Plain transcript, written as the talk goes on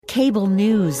Cable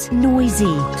news,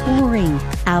 noisy, boring,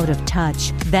 out of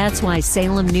touch. That's why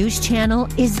Salem News Channel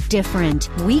is different.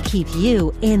 We keep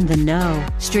you in the know.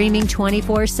 Streaming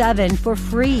 24/7 for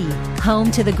free.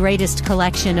 Home to the greatest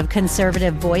collection of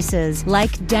conservative voices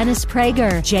like Dennis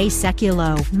Prager, Jay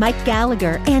Sekulow, Mike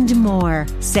Gallagher, and more.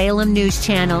 Salem News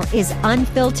Channel is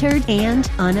unfiltered and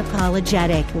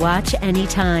unapologetic. Watch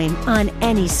anytime, on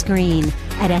any screen,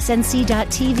 at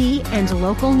snc.tv and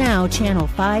Local Now Channel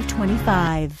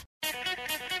 525.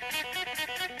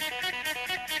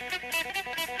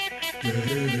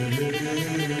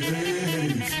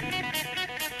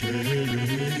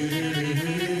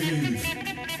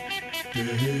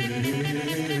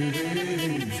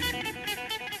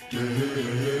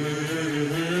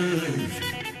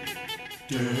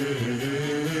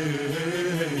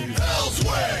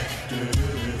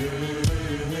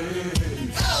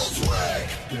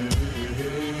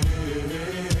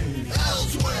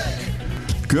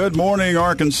 Good morning,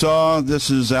 Arkansas. This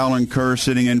is Alan Kerr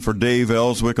sitting in for Dave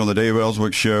Elswick on the Dave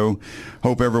Elswick Show.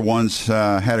 Hope everyone's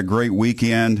had a great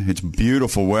weekend. It's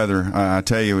beautiful weather. I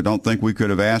tell you, I don't think we could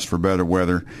have asked for better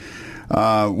weather.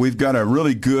 We've got a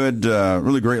really good,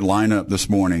 really great lineup this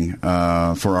morning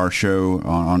for our show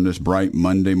on this bright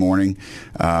Monday morning.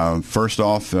 First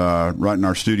off, right in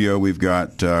our studio, we've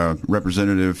got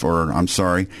representative.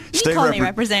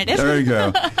 Representative. There you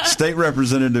go. State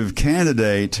representative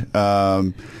candidate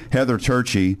Heather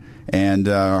Turchie. And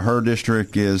her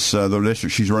district is the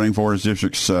district she's running for is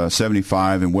District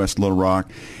 75 in West Little Rock.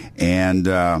 And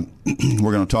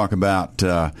we're going to talk about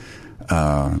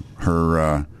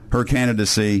her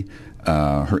candidacy,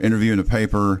 her interview in the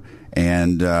paper,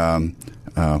 and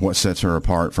what sets her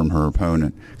apart from her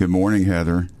opponent. Good morning,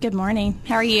 Heather. Good morning.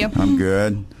 How are you? I'm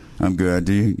good.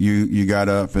 You got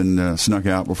up and snuck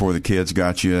out before the kids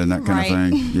got you and that kind of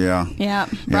thing? Yeah. Yeah,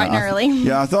 bright and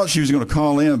early. I thought she was going to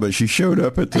call in, but she showed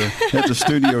up at the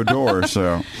studio door,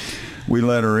 so we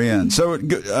let her in. So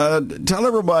tell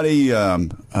everybody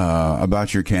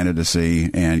about your candidacy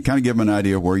and kind of give them an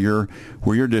idea of where your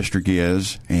district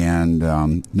is. And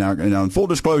now, in full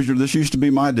disclosure, this used to be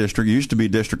my district. It used to be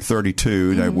District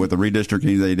 32. Mm-hmm. With the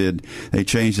redistricting they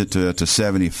changed it to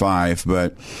 75,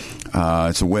 but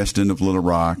it's the west end of Little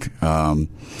Rock.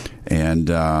 And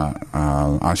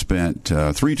I spent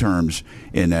 3 terms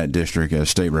in that district as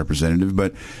state representative.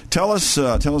 But tell us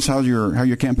how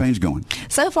your campaign's going.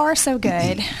 So far, so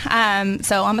good.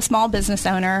 So I'm a small business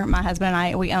owner. My husband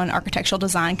and we own an architectural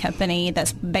design company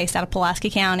that's based out of Pulaski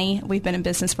County. We've been in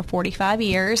business for 45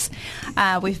 years.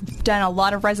 We've done a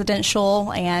lot of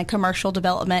residential and commercial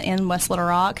development in West Little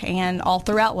Rock and all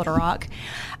throughout Little Rock.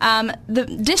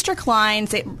 The district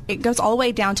lines, it goes all the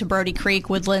way down to Brody Creek,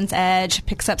 Woodlands Edge,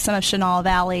 picks up some of Chenal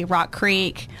Valley, Rock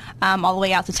Creek, all the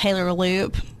way out to Taylor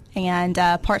Loop, and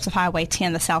parts of Highway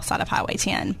 10, the south side of Highway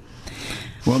 10.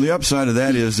 Well, the upside of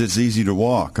that is it's easy to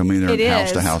walk. I mean, they're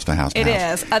house to house to house to house.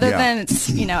 It is. Other than it's,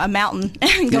 a mountain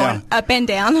going up and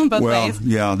down both ways. Well,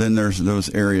 yeah, then there's those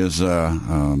areas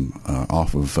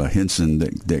off of Henson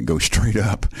that go straight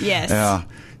up. Yes.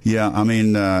 Yeah, I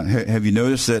mean, have you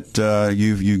noticed that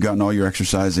you've gotten all your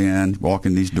exercise in,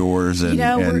 walking these doors?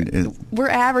 And, we're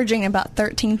averaging about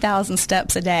 13,000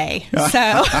 steps a day.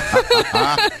 So,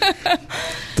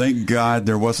 thank God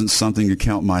there wasn't something to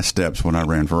count my steps when I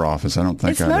ran for office. I don't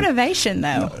think it's motivation,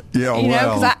 though. Yeah,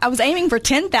 because I was aiming for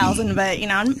 10,000, but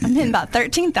I'm hitting about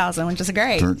 13,000, which is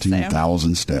great.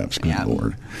 13,000 steps. Good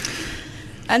Lord.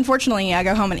 Unfortunately, I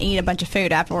go home and eat a bunch of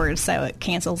food afterwards, so it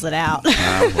cancels it out.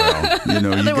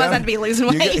 Otherwise, I'd be losing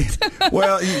weight.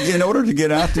 In order to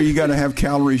get out there, you got to have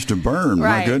calories to burn.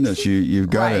 Right. My goodness, you've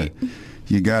got to.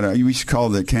 You got to. We used to call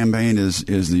the campaign is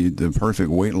the perfect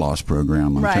weight loss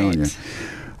program. I'm telling you.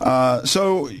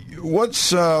 So,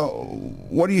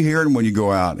 what are you hearing when you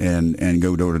go out and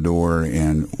go door to door?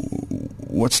 And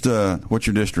what's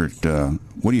your district?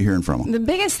 What are you hearing from them? The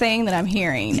biggest thing that I'm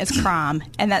hearing is crime,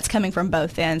 and that's coming from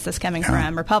both ends. That's coming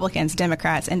from Republicans,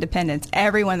 Democrats, Independents.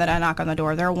 Everyone that I knock on the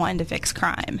door, they're wanting to fix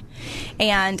crime.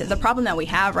 And the problem that we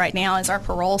have right now is our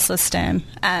parole system.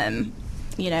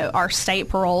 Our state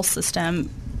parole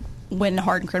system, when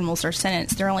hardened criminals are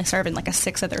sentenced, they're only serving like a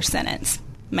sixth of their sentence.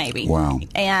 Maybe. Wow.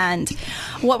 And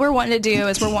what we're wanting to do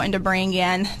is we're wanting to bring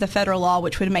in the federal law,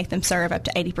 which would make them serve up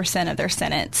to 80% of their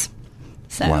sentence.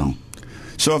 So. Wow.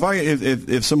 So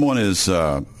if someone is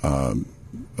given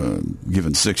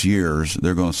 6 years,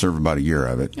 they're going to serve about a year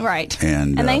of it. Right.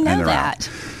 And they know that.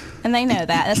 And they know that.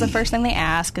 That's the first thing they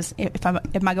ask is if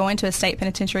I going to a state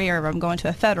penitentiary or if I'm going to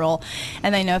a federal,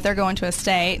 and they know if they're going to a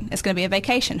state, it's going to be a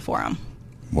vacation for them.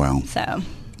 Wow. So.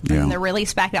 Yeah. And they're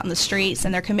released back out in the streets,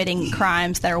 and they're committing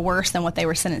crimes that are worse than what they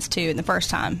were sentenced to in the first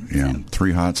time. Yeah, So,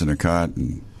 3 hots and a cot,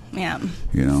 and yeah.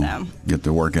 get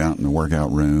the workout in the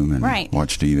workout room and Right.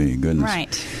 watch TV. Goodness.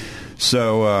 Right.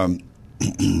 So,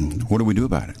 what do we do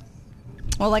about it?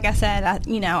 Well, like I said,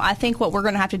 I think what we're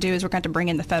going to have to do is we're going to have to bring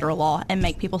in the federal law and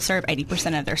make people serve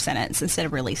 80% of their sentence instead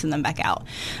of releasing them back out.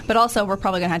 But also, we're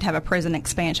probably going to have a prison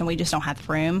expansion. We just don't have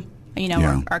the room.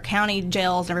 Our county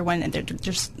jails and everyone,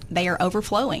 they are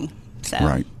overflowing. So.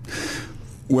 Right.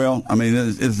 Well, I mean,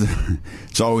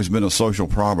 it's always been a social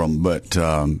problem, but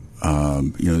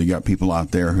you got people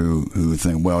out there who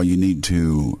think, well, you need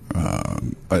to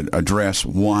address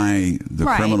why the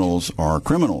Right. criminals are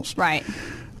criminals. Right.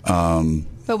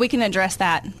 But we can address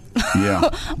that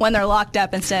when they're locked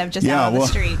up instead of just out on the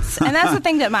streets. And that's the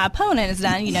thing that my opponent has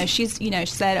done. She's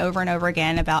said over and over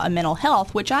again about a mental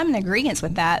health, which I'm in agreement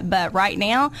with that. But right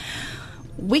now,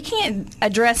 we can't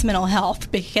address mental health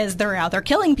because they're out there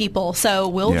killing people. So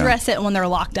we'll address it when they're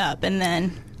locked up, and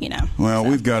then Well,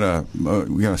 we've got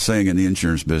a saying in the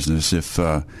insurance business: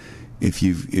 if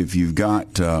you've got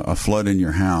a flood in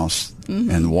your house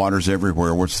and the water's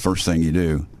everywhere, what's the first thing you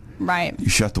do? Right. You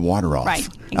shut the water off. Right.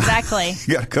 Exactly.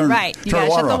 You got to turn You got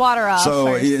to shut the water off. So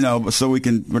first. so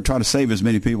we're trying to save as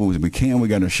many people as we can. We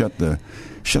got to shut the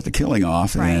killing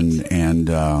off, Right.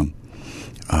 and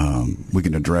we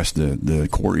can address the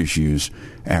core issues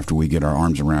after we get our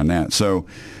arms around that. So.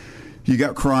 You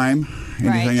got crime.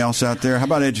 Anything else out there? How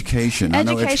about education? I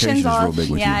know education is real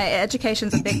big with you. Yeah,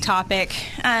 education's a big topic.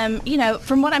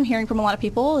 From what I'm hearing from a lot of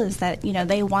people is that,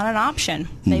 they want an option.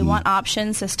 They want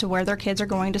options as to where their kids are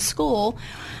going to school.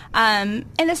 And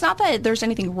it's not that there's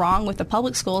anything wrong with the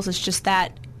public schools. It's just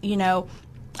that,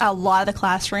 a lot of the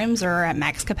classrooms are at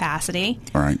max capacity.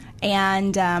 All right.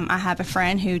 And I have a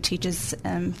friend who teaches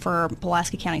for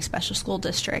Pulaski County Special School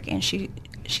District, and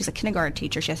she's a kindergarten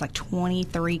teacher. She has like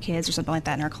 23 kids or something like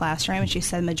that in her classroom, and she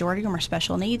said the majority of them are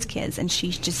special needs kids, and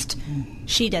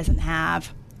she doesn't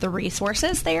have the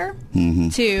resources there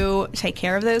to take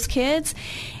care of those kids.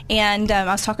 And I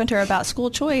was talking to her about school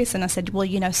choice, and I said, well,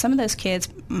 some of those kids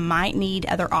might need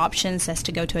other options as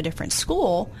to go to a different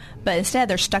school, but instead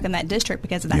they're stuck in that district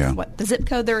because of that's what the zip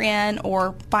code they're in,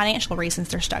 or financial reasons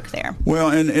they're stuck there.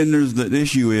 Well, and there's the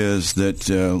issue is that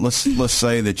let's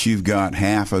say that you've got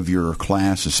half of your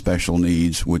class is special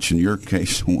needs, which in your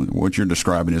case, what you're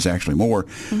describing is actually more.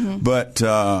 But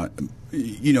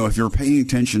if you're paying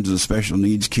attention to the special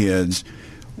needs kids,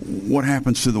 what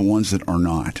happens to the ones that are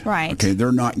not? Right. Okay,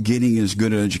 they're not getting as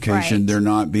good an education. Right. They're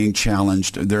not being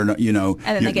challenged. They're not, and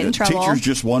then they get in trouble. Teacher's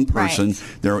just one person.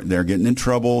 Right. They're getting in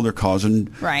trouble. They're causing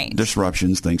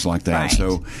disruptions, things like that. Right.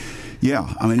 So,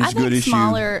 yeah, I mean, it's a good issue.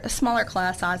 Smaller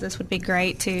class sizes would be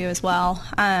great too, as well.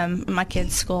 My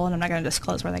kids' school, and I'm not going to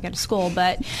disclose where they go to school,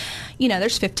 but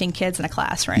there's 15 kids in a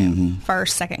classroom,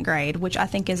 first, second grade, which I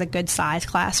think is a good size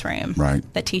classroom. Right.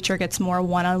 The teacher gets more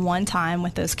one-on-one time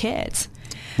with those kids.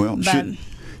 Well,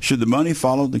 should the money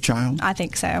follow the child? I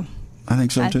think so. I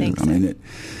think so too. I mean,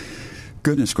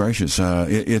 goodness gracious,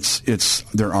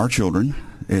 they're our children.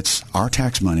 It's our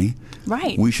tax money.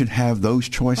 Right. We should have those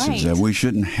choices. Right. We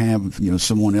shouldn't have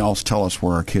someone else tell us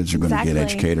where our kids are going to get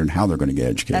educated and how they're going to get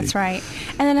educated. That's right.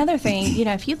 And another thing,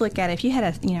 if you look at it, if you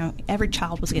had every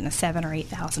child was getting a $7,000 or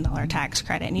 $8,000 tax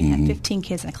credit, and you had 15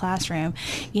 kids in a classroom,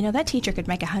 that teacher could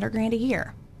make $100,000 a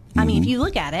year. I mean, if you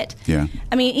look at it,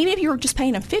 I mean, even if you were just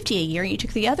paying them $50,000 a year, you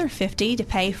took the other $50,000 to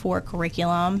pay for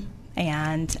curriculum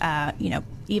and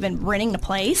even renting the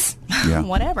place,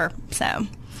 whatever. So,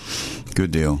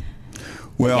 good deal.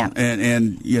 Well,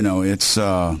 and it's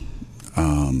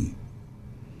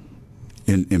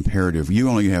imperative. You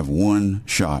only have one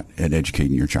shot at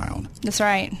educating your child. That's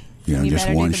right. You just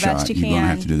one shot. You're going to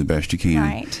have to do the best you can.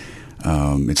 Right.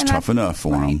 It's tough enough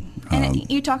for them.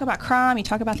 And you talk about crime, you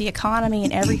talk about the economy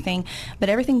and everything, but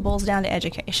everything boils down to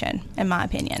education, in my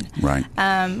opinion. Right.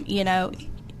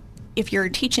 If you're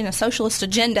teaching a socialist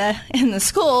agenda in the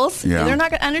schools, they're not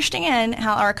going to understand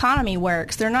how our economy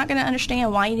works. They're not going to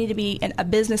understand why you need to be a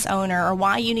business owner or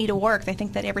why you need to work. They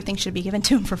think that everything should be given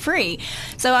to them for free.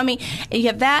 So, I mean, you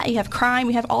have that, you have crime,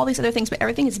 you have all these other things, but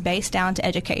everything is based down to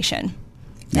education.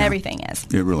 Yeah. Everything is.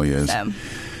 It really is. So.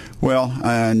 Well,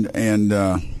 and at the end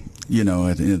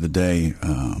of the day,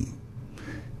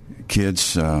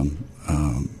 kids,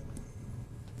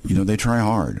 they try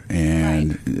hard,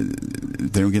 and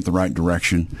they don't get the right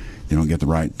direction. They don't get the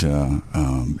right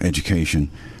education.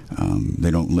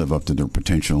 They don't live up to their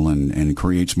potential, and it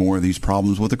creates more of these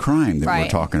problems with the crime that we're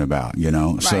talking about.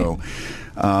 Right. So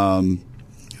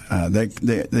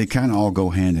they kind of all go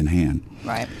hand in hand.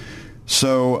 Right.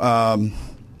 So.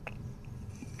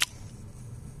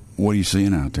 What are you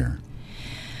seeing out there?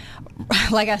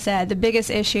 Like I said, the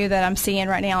biggest issue that I'm seeing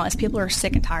right now is people are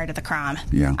sick and tired of the crime.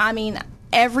 Yeah. I mean,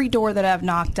 every door that I've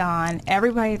knocked on,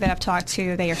 everybody that I've talked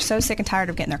to, they are so sick and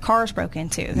tired of getting their cars broken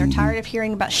into. They're tired of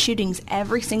hearing about shootings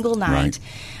every single night. Right.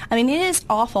 I mean, it is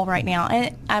awful right now.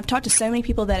 And I've talked to so many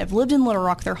people that have lived in Little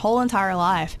Rock their whole entire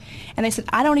life, and they said,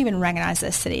 I don't even recognize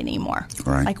this city anymore.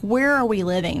 Right. Like, where are we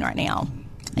living right now?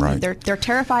 Right. They're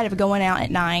terrified of going out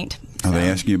at night. Are they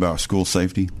asking you about school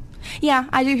safety? Yeah,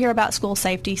 I do hear about school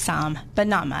safety some, but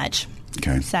not much.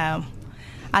 Okay. So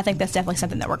I think that's definitely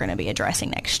something that we're going to be addressing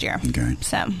next year. Okay.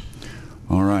 So.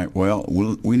 All right. Well,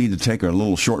 we need to take a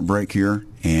little short break here,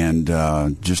 and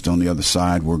just on the other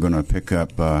side, we're going to pick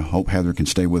up. Hope Heather can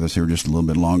stay with us here just a little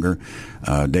bit longer.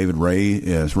 Representative David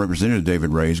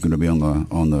Ray is going to be on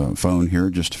the phone here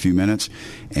in just a few minutes,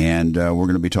 and we're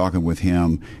going to be talking with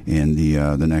him in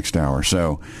the next hour.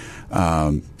 So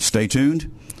stay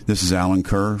tuned. This is Alan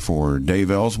Kerr for Dave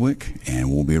Elswick,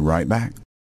 and we'll be right back.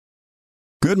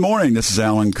 Good morning. This is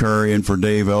Alan Kerr in for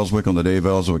Dave Elswick on the Dave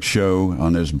Elswick Show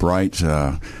on this bright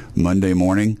Monday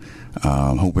morning.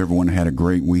 Hope everyone had a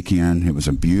great weekend. It was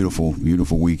a beautiful,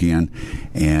 beautiful weekend,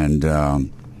 and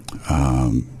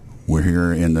we're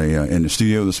here in the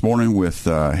studio this morning with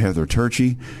Heather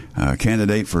Turchie,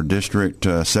 candidate for District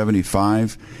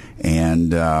 75.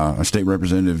 And a state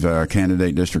representative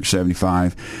candidate, District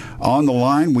 75. On the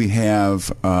line, we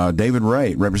have David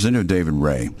Ray, Representative David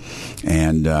Ray.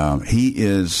 And he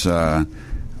is, if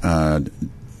I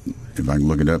can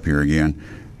look it up here again,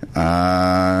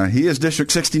 he is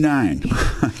District 69.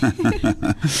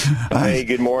 Hey,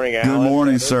 good morning, Alan. Good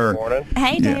morning, sir. Good morning.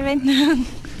 Hey, David.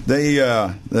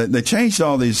 Yeah. They changed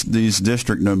all these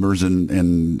district numbers,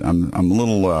 and I'm a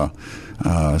little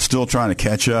still trying to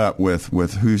catch up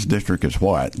with whose district is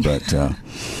what. But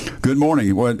good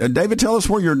morning. Well, David, tell us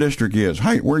where your district is.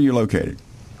 Where are you located?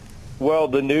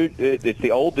 Well, it's the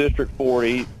old District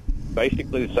 40,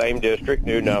 basically the same district,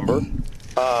 new number.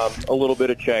 A little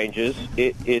bit of changes.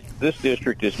 This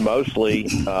district is mostly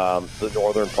the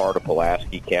northern part of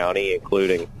Pulaski County,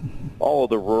 including all of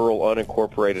the rural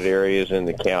unincorporated areas in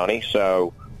the county.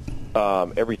 So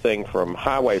everything from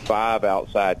Highway 5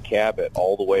 outside Cabot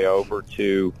all the way over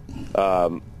to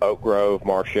Oak Grove,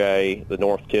 Marche, the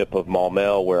north tip of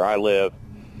Maumelle, where I live.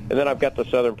 And then I've got the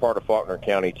southern part of Faulkner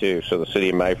County, too, so the city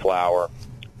of Mayflower,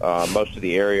 most of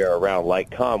the area around Lake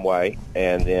Conway,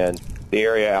 and then the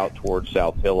area out towards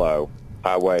South Hillo,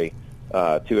 Highway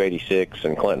 286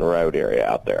 and Clinton Road area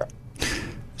out there.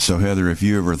 So, Heather, if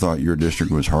you ever thought your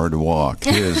district was hard to walk,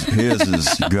 his is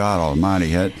God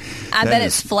Almighty. I bet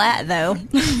it's flat though.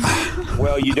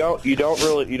 Well, you don't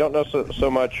know so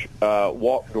much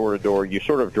walk door to door. You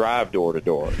sort of drive door to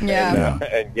door,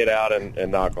 and get out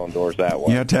and knock on doors that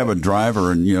way. You have to have a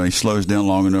driver, and he slows down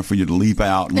long enough for you to leap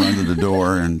out and run to the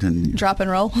door and drop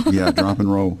and roll. Yeah, drop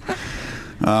and roll.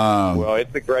 Well,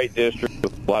 it's a great district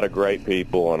with a lot of great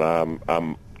people, and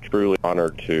I'm truly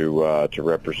honored to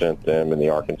represent them in the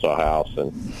Arkansas House.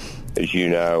 And as you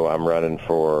know, I'm running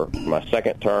for my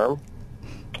second term.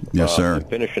 Yes, sir. I'm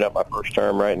finishing up my first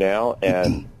term right now,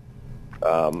 and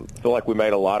feel like we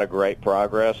made a lot of great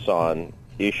progress on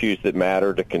issues that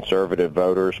matter to conservative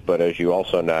voters. But as you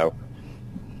also know,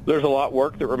 there's a lot of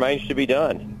work that remains to be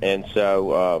done. And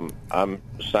so I'm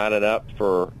signing up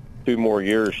for 2 more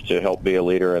years to help be a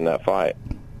leader in that fight.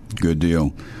 Good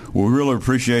deal. Well, we really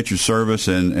appreciate your service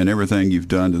and everything you've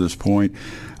done to this point.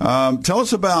 Tell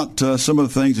us about some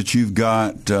of the things that you've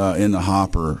got in the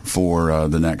hopper for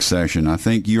the next session. I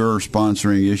think you're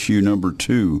sponsoring issue number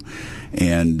 2.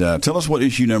 And tell us what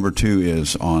issue number 2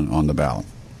 is on the ballot.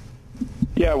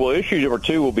 Yeah, well, issue number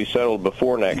 2 will be settled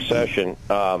before next session,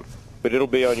 but it'll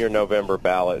be on your November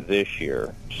ballot this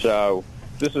year. So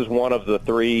this is one of the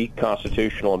 3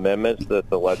 constitutional amendments that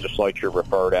the legislature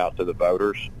referred out to the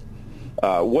voters.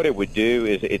 What it would do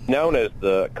is it's known as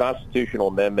the Constitutional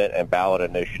Amendment and Ballot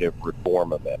Initiative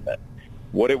Reform Amendment.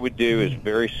 What it would do is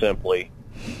very simply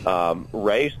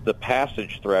raise the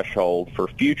passage threshold for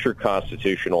future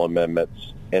constitutional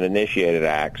amendments and initiated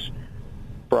acts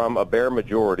from a bare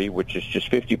majority, which is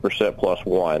just 50% plus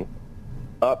 1,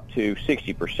 up to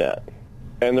 60%.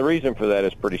 And the reason for that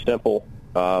is pretty simple.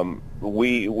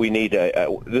 We need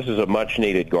this is a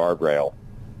much-needed guardrail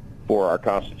for our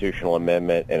constitutional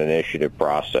amendment and initiative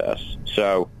process.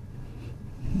 So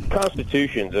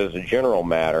constitutions, as a general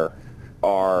matter,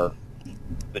 are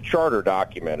the charter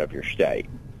document of your state,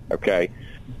 okay?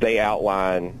 They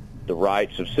outline the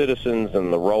rights of citizens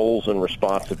and the roles and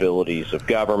responsibilities of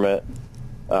government.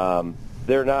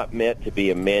 They're not meant to be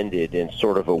amended in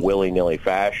sort of a willy-nilly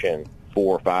fashion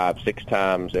 4, 5, 6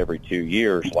 times every 2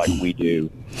 years like we do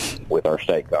with our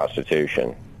state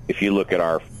constitution. If you look at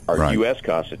our Right. U.S.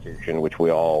 Constitution, which we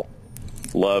all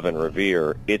love and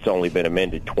revere, it's only been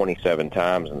amended 27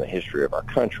 times in the history of our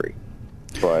country.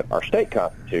 But our state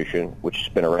constitution, which has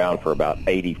been around for about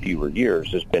 80 fewer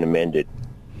years, has been amended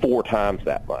 4 times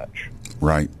that much.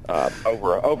 Right.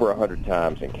 Over 100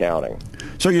 times and counting.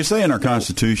 So you're saying our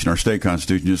Constitution, our state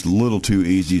Constitution, is a little too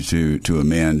easy to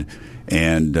amend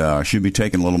and should be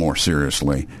taken a little more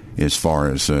seriously as far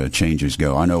as changes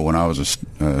go. I know when I was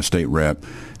a state rep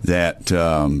that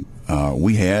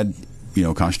we had,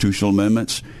 constitutional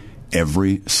amendments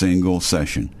every single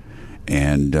session.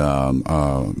 And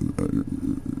out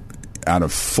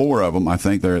of 4 of them, I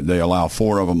think they allow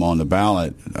 4 of them on the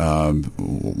ballot.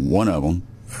 One of them,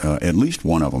 at least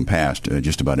one of them, passed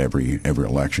just about every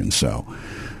election. So,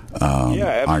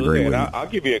 yeah, absolutely. I agree with and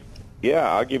you.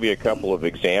 I'll give you a couple of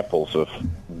examples of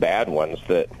bad ones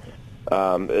that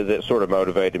sort of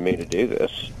motivated me to do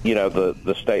this.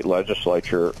 The state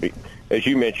legislature, as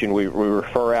you mentioned, we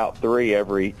refer out 3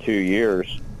 every 2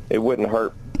 years. It wouldn't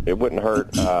hurt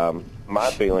my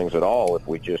feelings at all if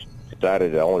we just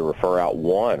decided to only refer out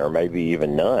 1 or maybe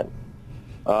even none.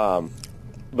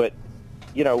 But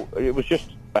it was just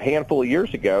a handful of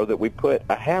years ago that we put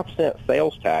a half-cent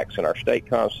sales tax in our state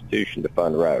constitution to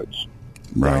fund roads.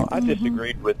 Right. Now, I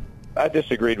disagreed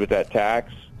with that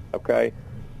tax. Okay,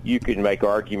 you can make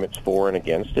arguments for and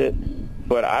against it,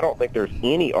 but I don't think there's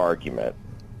any argument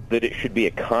that it should be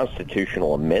a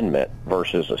constitutional amendment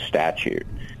versus a statute.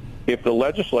 If the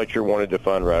legislature wanted to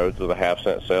fund roads with a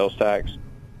half-cent sales tax,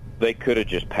 they could have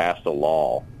just passed a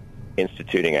law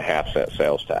instituting a half-cent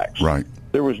sales tax. Right.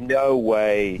 There was no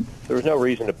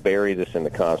reason to bury this in the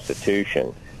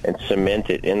Constitution and cement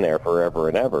it in there forever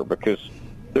and ever, because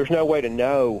there's no way to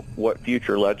know what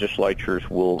future legislatures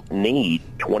will need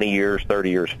 20 years, 30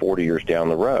 years, 40 years down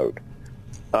the road.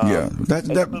 That's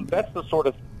the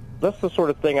sort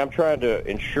of thing I'm trying to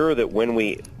ensure that when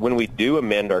we do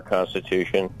amend our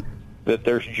Constitution, that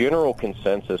there's general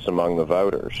consensus among the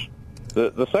voters.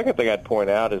 The second thing I'd point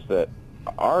out is that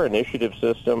our initiative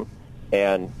system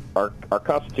and our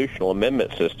constitutional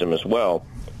amendment system as well,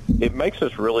 it makes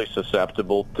us really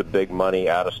susceptible to big money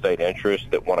out-of-state interests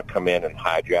that want to come in and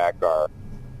hijack our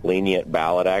lenient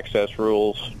ballot access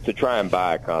rules to try and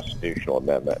buy a constitutional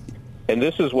amendment. And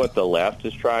this is what the left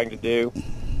is trying to do.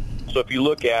 So if you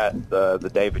look at the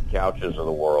David Couches of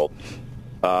the world,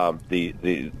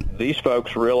 these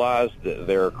folks realize that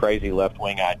their crazy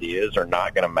left-wing ideas are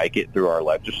not going to make it through our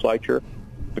legislature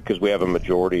because we have a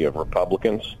majority of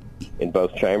Republicans in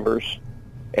both chambers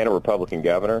and a Republican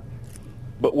governor.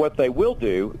 But what they will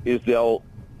do is they'll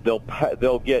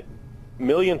get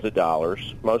millions of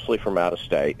dollars, mostly from out of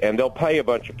state, and they'll pay a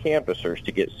bunch of canvassers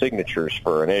to get signatures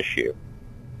for an issue.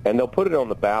 And they'll put it on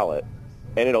the ballot,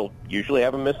 and it'll usually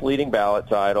have a misleading ballot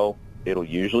title. It'll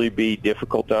usually be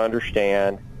difficult to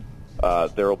understand.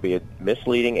 There will be a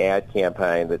misleading ad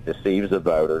campaign that deceives the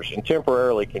voters and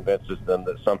temporarily convinces them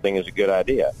that something is a good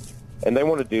idea. And they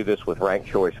want to do this with ranked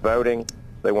choice voting.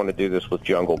 They want to do this with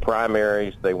jungle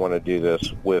primaries. They want to do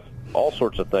this with all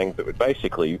sorts of things that would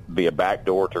basically be a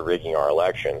backdoor to rigging our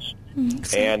elections.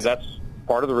 And that's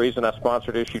part of the reason I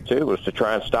sponsored Issue 2 was to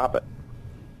try and stop it.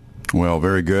 Well,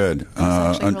 very good.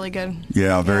 That's actually really good.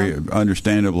 Yeah, very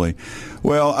understandably.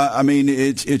 Well, I mean,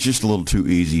 it's just a little too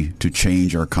easy to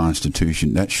change our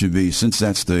Constitution. That should be, since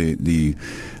that's the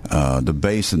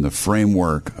base and the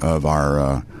framework of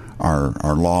our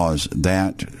laws,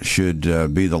 that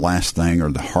should be the last thing or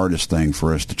the hardest thing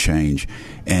for us to change.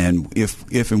 And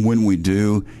if and when we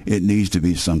do, it needs to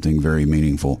be something very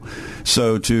meaningful.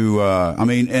 So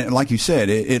and like you said,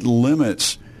 it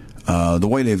limits. The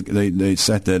way they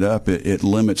set that up, it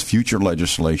limits future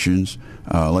legislative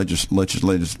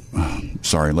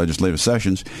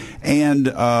sessions, and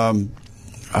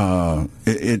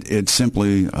it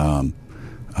simply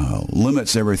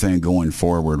limits everything going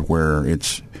forward. Where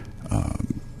it's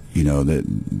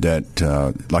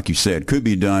that like you said, could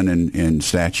be done in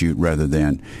statute rather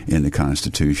than in the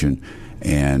Constitution,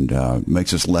 and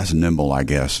makes us less nimble, I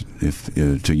guess, if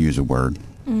to use a word.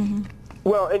 Mm-hmm.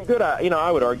 Well, and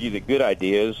I would argue that good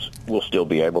ideas will still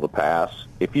be able to pass.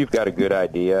 If you've got a good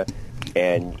idea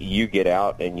and you get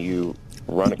out and you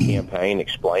run a campaign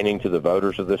explaining to the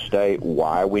voters of this state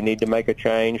why we need to make a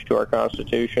change to our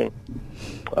Constitution,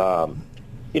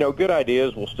 good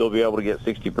ideas will still be able to get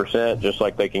 60%, just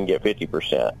like they can get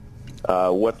 50%.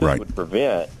 What this would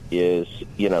prevent is,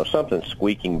 something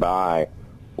squeaking by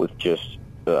with just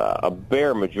a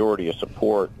bare majority of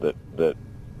support that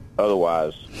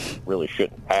otherwise really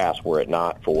shouldn't pass were it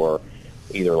not for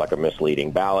either like a misleading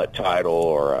ballot title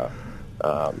or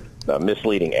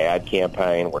misleading ad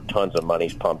campaign where tons of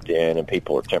money's pumped in and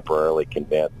people are temporarily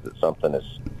convinced that something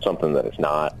that it's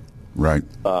not. Right.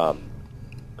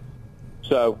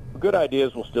 So good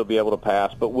ideas will still be able to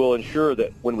pass, but we'll ensure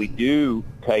that when we do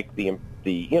take the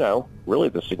really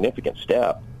the significant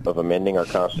step of amending our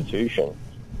Constitution,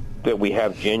 that we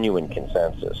have genuine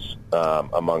consensus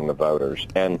among the voters.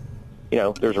 And,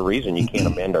 there's a reason you can't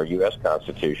amend our U.S.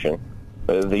 Constitution.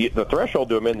 The threshold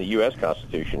to amend the U.S.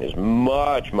 Constitution is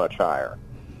much, much higher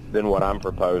than what I'm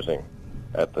proposing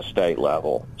at the state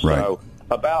level. Right. So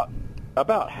about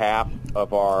half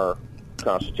of our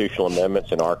constitutional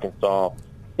amendments in Arkansas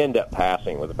end up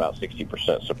passing with about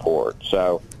 60% support.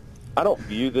 So I don't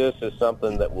view this as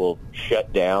something that will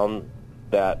shut down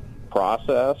that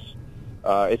process.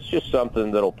 It's just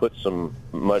something that'll put some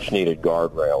much-needed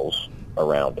guardrails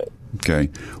around it. Okay.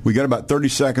 We got about 30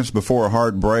 seconds before a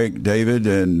hard break, David,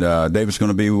 and David's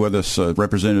going to be with us.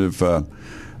 Representative is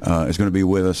going to be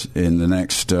with us in the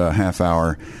next half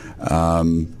hour.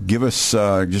 Give us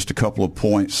just a couple of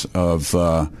points of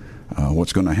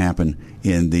what's going to happen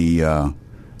in the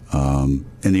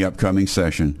upcoming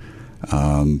session.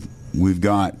 We've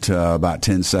got about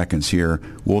 10 seconds here.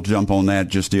 We'll jump on that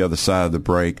just the other side of the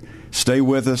break. Stay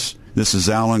with us. This is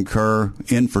Alan Kerr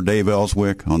in for Dave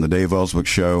Elswick on the Dave Elswick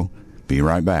Show. Be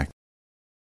right back.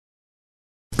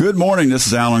 Good morning. This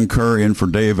is Alan Kerr in for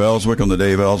Dave Elswick on the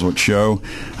Dave Elswick Show.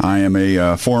 I am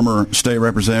a former state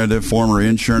representative, former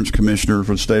insurance commissioner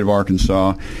for the state of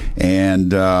Arkansas,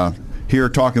 and here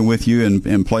talking with you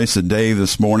in place of Dave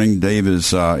this morning. Dave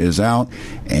is out,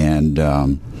 and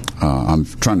I'm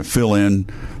trying to fill in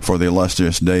for the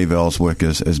illustrious Dave Elswick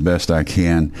as best I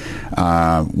can.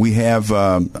 We have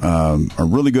a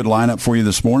really good lineup for you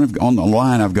this morning. On the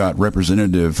line, I've got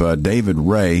Representative David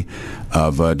Ray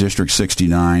of District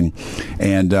 69.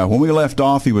 And when we left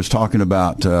off, he was talking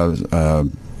about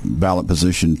ballot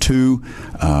position 2,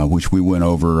 which we went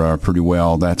over pretty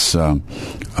well. That's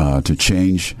to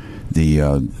change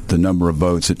the number of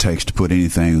votes it takes to put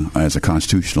anything as a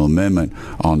constitutional amendment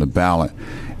on the ballot.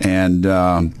 And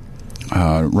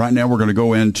right now we're going to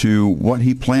go into what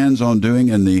he plans on doing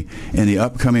in the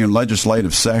upcoming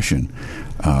legislative session.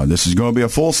 This is going to be a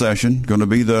full session, going to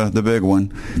be the big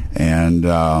one, and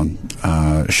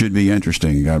should be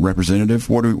interesting. Representative,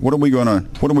 what are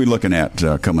we looking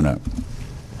at coming up?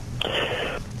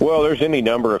 Well, there's any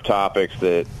number of topics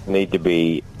that need to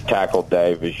be tackled,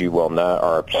 Dave, as you well know.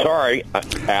 Or sorry,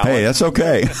 Alan. Hey, that's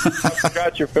okay. I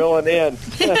forgot you're filling in.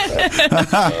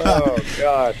 Oh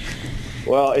God.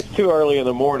 Well, it's too early in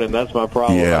the morning. That's my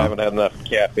problem. Yeah. I haven't had enough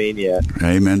caffeine yet.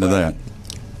 Amen to that.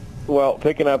 Well,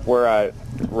 picking up where I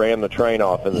ran the train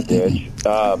off in the ditch,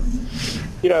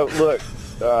 look,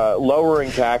 lowering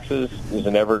taxes is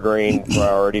an evergreen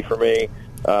priority for me.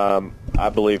 I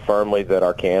believe firmly that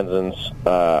Arkansans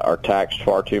are taxed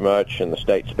far too much and the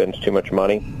state spends too much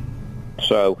money.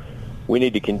 So we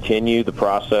need to continue the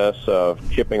process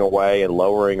of chipping away and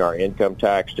lowering our income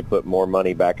tax to put more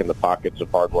money back in the pockets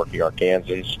of hardworking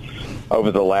Arkansans.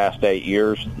 Over the last 8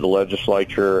 years, the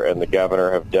legislature and the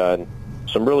governor have done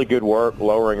some really good work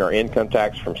lowering our income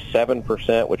tax from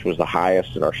 7%, which was the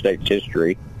highest in our state's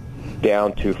history,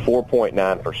 down to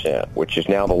 4.9%, which is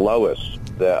now the lowest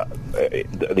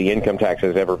the income tax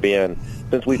has ever been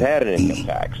since we've had an income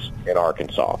tax in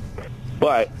Arkansas.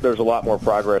 But there's a lot more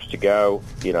progress to go.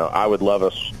 I would love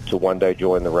us to one day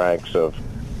join the ranks of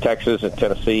Texas and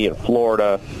Tennessee and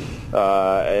Florida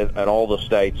and all the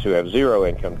states who have zero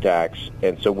income tax,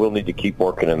 and so we'll need to keep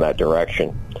working in that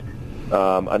direction.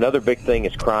 Another big thing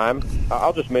is crime.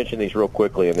 I'll just mention these real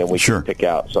quickly, and then we can pick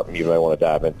out something you may want to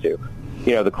dive into.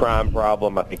 The crime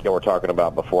problem, I think you were talking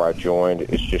about before I joined,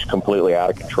 is just completely out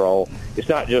of control. It's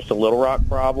not just a Little Rock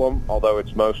problem, although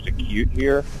it's most acute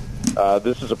here.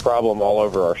 This is a problem all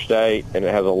over our state, and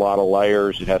it has a lot of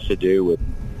layers. It has to do with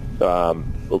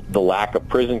the lack of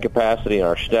prison capacity in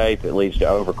our state that leads to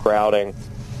overcrowding.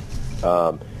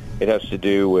 It has to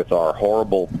do with our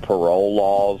horrible parole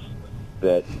laws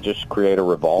that just create a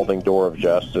revolving door of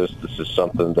justice. This is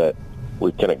something that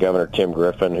Lieutenant Governor Tim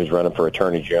Griffin, who's running for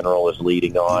Attorney General, is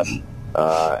leading on,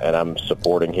 and I'm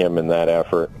supporting him in that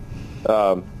effort.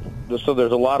 So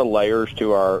there's a lot of layers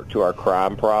to our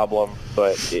crime problem,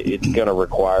 but it's going to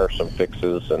require some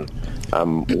fixes, and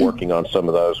I'm working on some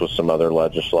of those with some other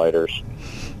legislators.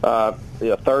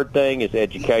 The third thing is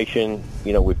education.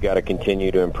 We've got to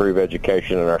continue to improve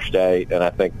education in our state, and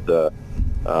I think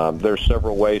there's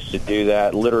several ways to do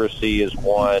that. Literacy is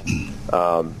one.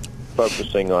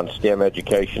 Focusing on STEM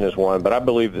education is one, but I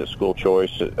believe that school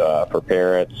choice for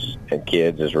parents and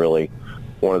kids is really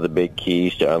one of the big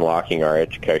keys to unlocking our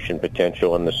education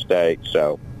potential in the state.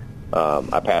 So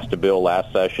I passed a bill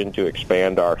last session to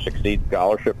expand our Succeed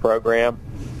Scholarship program,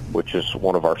 which is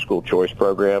one of our school choice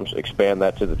programs, expand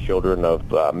that to the children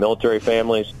of military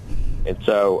families. And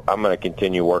so I'm going to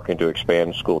continue working to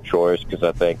expand school choice because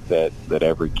I think that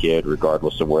every kid,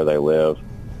 regardless of where they live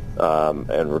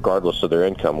and regardless of their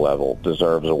income level,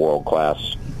 deserves a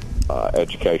world-class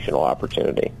educational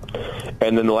opportunity.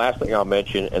 And then the last thing I'll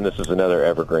mention, and this is another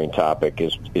evergreen topic,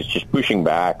 is just pushing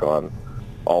back on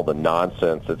all the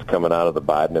nonsense that's coming out of the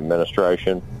Biden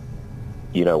administration.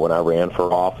 You know, when I ran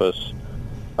for office,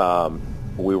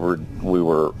 we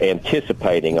were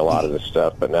anticipating a lot of this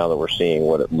stuff, but now that we're seeing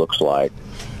what it looks like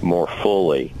more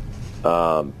fully,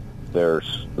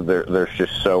 there's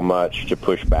just so much to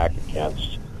push back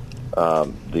against.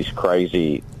 These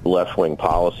crazy left-wing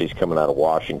policies coming out of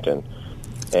Washington,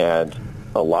 and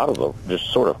a lot of the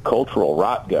just sort of cultural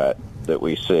rot gut that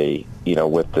we see, you know,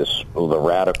 with the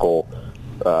radical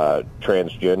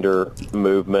transgender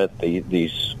movement,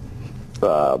 these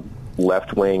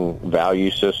left-wing value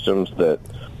systems that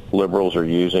liberals are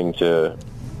using to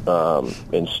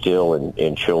instill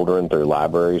in children through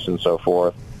libraries and so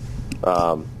forth.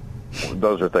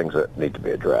 Those are things that need to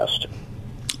be addressed.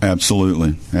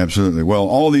 Absolutely. Well,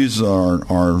 all these are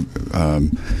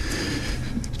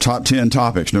top 10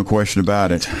 topics, no question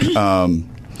about it.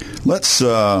 Let's.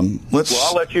 Well,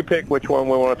 I'll let you pick which one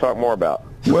we want to talk more about.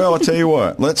 Well, I'll tell you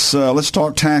what. Let's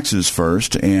talk taxes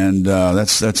first, and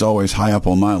that's always high up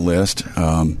on my list.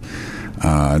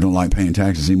 I don't like paying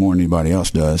taxes any more than anybody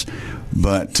else does,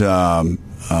 but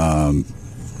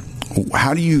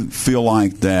how do you feel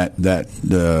like that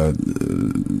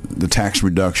the tax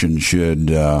reduction should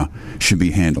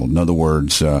be handled? In other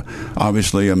words,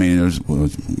 obviously, I mean,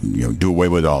 do away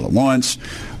with it all at once.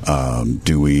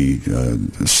 Do we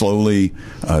slowly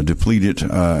deplete it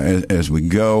as we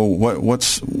go?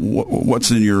 What's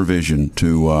in your vision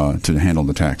to handle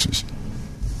the taxes?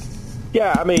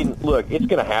 Yeah, I mean, look, it's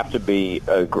going to have to be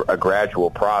a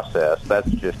gradual process. That's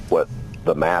just what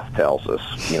the math tells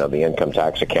us. You know, the income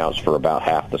tax accounts for about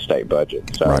half the state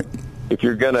budget. So right. if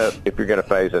you're gonna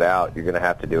phase it out, you're going to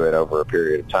have to do it over a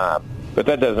period of time. But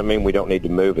that doesn't mean we don't need to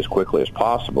move as quickly as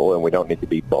possible, and we don't need to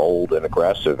be bold and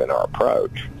aggressive in our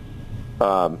approach.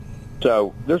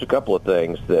 So there's a couple of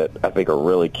things that I think are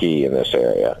really key in this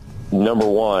area. Number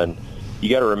one, you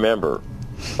got to remember,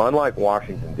 unlike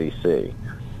Washington, D.C.,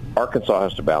 Arkansas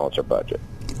has to balance our budget.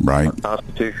 Right. Our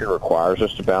Constitution requires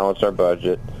us to balance our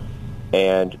budget,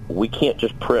 and we can't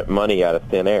just print money out of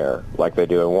thin air like they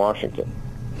do in Washington.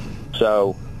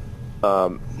 So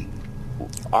what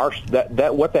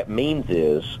that means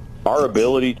is our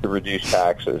ability to reduce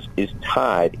taxes is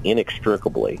tied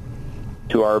inextricably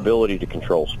to our ability to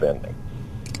control spending.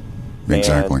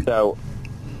 Exactly. And so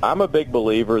I'm a big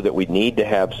believer that we need to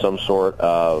have some sort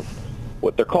of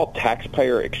what they're called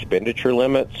taxpayer expenditure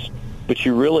limits. But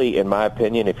you really, in my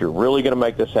opinion, if you're really going to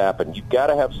make this happen, you've got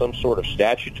to have some sort of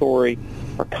statutory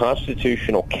or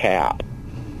constitutional cap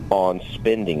on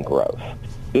spending growth.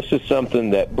 This is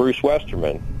something that Bruce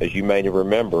Westerman, as you may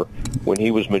remember, when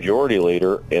he was majority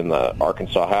leader in the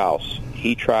Arkansas House,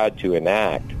 he tried to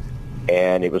enact,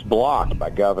 and it was blocked by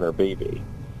Governor Beebe.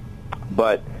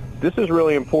 But this is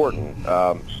really important.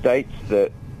 States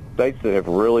that have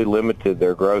really limited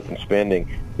their growth in spending,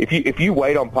 if you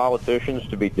wait on politicians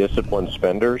to be disciplined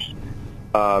spenders,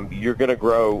 you're going to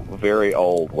grow very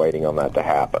old waiting on that to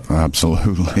happen.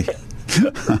 Absolutely.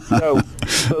 So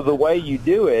the way you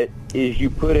do it is you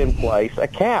put in place a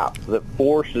cap that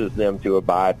forces them to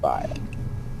abide by it.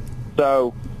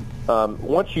 So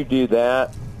once you do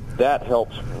that, that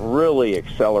helps really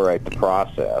accelerate the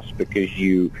process because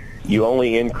you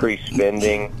only increase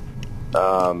spending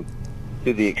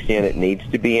to the extent it needs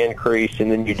to be increased,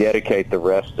 and then you dedicate the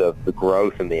rest of the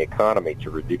growth in the economy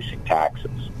to reducing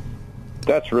taxes.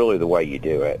 That's really the way you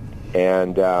do it.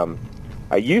 And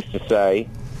I used to say,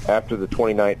 after the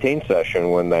 2019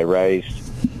 session when they raised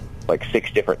like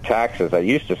 6 different taxes, I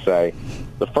used to say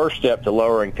the first step to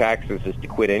lowering taxes is to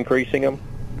quit increasing them.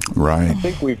 Right. I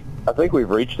think we've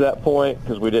reached that point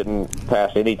because we didn't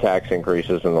pass any tax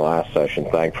increases in the last session,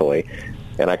 thankfully,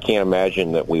 and I can't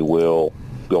imagine that we will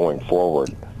going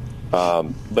forward.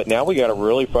 But now we got to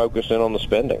really focus in on the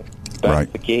spending. That's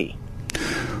right. The key.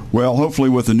 Well, hopefully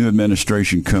with the new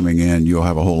administration coming in, you'll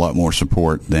have a whole lot more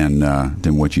support than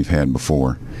what you've had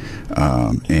before,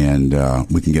 and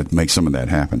we can make some of that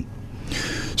happen.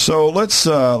 So let's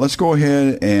go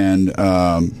ahead and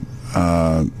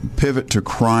pivot to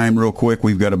crime real quick.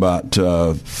 We've got about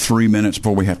 3 minutes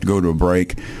before we have to go to a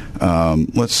break.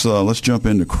 Let's jump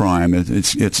into crime.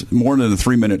 It's more than a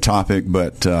 3-minute topic,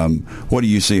 but what do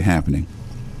you see happening?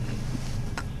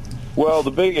 Well,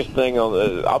 the biggest thing,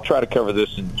 I'll try to cover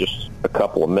this in just a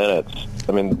couple of minutes.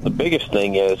 I mean, the biggest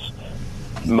thing is,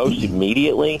 most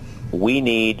immediately, we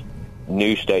need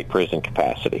new state prison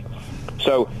capacity.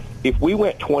 So if we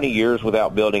went 20 years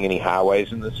without building any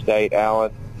highways in the state,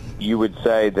 Alan, you would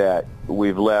say that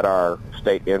we've let our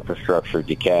state infrastructure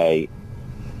decay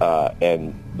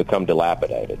and become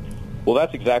dilapidated. Well,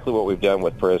 that's exactly what we've done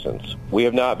with prisons. We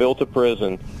have not built a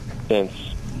prison since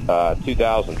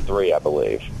 2003, I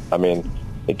believe. I mean,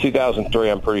 in 2003,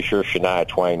 I'm pretty sure Shania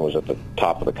Twain was at the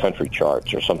top of the country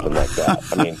charts or something like that.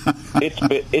 I mean,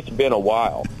 it's been a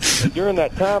while. And during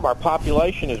that time, our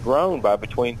population has grown by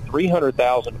between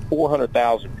 300,000 and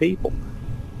 400,000 people.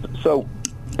 So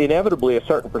inevitably, a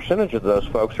certain percentage of those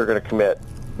folks are going to commit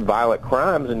violent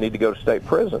crimes and need to go to state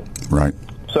prison. Right.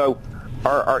 So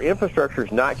our infrastructure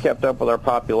is not kept up with our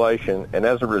population, and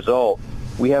as a result,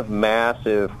 we have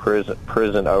massive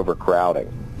prison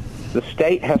overcrowding. The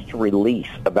state has to release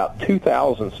about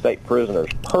 2,000 state prisoners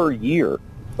per year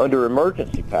under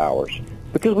emergency powers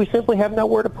because we simply have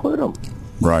nowhere to put them.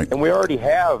 Right. And we already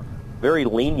have very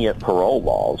lenient parole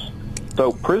laws.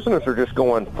 So prisoners are just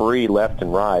going free left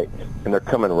and right, and they're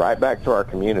coming right back to our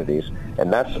communities,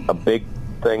 and that's a big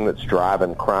thing that's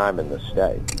driving crime in the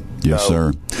state. Yes,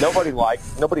 sir. Nobody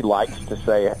likes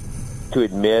to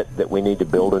admit that we need to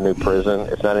build a new prison.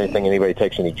 It's not anything anybody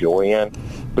takes any joy in,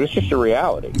 but it's just a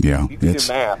reality. Yeah, if you can do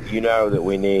math, you know that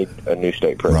we need a new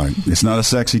state prison. Right. It's not a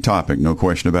sexy topic, no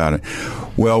question about it.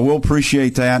 Well, we'll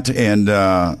appreciate that, and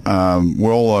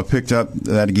we'll pick up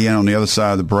that again on the other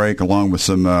side of the break, along with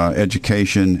some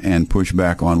education and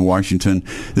pushback on Washington.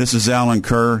 This is Alan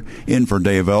Kerr in for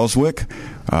Dave Elswick.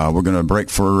 We're going to break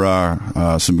for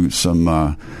to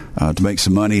make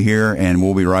some money here, and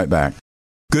we'll be right back.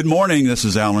 Good morning. This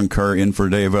is Alan Kerr in for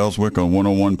Dave Elswick on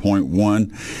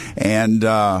 101.1, and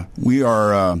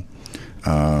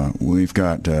we've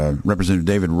got Representative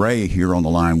David Ray here on the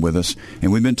line with us,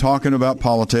 and we've been talking about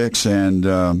politics and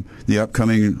the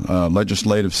upcoming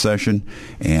legislative session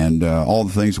and all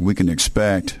the things we can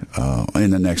expect in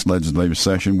the next legislative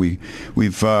session.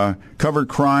 We've covered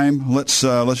crime. Let's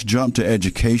jump to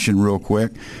education real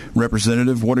quick.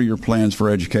 Representative, what are your plans for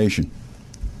education?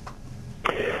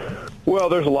 Well,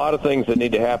 there's a lot of things that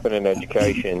need to happen in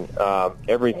education.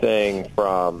 Everything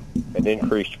from an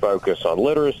increased focus on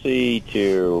literacy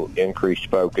to increased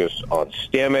focus on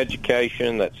STEM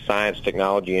education, that's science,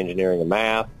 technology, engineering, and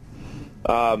math.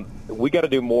 We got to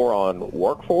do more on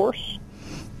workforce,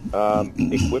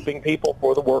 equipping people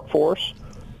for the workforce.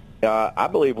 I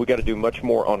believe we got to do much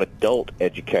more on adult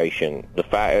education.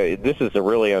 This is a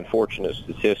really unfortunate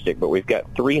statistic, but we've got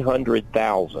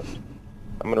 300,000.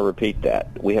 I'm going to repeat that.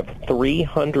 We have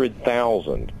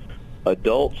 300,000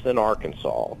 adults in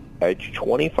Arkansas, age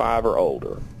 25 or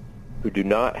older, who do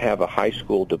not have a high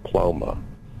school diploma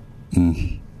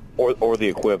or the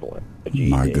equivalent. A GED.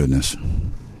 My goodness.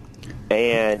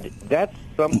 And that's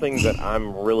something that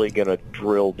I'm really going to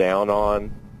drill down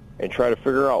on and try to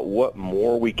figure out what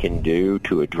more we can do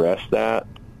to address that.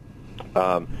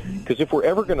 Because if we're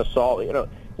ever going to solve,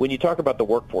 when you talk about the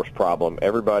workforce problem,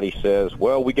 everybody says,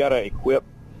 well, we got to equip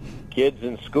kids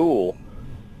in school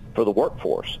for the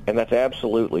workforce, and that's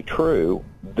absolutely true.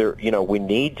 We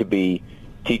need to be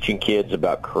teaching kids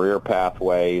about career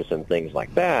pathways and things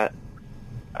like that.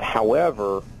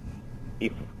 However,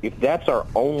 if that's our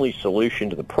only solution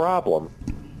to the problem,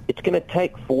 it's going to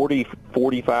take 40,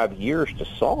 45 years to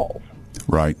solve.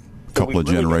 Right. A couple of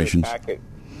generations.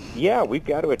 We've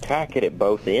got to attack it at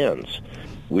both ends.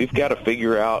 We've got to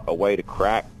figure out a way to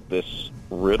crack this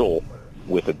riddle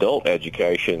with adult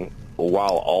education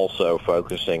while also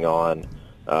focusing on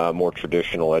more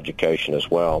traditional education as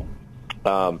well.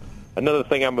 Another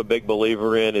thing I'm a big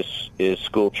believer in is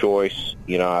school choice.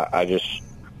 I just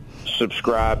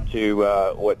subscribe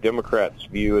to what Democrats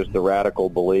view as the radical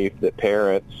belief that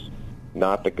parents,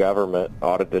 not the government,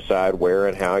 ought to decide where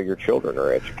and how your children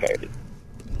are educated.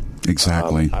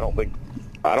 Exactly. I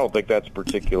don't think that's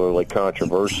particularly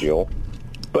controversial,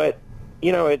 but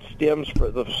it stems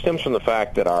from the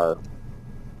fact that our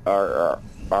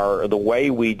the way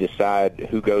we decide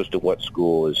who goes to what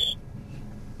school is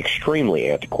extremely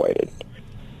antiquated.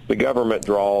 The government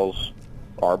draws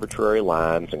arbitrary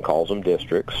lines and calls them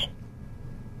districts,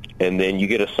 and then you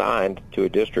get assigned to a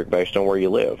district based on where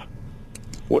you live.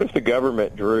 What if the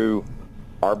government drew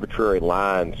arbitrary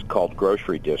lines called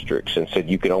grocery districts and said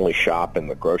you could only shop in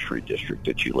the grocery district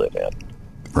that you live in?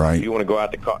 Right. If you want to go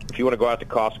out to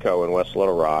Costco in West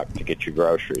Little Rock to get your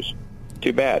groceries,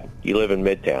 too bad. You live in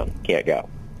Midtown, can't go.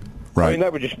 Right. I mean,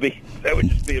 that would just be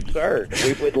absurd.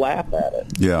 We would laugh at it.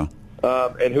 Yeah.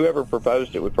 And whoever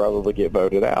proposed it would probably get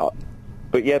voted out.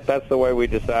 but yet that's the way we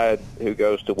decide who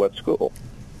goes to what school.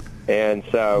 And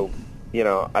so,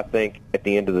 I think at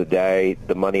the end of the day,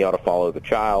 the money ought to follow the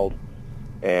child,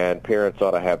 and parents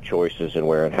ought to have choices in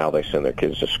where and how they send their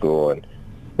kids to school. And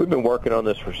we've been working on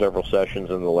this for several sessions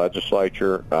in the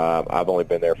legislature. I've only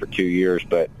been there for 2 years,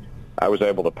 but I was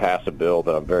able to pass a bill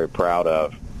that I'm very proud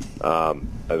of.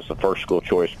 It was the first school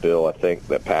choice bill, I think,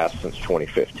 that passed since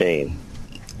 2015.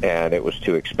 And it was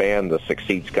to expand the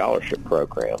Succeed Scholarship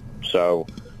Program. So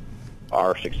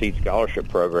our Succeed Scholarship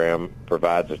Program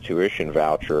provides a tuition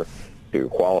voucher to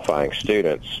qualifying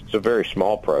students. It's a very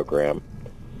small program,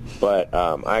 but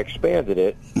I expanded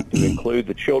it to include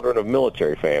the children of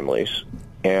military families.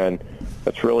 And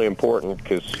that's really important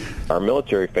because our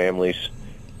military families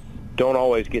don't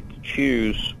always get to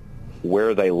choose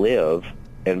where they live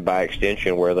and, by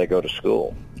extension, where they go to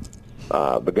school.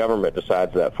 The government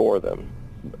decides that for them.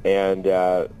 And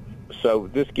so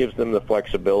this gives them the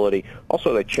flexibility.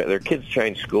 Also, their kids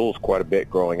change schools quite a bit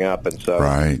growing up, and so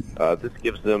this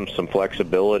gives them some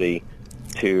flexibility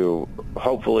to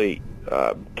hopefully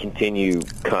continue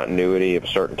continuity of a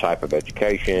certain type of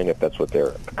education, if that's what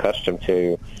they're accustomed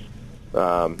to.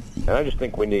 And I just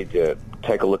think we need to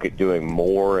take a look at doing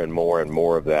more and more and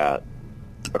more of that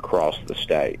across the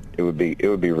state. It would be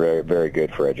very, very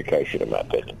good for education, in my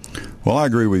opinion. Well, I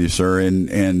agree with you, sir, and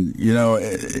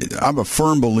I'm a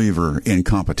firm believer in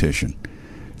competition.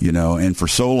 And for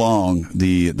so long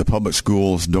the public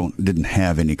schools didn't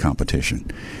have any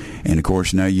competition. And of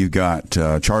course now you've got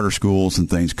charter schools and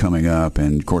things coming up,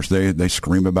 and of course they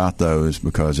scream about those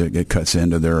because it cuts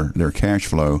into their cash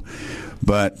flow.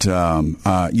 But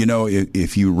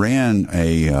if you ran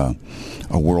a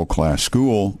world-class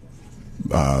school,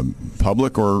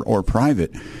 public or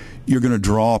private, you're going to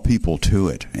draw people to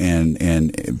it,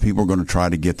 and people are going to try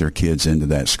to get their kids into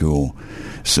that school.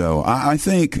 So I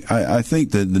think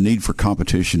that the need for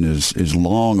competition is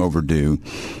long overdue,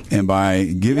 and by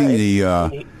giving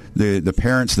the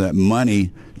parents that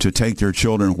money to take their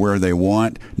children where they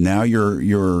want, now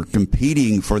you're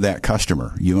competing for that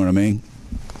customer. You know what I mean?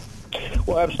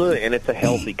 Well, absolutely, and it's a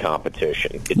healthy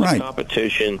competition. It's a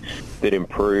competition that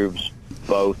improves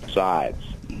both sides.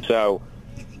 So,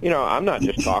 I'm not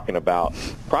just talking about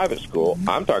private school.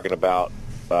 I'm talking about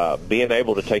being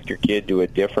able to take your kid to a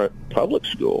different public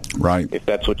school, right? If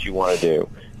that's what you want to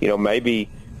do.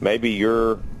 Maybe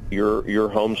your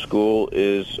home school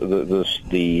is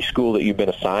the school that you've been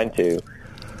assigned to,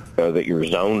 that you're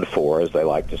zoned for, as they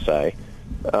like to say.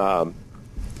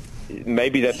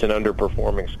 Maybe that's an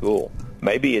underperforming school.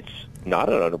 Maybe it's not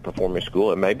an underperforming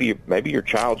school, and maybe your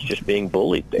child's just being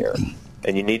bullied there,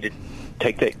 and you need to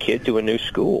take that kid to a new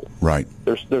school. Right.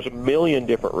 There's a million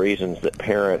different reasons that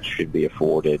parents should be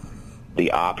afforded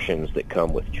the options that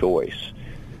come with choice.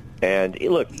 And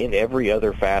look, in every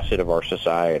other facet of our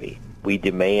society, we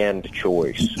demand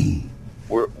choice.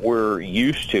 We're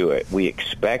used to it. We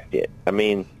expect it. I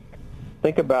mean,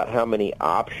 think about how many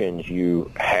options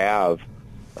you have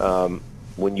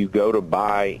when you go to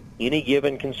buy any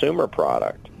given consumer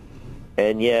product.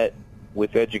 And yet,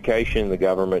 with education, the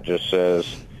government just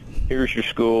says, here's your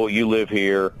school, you live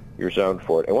here, you're zoned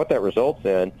for it. And what that results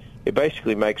in, it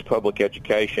basically makes public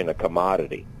education a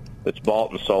commodity that's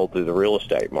bought and sold through the real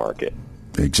estate market.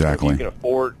 Exactly. If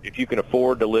you can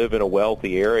afford to live in a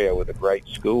wealthy area with a great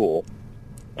school,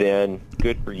 then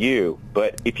good for you.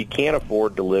 But if you can't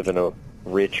afford to live in a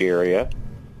rich area,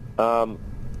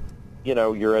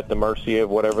 you're at the mercy of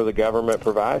whatever the government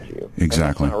provides you.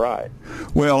 Exactly. And that's not right.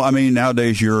 Well, I mean,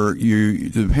 nowadays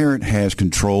the parent has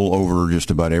control over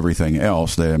just about everything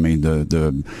else.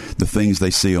 The things they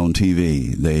see on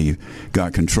TV. They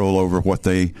got control over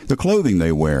the clothing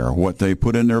they wear, what they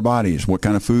put in their bodies, what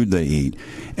kind of food they eat,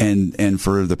 and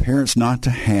for the parents not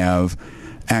to have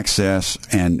access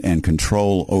and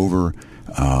control over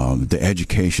the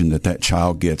education that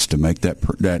child gets to make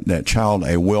that child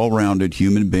a well-rounded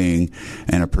human being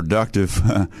and a productive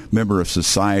member of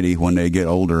society when they get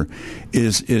older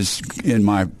is in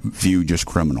my view just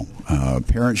criminal.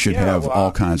 Parents should have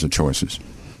all kinds of choices.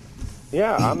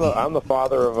 Yeah, I'm the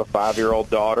father of a 5-year-old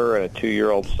daughter and a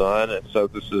 2-year-old son, and so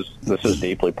this is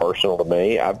deeply personal to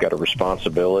me. I've got a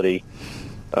responsibility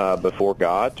before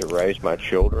God to raise my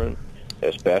children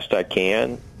as best I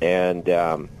can,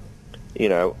 and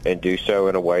and do so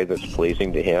in a way that's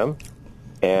pleasing to Him.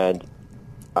 And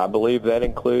I believe that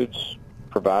includes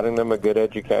providing them a good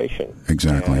education.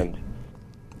 Exactly. And,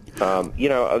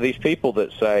 these people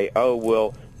that say, oh,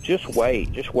 well, just wait,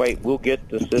 we'll get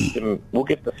the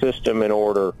system in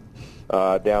order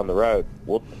down the road.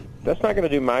 Well, that's not going to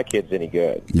do my kids any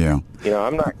good. Yeah.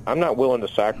 I'm not willing to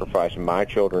sacrifice my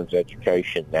children's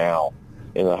education now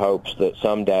in the hopes that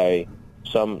someday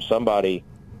somebody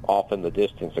off in the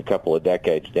distance, a couple of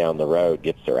decades down the road,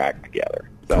 gets their act together.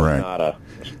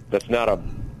 That's not a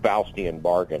Faustian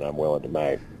bargain I'm willing to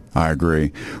make. I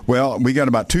agree. Well, we got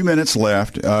about 2 minutes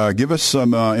left. Give us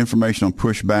some information on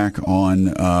pushback on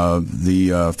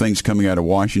the things coming out of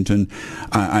Washington.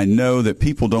 I know that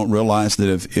people don't realize that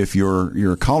if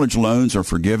your college loans are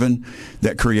forgiven,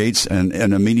 that creates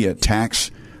an immediate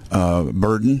tax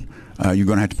burden. You're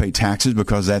going to have to pay taxes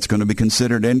because that's going to be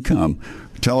considered income.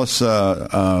 Tell us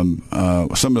some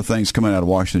of the things coming out of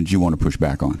Washington that you want to push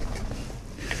back on.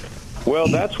 Well,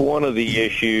 that's one of the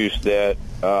issues that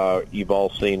you've all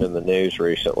seen in the news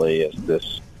recently, is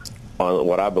this,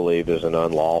 what I believe is an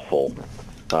unlawful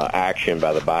action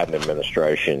by the Biden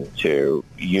administration to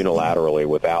unilaterally,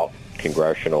 without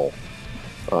congressional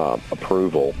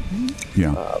approval,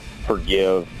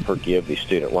 forgive these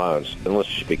student loans. And let's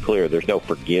just be clear, there's no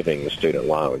forgiving the student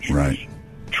loans. Right. You're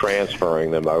transferring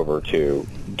them over to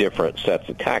different sets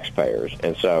of taxpayers.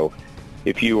 And so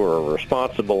if you were a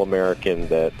responsible American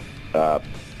that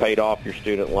paid off your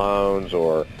student loans,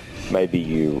 or maybe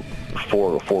you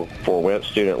forwent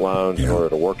student loans in order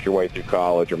to work your way through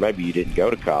college, or maybe you didn't go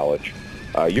to college,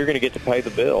 you're going to get to pay the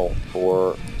bill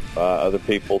for other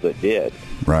people that did.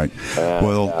 Right. And,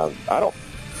 well, I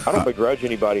don't begrudge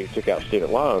anybody who took out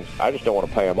student loans. I just don't want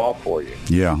to pay them off for you.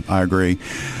 Yeah, I agree.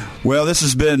 Well, this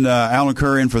has been Alan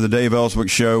Curry in for the Dave Elswick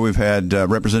Show. We've had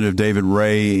Representative David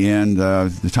Ray in.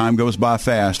 The time goes by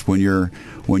fast when you're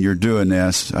doing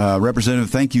this.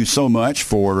 Representative, thank you so much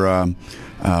for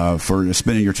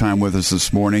spending your time with us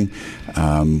this morning.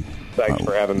 Thanks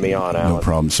for having me on, Alan. No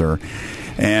problem, sir.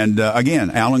 And again,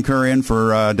 Alan Curry in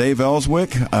for Dave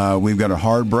Elswick. We've got a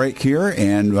hard break here,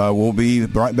 and we'll be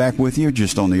right back with you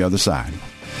just on the other side.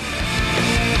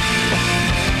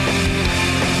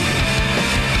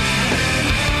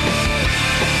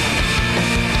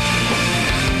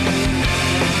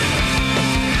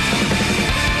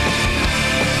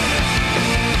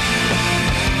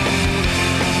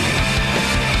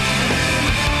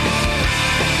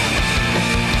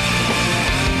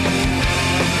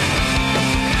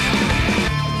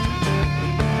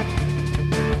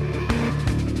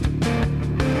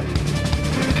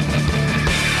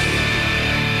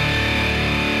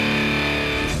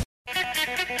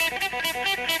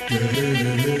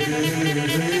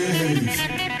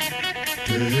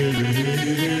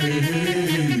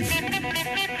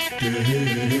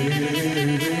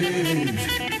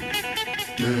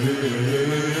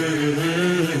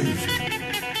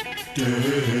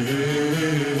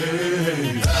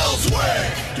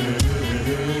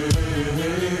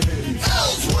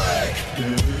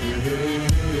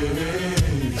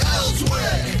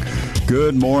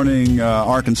 Good morning,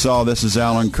 Arkansas. This is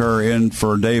Alan Kerr in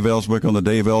for Dave Elswick on the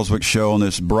Dave Elswick Show on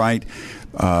this bright,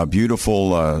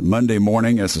 beautiful Monday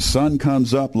morning as the sun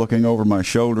comes up, looking over my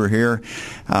shoulder here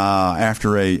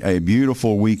after a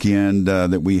beautiful weekend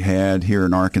that we had here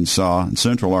in Arkansas, in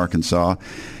central Arkansas,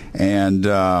 and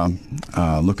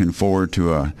looking forward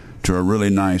to a really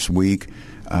nice week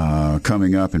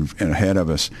coming up and ahead of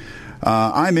us.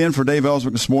 I'm in for Dave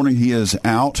Elswick this morning. He is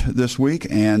out this week,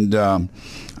 and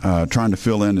trying to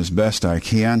fill in as best I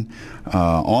can.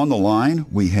 On the line,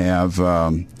 we have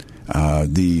the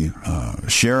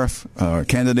sheriff,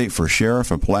 candidate for sheriff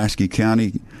of Pulaski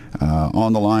County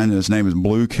on the line. His name is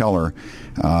Blue Keller.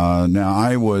 Now,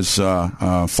 I was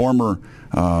former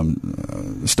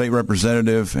state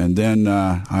representative, and then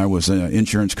I was an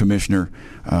insurance commissioner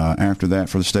after that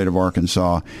for the state of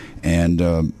Arkansas.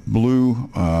 And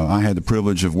Blue, I had the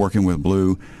privilege of working with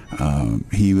Blue.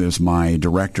 He was my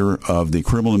director of the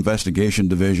Criminal Investigation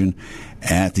Division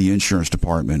at the Insurance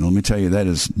Department. Let me tell you, that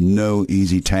is no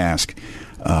easy task.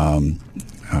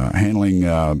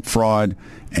 Handling fraud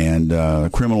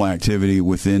and criminal activity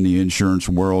within the insurance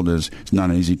world is not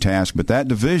an easy task. But that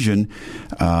division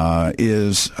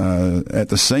is at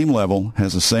the same level,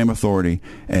 has the same authority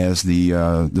as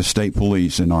the state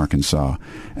police in Arkansas.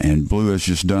 And Blue has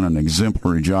just done an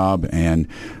exemplary job. And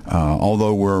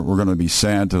although we're going to be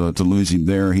sad to lose him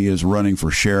there, he is running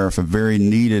for sheriff, a very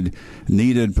needed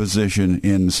position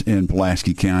in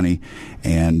Pulaski County.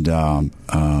 And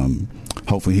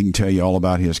hopefully he can tell you all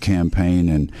about his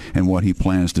campaign and what he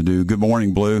plans to do. Good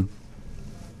morning, Blue.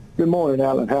 Good morning,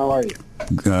 Alan. How are you?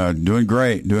 Doing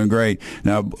great.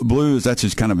 Now, Blue, that's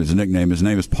his kind of his nickname. His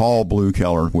name is Paul Blue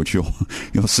Keller, which you'll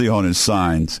see on his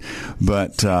signs.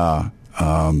 But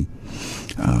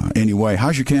anyway,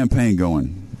 how's your campaign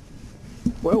going?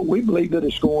 Well, we believe that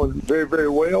it's going very, very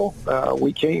well.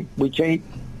 We can't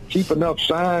keep enough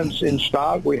signs in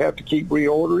stock. We have to keep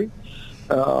reordering.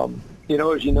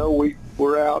 As you know,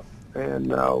 we're out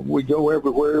and we go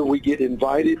everywhere. We get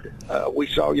invited. We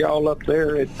saw y'all up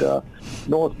there at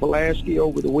North Pulaski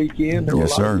over the weekend. There were a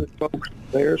lot of good folks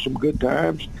there, some good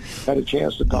times. Had a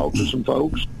chance to talk to some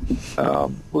folks.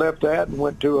 Left that and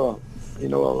went to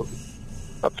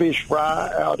a fish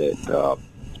fry out at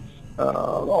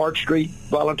Art Street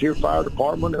Volunteer Fire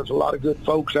Department. There's a lot of good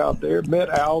folks out there. Met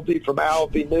Alvy from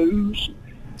Alvy News,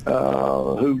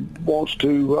 who wants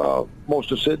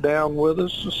to sit down with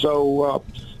us. So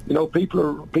people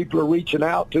are reaching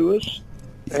out to us,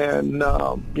 and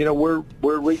we're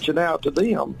reaching out to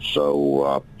them.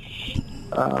 So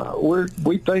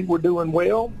we think we're doing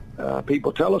well.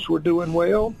 People tell us we're doing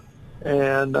well,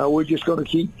 and we're just going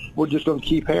to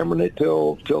keep hammering it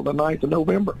till the 9th of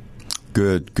November.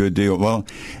 Good deal. Well,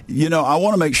 I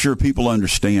want to make sure people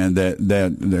understand that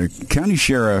the county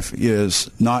sheriff is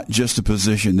not just a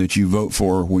position that you vote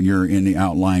for when you're in the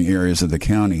outlying areas of the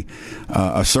county.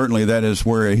 Certainly that is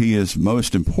where he is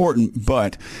most important,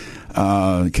 but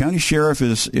county sheriff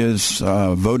is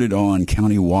voted on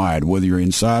countywide, whether you're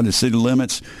inside the city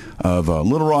limits of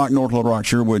Little Rock, North Little Rock,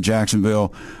 Sherwood,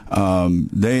 Jacksonville.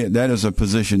 That is a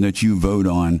position that you vote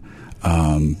on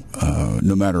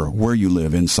no matter where you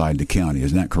live inside the county.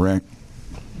 Isn't that correct?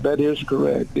 That is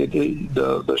correct.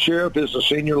 The sheriff is a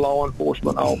senior law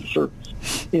enforcement officer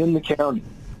in the county.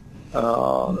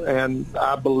 And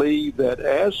I believe that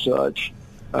as such,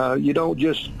 you don't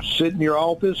just sit in your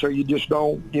office, or you just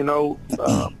don't, do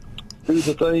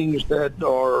the things that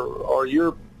are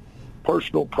your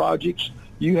personal projects.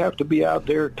 You have to be out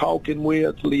there talking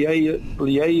with,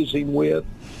 liaising with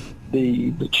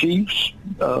the chiefs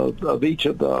of each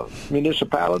of the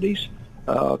municipalities.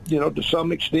 To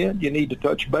some extent, you need to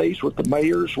touch base with the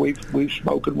mayors. We've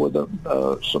spoken with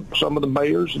some of the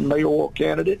mayors and mayoral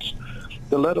candidates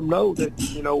to let them know that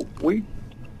we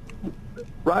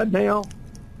right now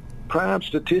crime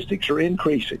statistics are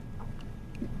increasing.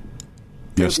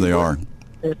 Yes, they are.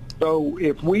 And so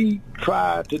if we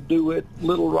try to do it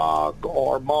Little Rock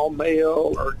or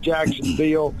Maumelle or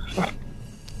Jacksonville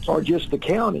or just the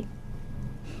county,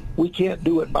 we can't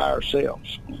do it by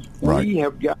ourselves. Right. We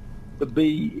have got to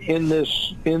be in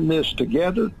this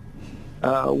together.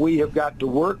 We have got to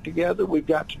work together. We've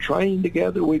got to train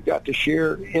together. We've got to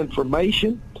share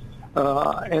information,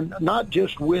 and not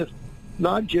just with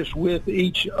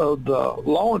each of the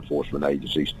law enforcement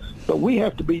agencies, but we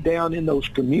have to be down in those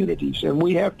communities, and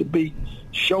we have to be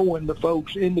showing the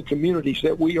folks in the communities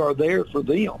that we are there for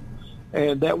them,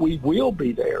 and that we will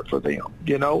be there for them.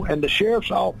 And the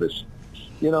sheriff's office,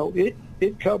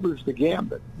 it covers the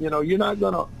gambit. You're not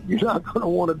gonna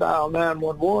want to dial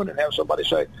 911 and have somebody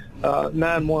say,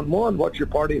 911, what's your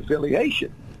party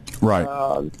affiliation? Right.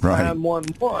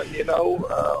 911.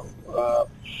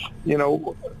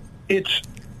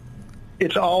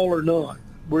 It's all or none.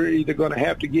 We're either going to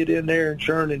have to get in there and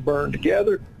churn and burn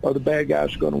together, or the bad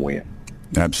guys are going to win.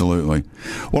 Absolutely.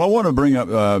 Well, I want to bring up,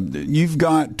 you've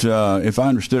got, if I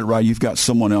understood it right, you've got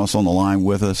someone else on the line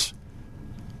with us.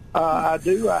 I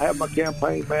do. I have my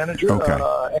campaign manager, okay.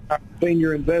 And our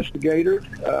senior investigator,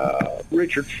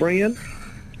 Richard Friend.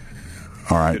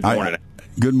 All right. Good morning.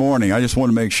 Good morning. I just want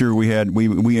to make sure we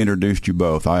introduced you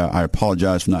both. I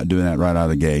apologize for not doing that right out of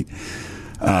the gate.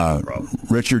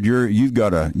 Richard, you've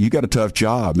got a tough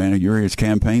job, man. You're his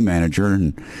campaign manager,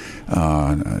 and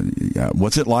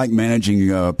what's it like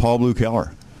managing Paul Blue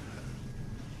Keller?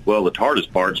 Well, the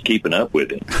hardest part's keeping up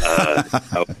with him.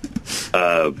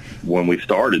 When we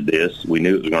started this, we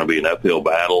knew it was going to be an uphill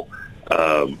battle.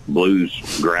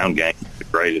 Blue's ground game is the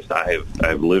greatest.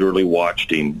 I've literally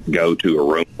watched him go to a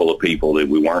room full of people that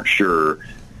we weren't sure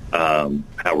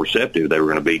how receptive they were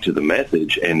going to be to the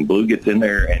message. And Blue gets in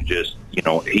there and just,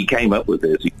 he came up with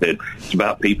this. He said, it's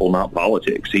about people, not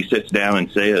politics. He sits down and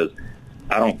says,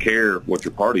 I don't care what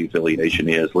your party affiliation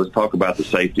is. Let's talk about the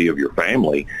safety of your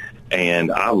family.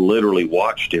 And I literally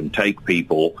watched him take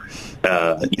people,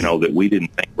 that we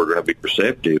didn't think were going to be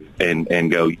receptive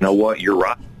and go, you know what, you're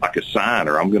right, like a sign,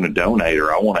 or I'm going to donate,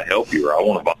 or I want to help you, or I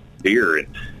want to volunteer.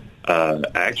 And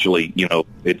actually,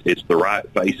 it's the right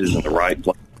faces in the right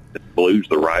place. Blue's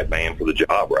the right man for the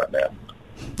job right now.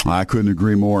 I couldn't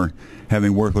agree more.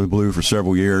 Having worked with Blue for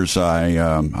several years,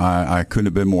 I couldn't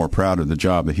have been more proud of the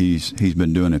job that he's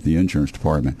been doing at the insurance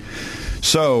department.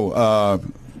 So,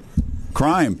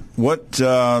 crime.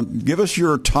 Give us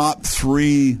your top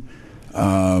three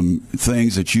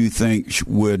things that you think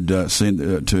would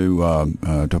send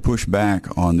to push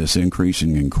back on this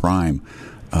increasing in crime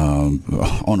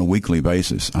on a weekly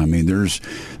basis. I mean, there's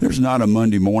not a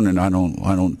Monday morning I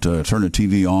don't turn the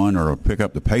TV on or pick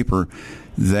up the paper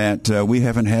that we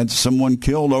haven't had someone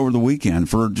killed over the weekend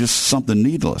for just something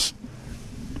needless.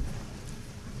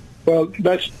 Well,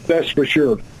 that's for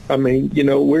sure. I mean,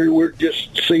 we're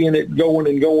just seeing it going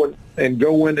and going and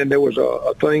going. And there was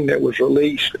a thing that was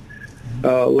released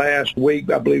last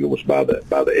week, I believe it was by the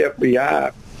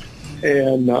FBI,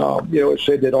 and it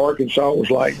said that Arkansas was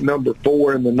like number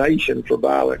 4 in the nation for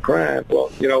violent crime.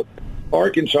 Well,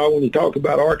 Arkansas, when you talk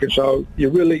about Arkansas,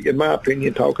 you're really, in my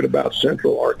opinion, talking about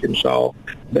central Arkansas,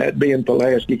 that being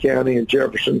Pulaski County and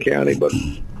Jefferson County, but,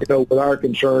 with our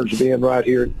concerns being right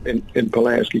here in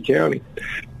Pulaski County.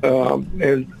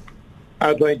 And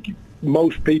I think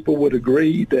most people would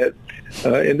agree that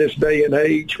in this day and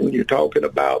age, when you're talking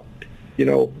about,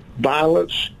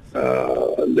 violence,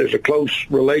 there's a close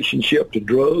relationship to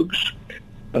drugs.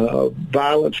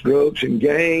 Violence, drugs, and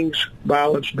gangs.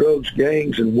 Violence, drugs,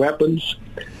 gangs, and weapons.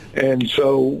 And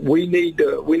so we need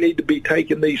to be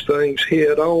taking these things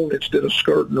head on instead of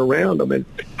skirting around them. And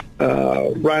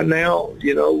right now,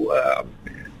 in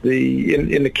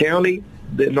the county,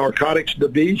 the narcotics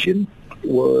division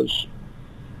was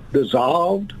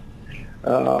dissolved.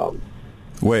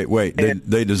 Wait!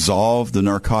 They dissolved the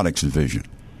narcotics division.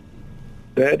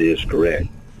 That is correct.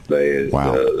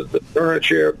 The current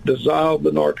sheriff dissolved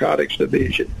the narcotics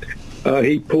division.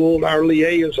 He pulled our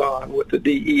liaison with the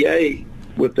DEA,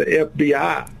 with the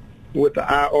FBI, with the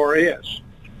IRS.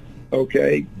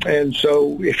 Okay, and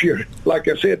so like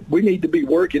I said, we need to be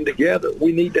working together.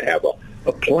 We need to have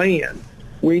a plan.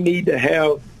 We need to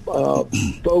have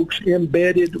folks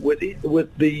embedded with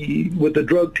the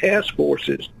drug task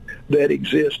forces that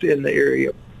exist in the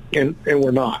area, and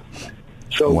we're not.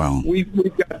 So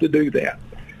we've got to do that.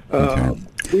 Okay.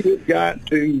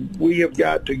 We have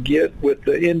got to get with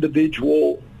the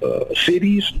individual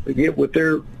cities, to get with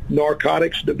their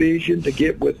narcotics division, to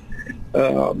get with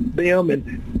them,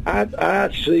 and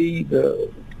I see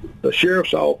the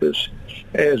sheriff's office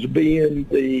as being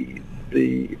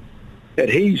the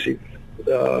adhesive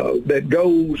that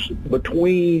goes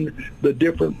between the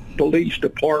different police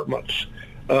departments.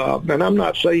 And I'm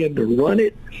not saying to run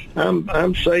it. I'm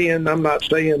not saying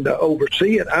to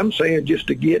oversee it. I'm saying just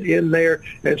to get in there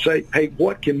and say, hey,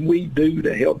 what can we do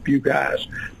to help you guys?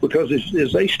 Because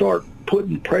as they start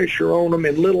putting pressure on them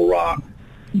in Little Rock,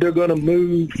 they're going to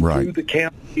move through the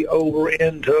county over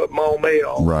into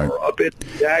Maumelle or up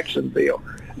into Jacksonville.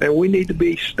 And we need to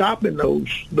be stopping those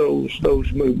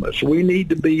movements. We need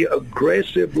to be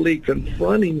aggressively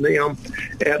confronting them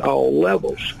at all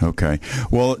levels. Okay.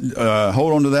 Well,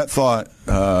 hold on to that thought,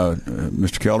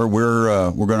 Mr. Keller.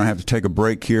 We're going to have to take a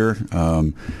break here.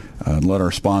 Let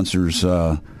our sponsors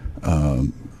tell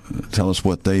us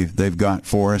what they've got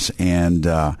for us. And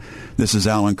this is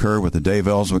Alan Kerr with the Dave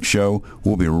Elswick Show.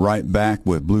 We'll be right back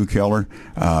with Blue Keller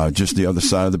just the other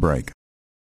side of the break.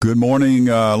 Good morning,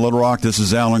 Little Rock. This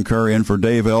is Alan Kerr in for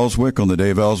Dave Elswick on the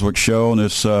Dave Elswick Show on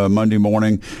this Monday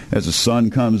morning. As the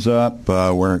sun comes up,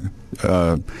 we're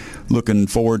looking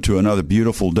forward to another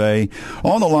beautiful day.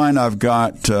 On the line, I've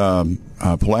got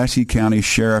Pulaski County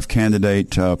Sheriff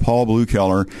candidate Paul Blue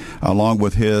Keller, along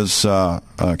with his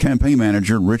campaign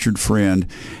manager, Richard Friend.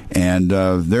 And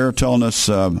they're telling us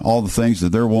all the things that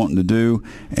they're wanting to do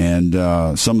and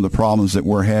some of the problems that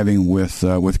we're having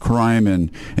with crime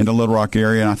in the Little Rock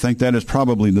area. And I think that is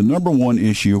probably the number one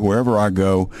issue wherever I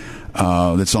go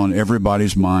that's on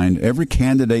everybody's mind. Every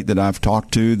candidate that I've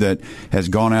talked to that has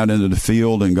gone out into the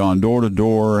field and gone door to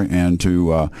door and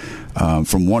to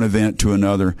from one event to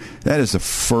another, that is the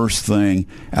first thing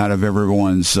out of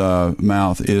everyone's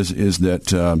mouth is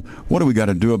that what do we got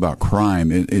to do about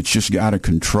crime? It's just out of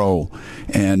control.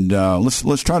 And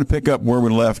let's try to pick up where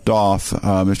we left off,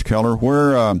 Mr. Keller.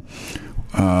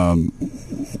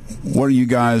 What do you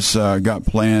guys got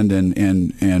planned,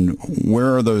 and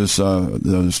where are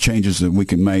those changes that we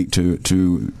can make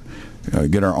to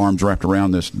get our arms wrapped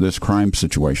around this crime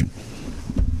situation?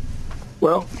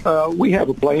 Well, we have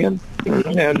a plan,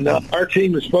 and our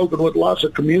team has spoken with lots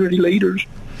of community leaders.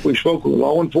 We've spoken with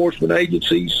law enforcement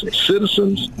agencies,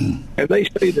 citizens, and they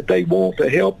say that they want to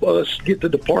help us get the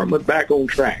department back on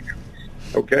track.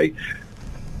 Okay?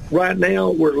 Right now,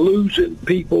 we're losing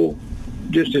people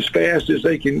just as fast as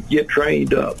they can get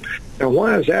trained up. Now,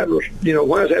 why is that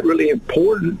really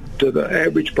important to the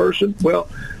average person? Well,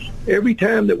 every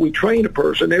time that we train a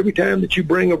person, every time that you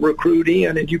bring a recruit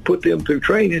in and you put them through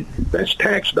training, that's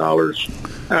tax dollars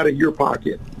out of your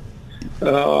pocket.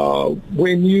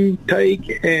 When you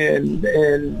take and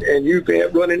you've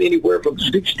got running anywhere from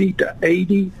 60 to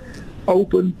 80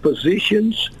 open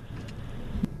positions,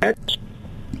 that's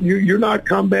you're not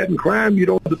combating crime. You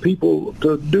don't have the people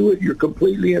to do it. You're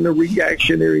completely in a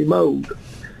reactionary mode.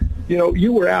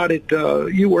 You were out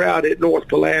at North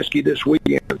Pulaski this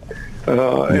weekend.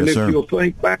 And if you'll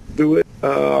think back to it,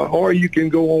 or you can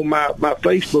go on my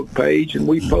Facebook page, and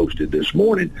we posted this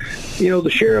morning, the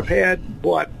sheriff had,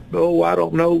 I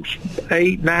don't know,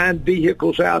 8, 9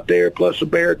 vehicles out there, plus a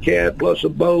Bearcat, plus a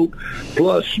boat,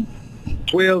 plus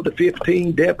 12 to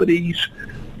 15 deputies.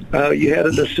 You had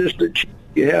an assistant chief,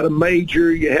 you had a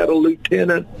major, you had a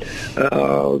lieutenant,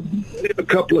 a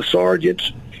couple of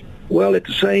sergeants. Well, at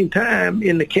the same time,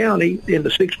 in the county, in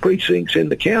the 6 precincts in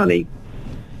the county,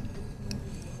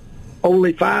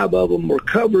 only 5 of them were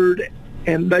covered,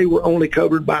 and they were only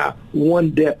covered by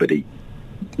 1 deputy,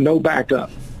 no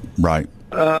backup. Right.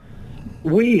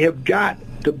 We have got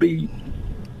to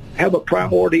have a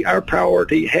priority. Our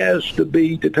priority has to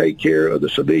be to take care of the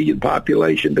civilian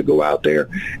population, to go out there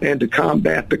and to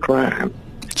combat the crime.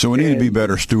 So we need to be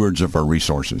better stewards of our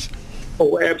resources.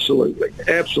 Oh, absolutely,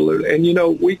 absolutely. And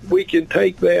we can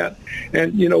take that.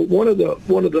 And one of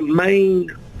the main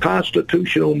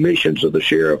constitutional missions of the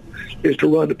sheriff is to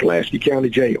run the Pulaski County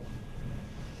Jail.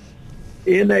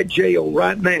 In that jail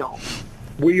right now,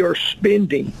 we are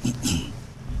spending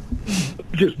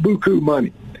just buku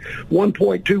money,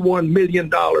 $1.21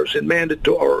 million in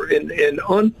mandatory in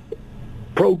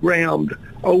unprogrammed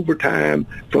overtime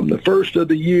from the first of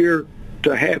the year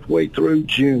to halfway through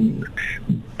June.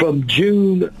 From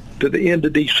June to the end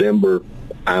of December,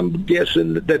 I'm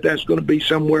guessing that that's going to be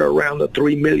somewhere around the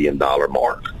 $3 million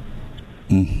mark.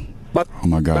 But oh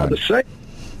my God!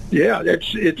 Yeah,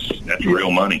 that's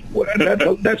real money.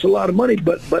 That's a lot of money.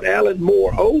 But Alan,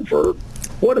 moreover,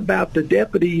 what about the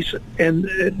deputies? And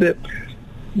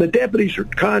the deputies are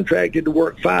contracted to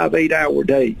work 5 8-hour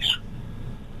days.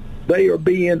 They are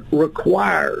being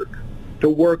required to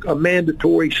work a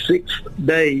mandatory 6th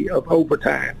day of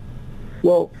overtime.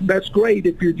 Well, that's great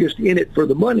if you're just in it for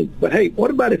the money. But hey,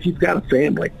 what about if you've got a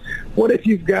family? What if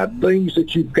you've got things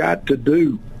that you've got to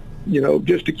do,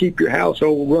 just to keep your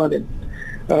household running?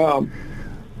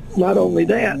 Not only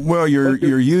that. Well,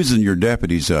 you're using your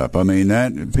deputies up. I mean,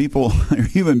 that people are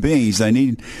human beings. They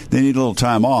need a little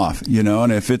time off,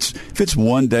 And if it's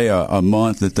one day a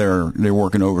month that they're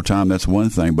working overtime, that's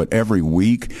one thing. But every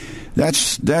week,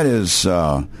 that's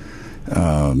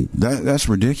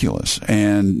ridiculous.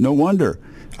 And no wonder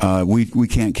we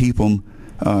can't keep them.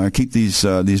 Keep these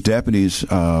deputies,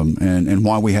 and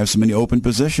why we have so many open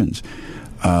positions.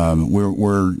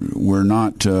 We're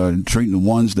not treating the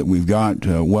ones that we've got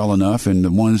well enough, and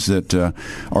the ones that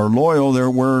are loyal,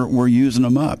 we're using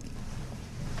them up.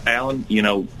 Alan,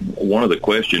 one of the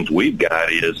questions we've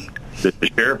got is that the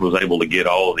sheriff was able to get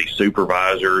all of these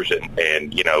supervisors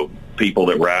and people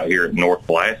that were out here at North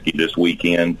Pulaski this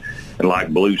weekend. And like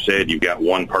Blue said, you've got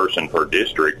 1 person per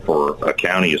district for a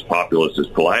county as populous as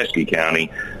Pulaski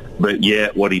County. But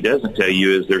yet what he doesn't tell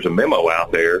you is there's a memo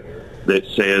out there that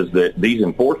says that these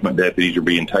enforcement deputies are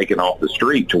being taken off the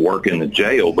street to work in the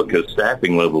jail because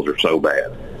staffing levels are so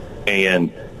bad.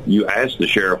 And you ask the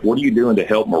sheriff, what are you doing to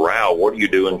help morale? What are you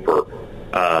doing for,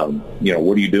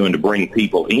 what are you doing to bring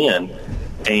people in?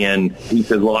 And he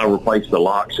says, well, I replaced the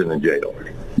locks in the jail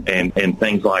and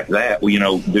things like that.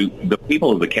 Well, the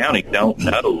people of the county don't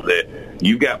know that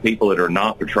you've got people that are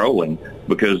not patrolling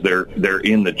because they're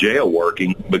in the jail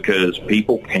working because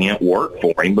people can't work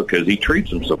for him because he treats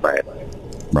them so badly.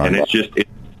 Right. And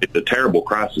it's a terrible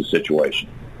crisis situation.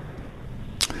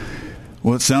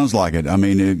 Well, it sounds like it. I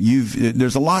mean,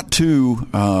 there's a lot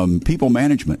to people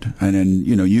management, and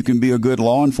you can be a good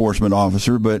law enforcement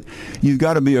officer, but you've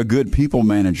got to be a good people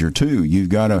manager too. You've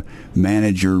got to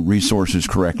manage your resources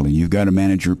correctly. You've got to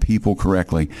manage your people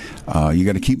correctly. You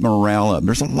got to keep morale up.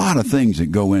 There's a lot of things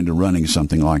that go into running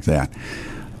something like that.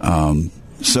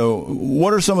 So,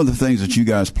 what are some of the things that you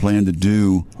guys plan to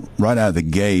do right out of the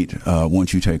gate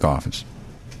once you take office?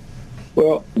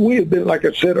 Well, we have been, like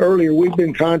I said earlier, we've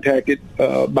been contacted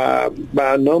by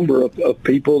a number of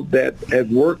people that have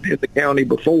worked in the county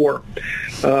before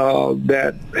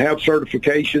that have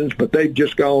certifications, but they've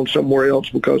just gone somewhere else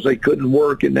because they couldn't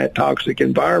work in that toxic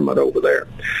environment over there.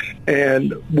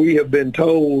 And we have been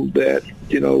told that,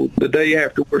 the day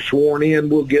after we're sworn in,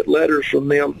 we'll get letters from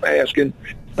them asking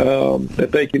that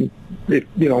they can,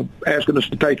 asking us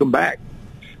to take them back.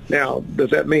 Now,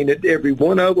 does that mean that every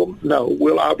one of them? No.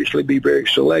 We'll obviously be very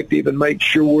selective and make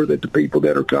sure that the people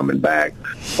that are coming back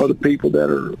are the people that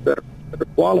are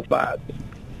qualified.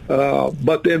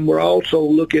 But then we're also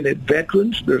looking at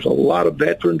veterans. There's a lot of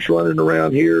veterans running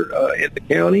around here in the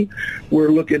county.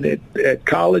 We're looking at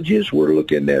colleges. We're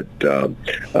looking at the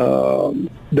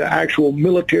actual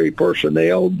military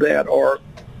personnel that are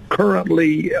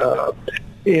currently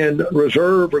in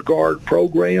reserve or guard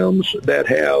programs that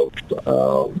have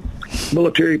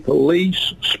military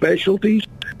police specialties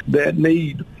that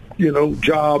need,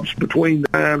 jobs between the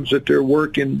times that they're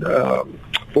working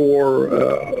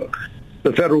for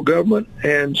the federal government.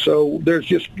 And so there's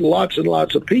just lots and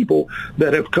lots of people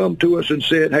that have come to us and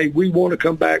said, hey, we want to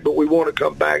come back, but we want to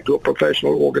come back to a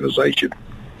professional organization.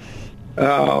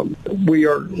 We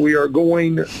are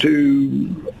going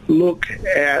to look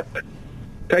at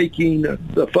taking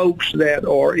the folks that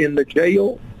are in the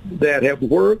jail that have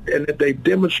worked and that they've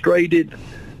demonstrated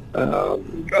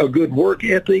a good work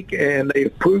ethic and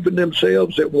they've proven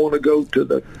themselves that want to go to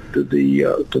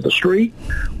the street.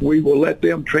 We will let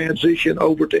them transition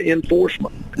over to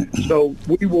enforcement. So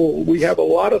we have a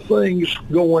lot of things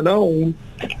going on,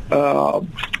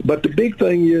 but the big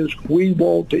thing is we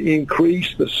want to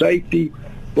increase the safety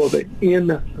for the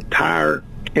entire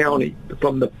county,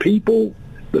 from the people,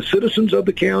 the citizens of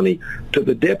the county, to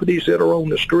the deputies that are on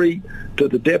the street, to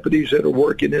the deputies that are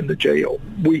working in the jail.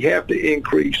 We have to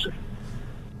increase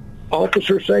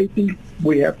officer safety,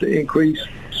 we have to increase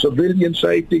civilian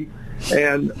safety,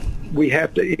 and we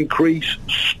have to increase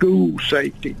school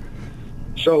safety.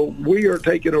 So we are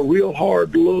taking a real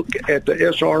hard look at the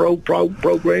SRO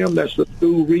program. That's the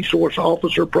School Resource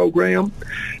Officer Program.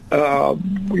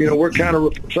 We're kind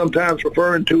of sometimes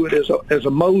referring to it as a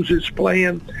Moses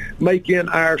plan, making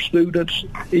our students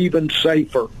even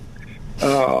safer.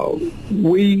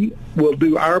 We will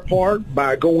do our part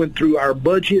by going through our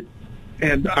budget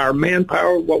and our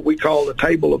manpower, what we call the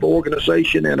table of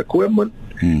organization and equipment,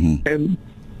 and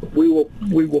we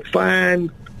will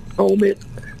fine comb it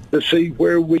to see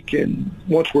where we can,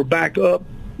 once we're back up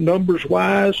numbers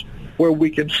wise, where we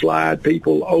can slide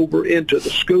people over into the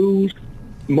schools.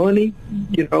 Money,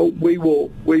 we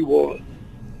will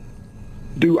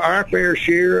do our fair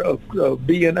share of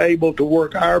being able to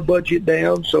work our budget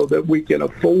down so that we can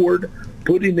afford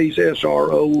putting these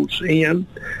SROs in.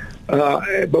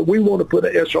 But we want to put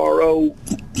an SRO,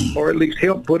 or at least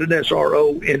help put an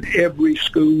SRO in every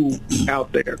school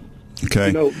out there.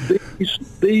 Okay.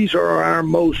 These are our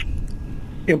most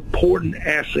important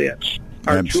assets.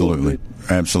 Absolutely.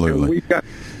 Absolutely. We've got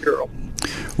to.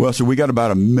 Well, so we got about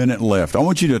a minute left. I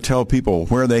want you to tell people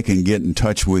where they can get in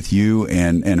touch with you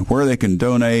and where they can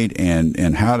donate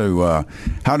and how do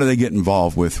they get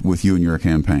involved with you and your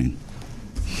campaign?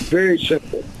 Very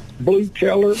simple. Blue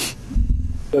Keller,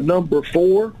 the number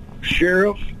 4,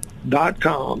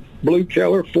 sheriff.com. Blue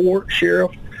Keller 4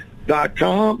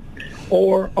 sheriff.com,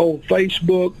 or on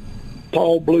Facebook,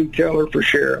 Paul Blue Keller for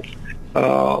Sheriff.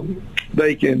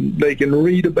 They can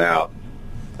read about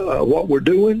what we're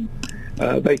doing.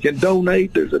 They can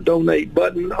donate. There's a donate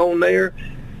button on there,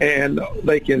 and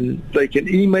they can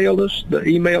email us. The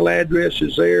email address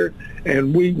is there,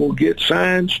 and we will get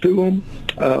signs to them.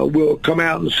 We'll come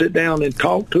out and sit down and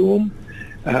talk to them.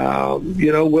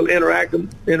 We'll interact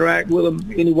with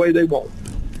them any way they want.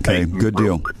 Okay, good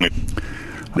deal.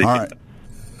 All right.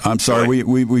 I'm sorry,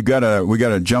 we got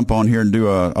to jump on here and do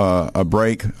a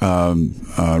break.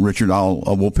 Richard,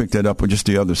 we'll pick that up with just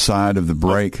the other side of the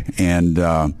break. And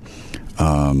I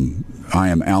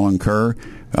am Alan Kerr,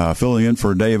 filling in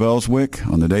for Dave Elswick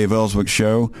on the Dave Elswick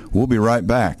Show. We'll be right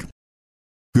back.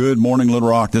 Good morning, Little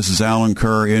Rock. This is Alan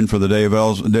Kerr in for Dave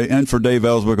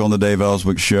Elswick on the Dave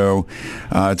Elswick Show.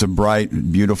 It's a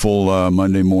bright, beautiful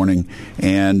Monday morning,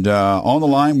 and on the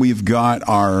line we've got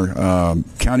our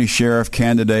county sheriff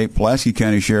candidate, Pulaski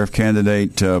County Sheriff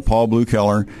candidate, Paul Blue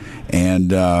Keller,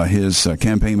 and his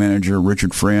campaign manager,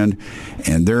 Richard Friend,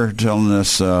 and they're telling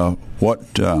us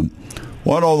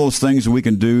what all those things we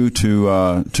can do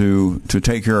to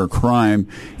take care of crime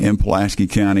in Pulaski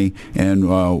County, and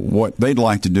what they'd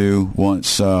like to do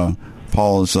once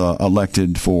Paul is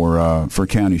elected for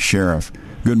county sheriff.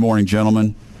 Good morning,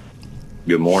 gentlemen.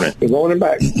 Good morning. Good morning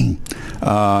back.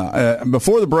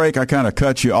 Before the break, I kind of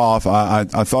cut you off. I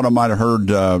thought I might have heard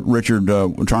Richard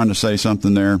trying to say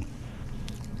something there.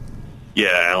 Yeah,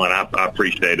 Alan, I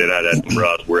appreciate it. I didn't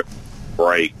realize we're at the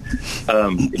break.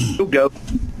 You'll go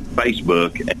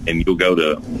Facebook and you'll go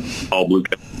to Paul Blue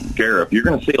Sheriff, you're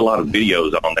going to see a lot of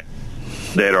videos on there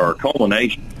that are a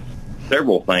culmination of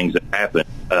several things that happen.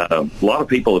 A lot of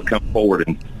people have come forward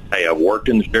and, hey, I've worked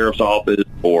in the sheriff's office,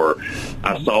 or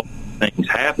I saw things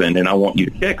happen and I want you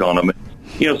to check on them.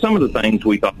 Some of the things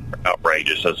we thought were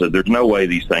outrageous. I said, there's no way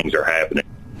these things are happening.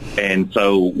 And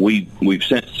so we've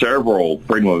sent several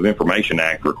Freedom of Information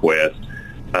Act requests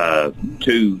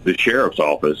to the sheriff's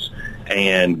office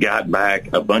and got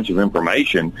back a bunch of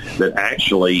information that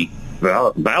actually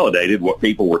validated what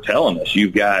people were telling us.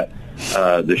 You've got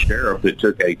the sheriff that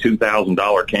took a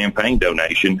 $2,000 campaign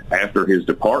donation after his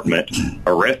department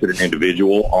arrested an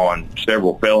individual on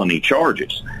several felony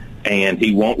charges. and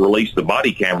he won't release the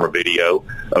body camera video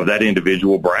of that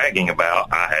individual bragging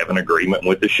about, I have an agreement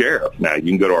with the sheriff. Now, you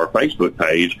can go to our Facebook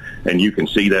page, and you can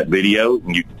see that video,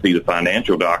 and you can see the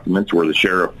financial documents where the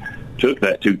sheriff took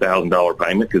that $2,000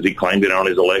 payment because he claimed it on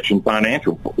his election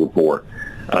financial report.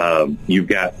 You've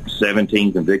got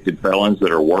 17 convicted felons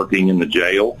that are working in the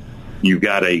jail. You've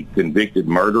got a convicted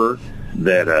murderer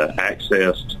that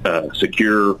accessed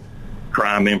secure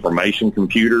crime information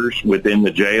computers within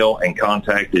the jail and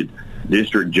contacted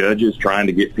district judges trying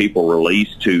to get people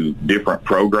released to different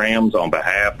programs on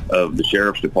behalf of the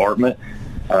sheriff's department.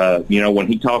 When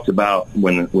he talks about,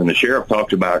 when the sheriff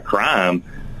talks about crime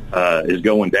is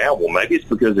going down, well, maybe it's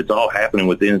because it's all happening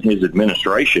within his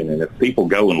administration. And if people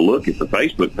go and look at the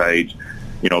Facebook page,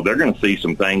 they're going to see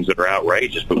some things that are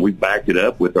outrageous, but we backed it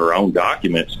up with our own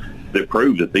documents that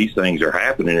prove that these things are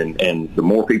happening, and the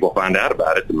more people find out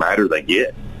about it, the madder they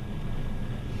get.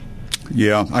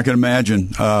 Yeah, I can imagine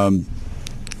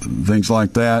things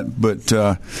like that, but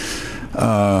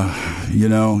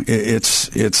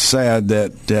it's sad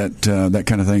that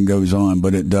kind of thing goes on,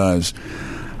 but it does.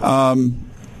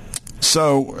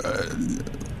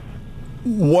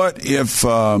 What if?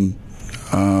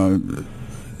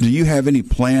 Do you have any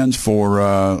plans for,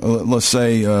 let's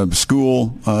say,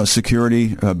 school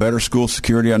security, better school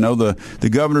security? I know the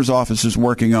governor's office is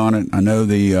working on it. I know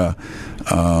the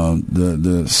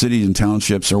cities and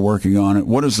townships are working on it.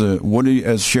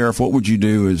 As sheriff, what would you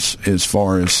do as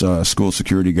far as school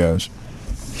security goes?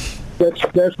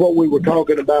 That's what we were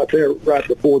talking about there right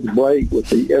before the break with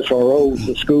the SROs,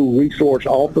 the school resource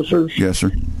officers. Yes,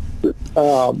 sir.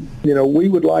 We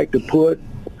would like to put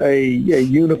a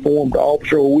uniformed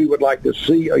officer, or we would like to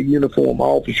see a uniformed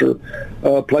officer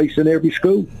placed in every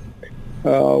school.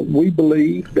 We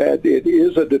believe that it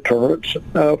is a deterrence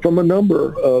from a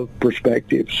number of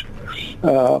perspectives.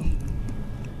 A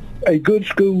good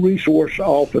school resource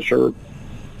officer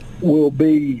will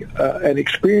be an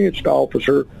experienced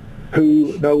officer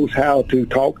who knows how to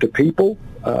talk to people.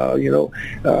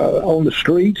 On the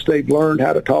streets, they've learned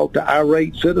how to talk to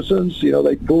irate citizens.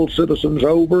 They pulled citizens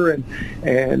over and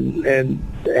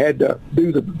had to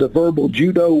do the verbal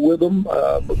judo with them,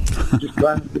 just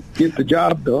trying to get the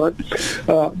job done.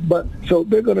 But so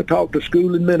they're going to talk to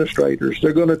school administrators.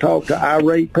 They're going to talk to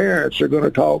irate parents. They're going to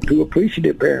talk to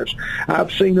appreciative parents.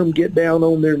 I've seen them get down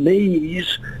on their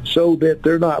knees so that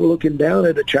they're not looking down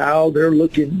at a child. They're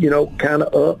looking, kind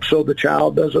of up so the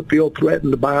child doesn't feel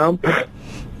threatened by them.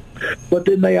 But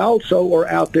then they also are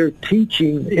out there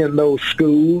teaching in those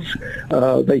schools.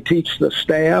 They teach the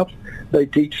staff. They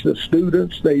teach the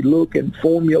students. They look and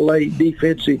formulate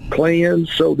defensive plans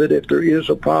so that if there is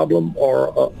a problem or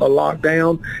a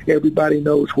lockdown, everybody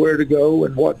knows where to go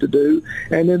and what to do.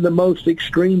 And in the most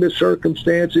extremist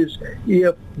circumstances,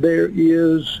 if there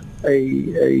is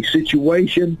a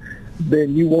situation,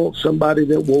 then you want somebody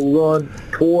that will run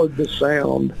toward the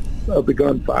sound of the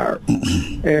gunfire.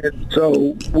 And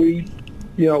so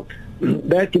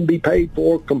that can be paid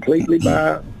for completely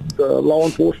by the law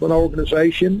enforcement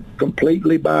organization,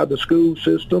 completely by the school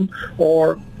system,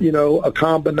 or, a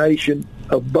combination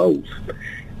of both.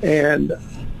 And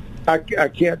I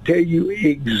can't tell you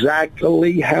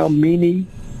exactly how many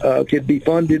could be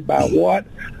funded by what,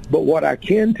 but what I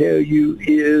can tell you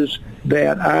is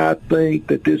that I think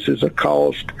that this is a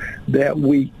cost that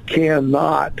we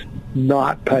cannot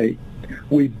not pay.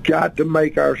 We've got to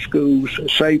make our schools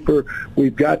safer.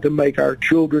 We've got to make our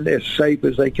children as safe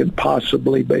as they can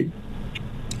possibly be.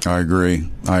 I agree.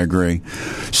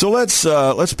 So let's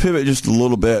pivot just a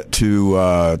little bit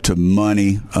to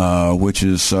money, which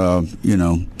is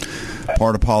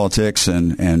part of politics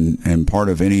and part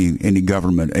of any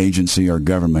government agency or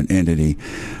government entity.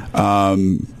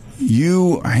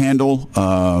 You have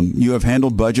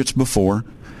handled budgets before.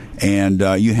 And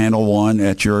you handle one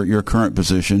at your current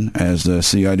position as the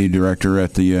CID director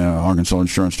at the Arkansas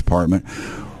Insurance Department.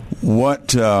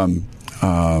 Tell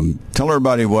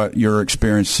everybody what your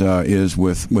experience is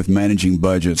with managing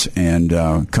budgets and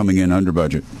coming in under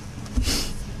budget.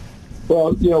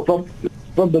 Well,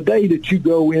 from the day that you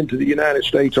go into the United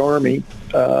States Army,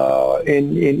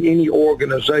 in any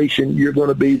organization, you're going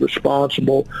to be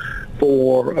responsible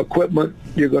for equipment.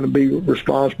 You're going to be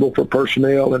responsible for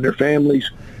personnel and their families.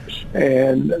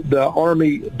 And the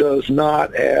Army does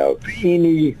not have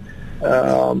any,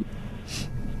 what's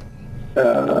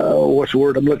the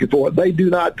word I'm looking for? They do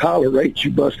not tolerate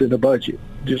you busting a budget,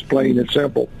 just plain and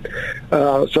simple.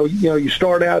 So, you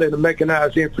start out in a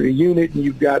mechanized infantry unit, and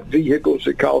you've got vehicles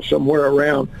that cost somewhere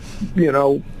around,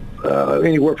 anywhere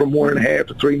from $1.5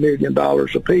 to $3 million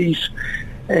a piece.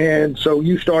 And so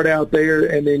you start out there,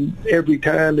 and then every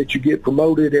time that you get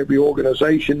promoted, every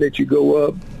organization that you go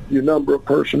up, your number of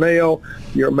personnel,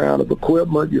 your amount of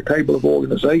equipment, your table of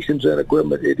organizations and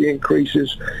equipment, it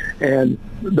increases, and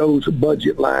those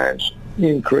budget lines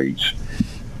increase.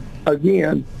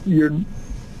 Again,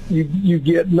 you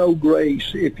get no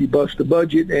grace if you bust a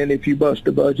budget, and if you bust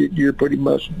a budget, you're pretty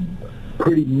much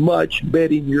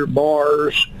betting your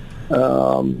bars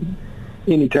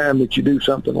anytime that you do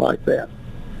something like that.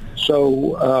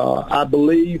 So I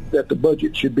believe that the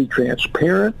budget should be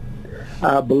transparent.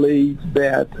 I believe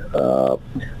that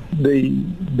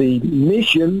the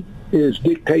mission is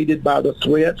dictated by the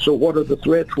threat. So what are the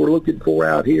threats we're looking for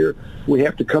out here? We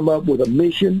have to come up with a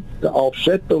mission to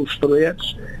offset those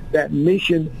threats. That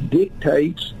mission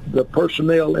dictates the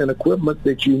personnel and equipment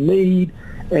that you need,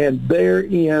 and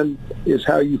therein is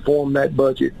how you form that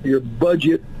budget. Your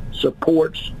budget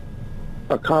supports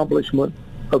accomplishment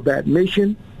of that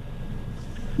mission.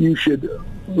 You should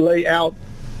lay out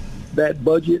that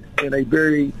budget in a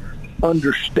very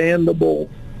understandable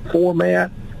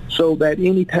format so that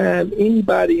anytime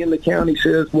anybody in the county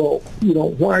says, well,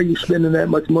 why are you spending that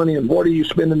much money and what are you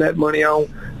spending that money on,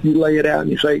 you lay it out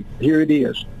and you say, here it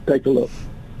is. Take a look.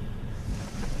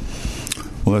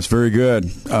 Well, that's very good.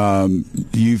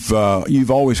 You've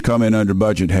always come in under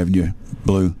budget, haven't you,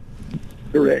 Blue?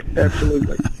 Correct.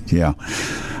 Absolutely. Yeah.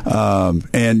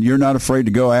 And you're not afraid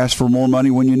to go ask for more money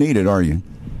when you need it, are you?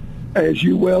 As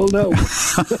you well know.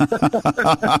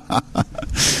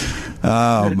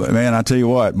 Man, I tell you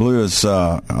what, Blue is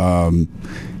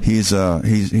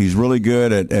he's really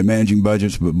good at managing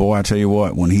budgets. But boy, I tell you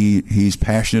what, when he's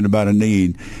passionate about a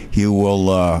need, he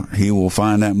will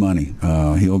find that money.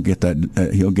 He'll get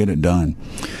it done.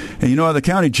 And the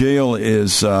county jail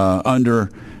is under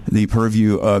the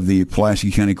purview of the Pulaski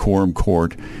County Quorum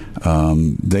Court.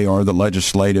 They are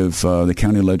the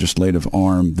county legislative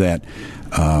arm that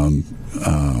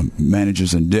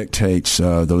manages and dictates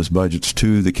those budgets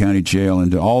to the county jail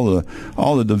and to all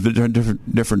the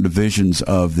different divisions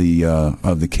of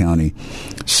the county.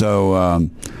 So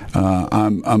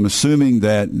I'm assuming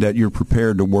that you're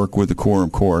prepared to work with the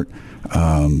Quorum Court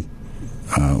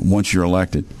once you're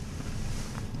elected.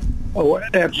 Oh,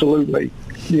 absolutely.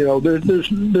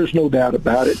 There's no doubt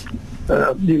about it.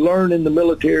 You learn in the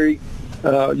military,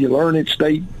 you learn in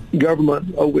state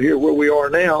government over here where we are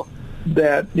now,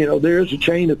 that there is a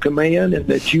chain of command, and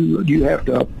that you have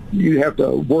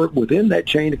to work within that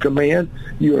chain of command.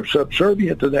 You are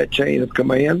subservient to that chain of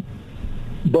command.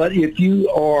 But if you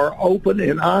are open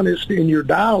and honest in your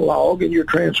dialogue and you're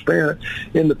transparent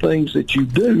in the things that you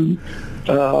do,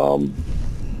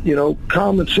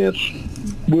 common sense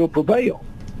will prevail.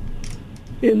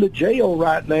 In the jail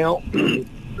right now,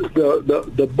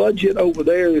 the budget over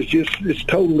there is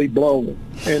totally blown.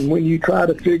 And when you try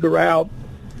to figure out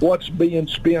what's being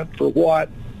spent for what,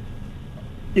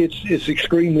 it's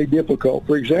extremely difficult.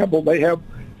 For example, they have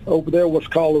over there what's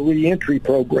called a reentry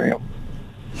program.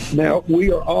 Now,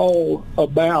 we are all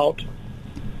about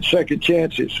second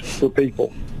chances for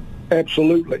people,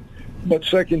 absolutely. But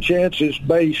second chances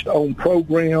based on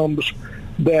programs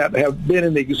that have been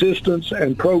in existence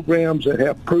and programs that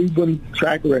have proven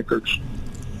track records.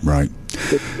 Right.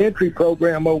 The entry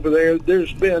program over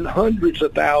there's been hundreds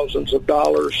of thousands of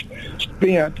dollars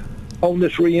spent on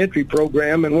this reentry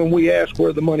program, and when we ask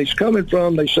where the money's coming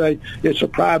from, they say it's a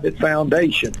private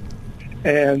foundation,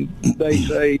 and they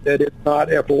say that it's not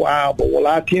FOIable. Well,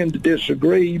 I tend to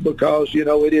disagree because,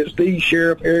 it is the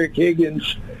Sheriff Eric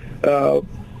Higgins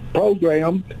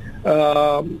program,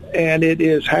 and it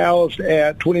is housed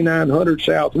at 2900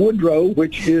 South Woodrow,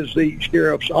 which is the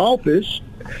sheriff's office.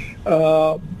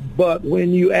 But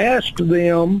when you ask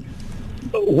them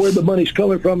where the money's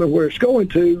coming from and where it's going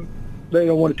to, they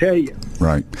don't want to tell you.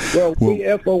 Right. Well, we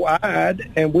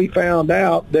FOI'd, and we found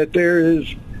out that there is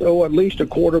at least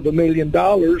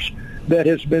 $250,000 that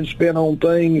has been spent on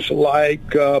things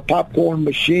like popcorn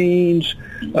machines,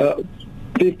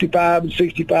 55 and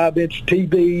 65-inch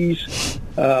TVs,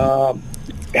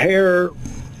 hair,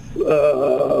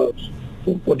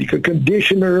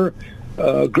 conditioner,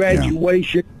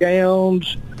 graduation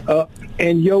gowns,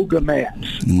 and yoga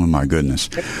mats. Oh my goodness!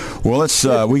 Well, let's.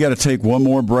 We got to take one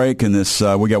more break in this.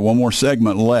 We got one more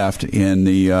segment left in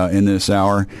this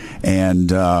hour,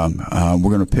 and we're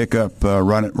going to pick up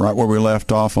right where we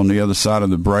left off on the other side of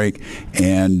the break.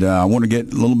 And I want to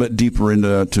get a little bit deeper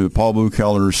into Paul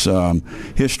Bucheller's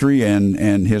history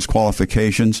and his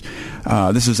qualifications.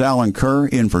 This is Alan Kerr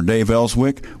in for Dave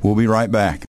Elswick. We'll be right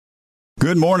back.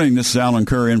 Good morning. This is Alan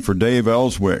Kerr in for Dave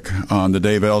Elswick on the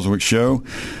Dave Elswick Show.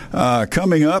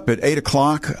 Coming up at 8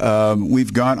 o'clock,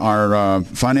 we've got our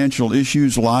Financial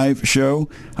Issues Live show.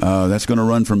 That's going to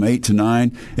run from 8 to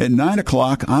 9. At 9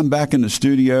 o'clock, I'm back in the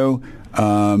studio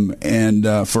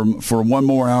for one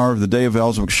more hour of the Dave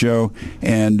Elswick Show.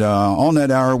 And on that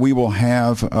hour, we will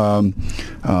have a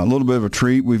little bit of a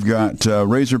treat. We've got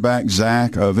Razorback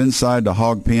Zach of Inside the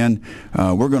Hog Pen.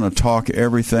 We're going to talk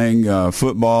everything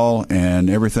football and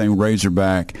everything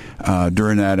Razorback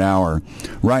during that hour.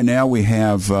 Right now, we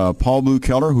have Paul Blue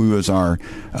Keller, who is our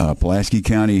Pulaski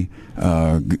County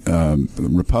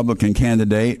Republican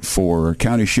candidate for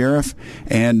county sheriff,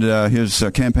 and his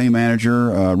campaign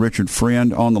manager, Richard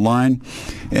Friend, on the line.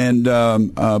 And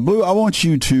Blue, I want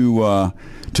you to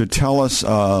tell us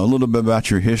a little bit about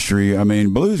your history. I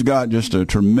mean, Blue's got just a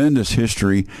tremendous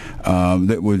history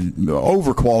that would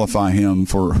overqualify him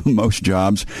for most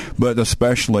jobs, but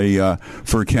especially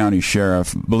for county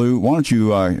sheriff. Blue, why don't you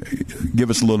give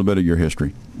us a little bit of your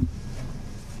history?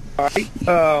 All right.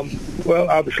 Well,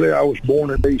 obviously, I was born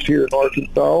and raised here in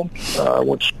Arkansas. I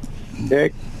went to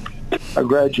Tech. I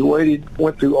graduated,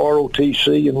 went through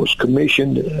ROTC, and was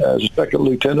commissioned as a second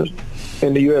lieutenant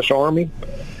in the U.S. Army.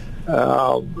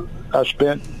 I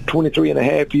spent 23 and a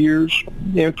half years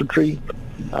infantry.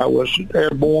 I was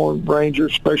airborne, Ranger,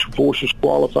 Special Forces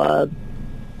qualified.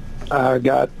 I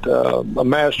got a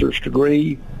master's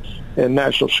degree in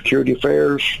National Security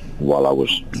Affairs while I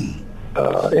was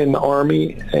in the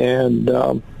Army, and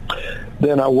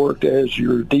then I worked as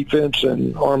your defense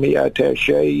and Army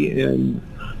attaché in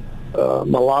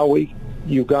Malawi,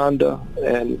 Uganda,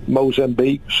 and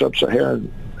Mozambique, Sub-Saharan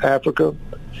Africa.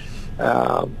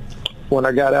 When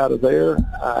I got out of there,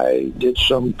 I did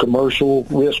some commercial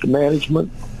risk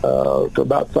management for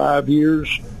about 5 years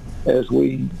as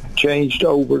we changed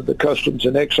over the Customs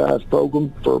and Excise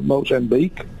program for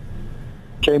Mozambique.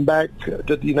 Came back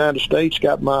to the United States,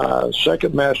 got my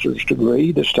second master's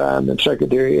degree, this time in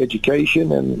secondary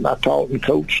education, and I taught and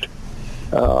coached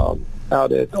out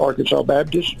at Arkansas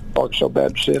Baptist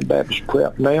and Baptist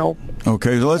Prep now.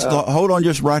 Okay, so let's hold on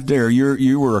just right there.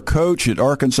 You were a coach at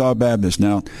Arkansas Baptist.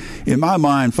 Now, in my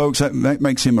mind, folks, that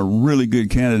makes him a really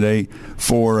good candidate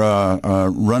for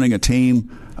running a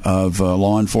team of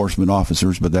law enforcement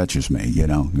officers, but that's just me, you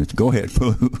know. Go ahead,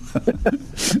 Blue.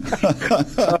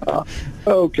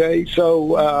 Okay,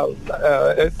 so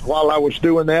while I was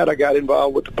doing that, I got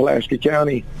involved with the Pulaski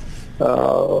County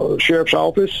Sheriff's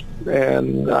Office,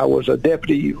 and I was a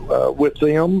deputy with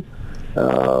them.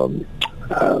 I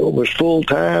was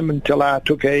full-time until I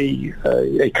took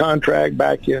a contract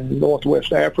back in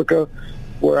Northwest Africa,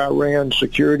 where I ran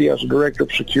security as a director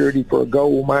of security for a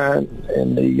gold mine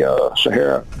in the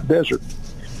Sahara Desert.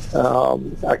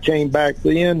 I came back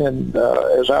then, and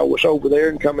as I was over there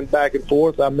and coming back and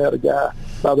forth, I met a guy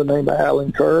by the name of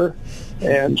Alan Kerr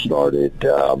and started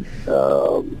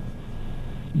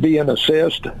being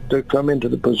assessed to come into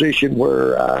the position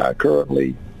where I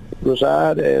currently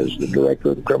reside as the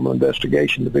director of the Criminal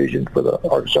Investigation Division for the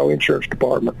Arkansas Insurance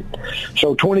Department.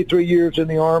 So 23 years in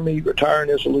the Army,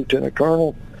 retiring as a lieutenant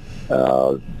colonel,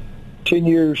 10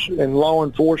 years in law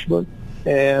enforcement,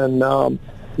 and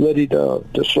ready to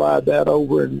slide that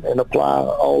over and apply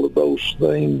all of those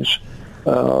things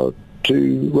to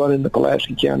running the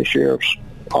Pulaski County Sheriff's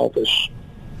Office.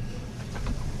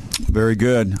 Very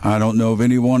good. I don't know of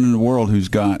anyone in the world who's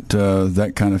got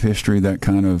that kind of history, that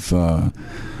kind of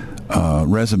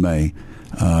resume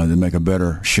to make a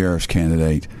better sheriff's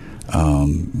candidate.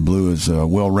 Blue is a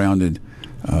well-rounded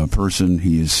person.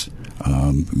 He is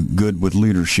good with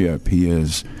leadership. He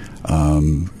is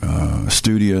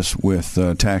studious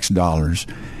with tax dollars.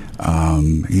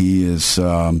 He is,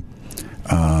 and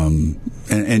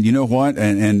you know what?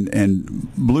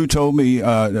 And Blue told me,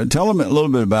 tell him a little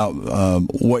bit about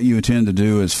what you intend to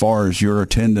do as far as your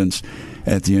attendance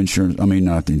at the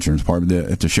not the insurance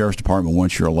department, at the sheriff's department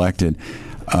once you're elected.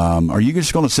 Are you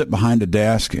just going to sit behind a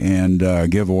desk and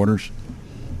give orders?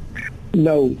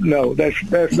 No,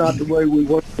 that's not the way we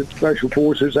work in Special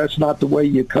Forces. That's not the way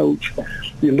you coach.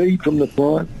 You lead from the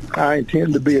front. I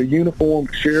intend to be a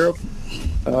uniformed sheriff.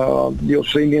 You'll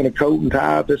see me in a coat and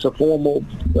tie if it's a formal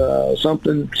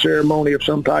ceremony of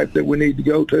some type that we need to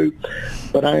go to.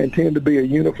 But I intend to be a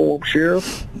uniformed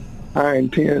sheriff. I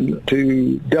intend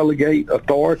to delegate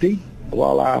authority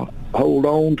while I hold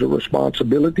on to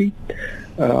responsibility.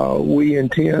 We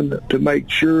intend to make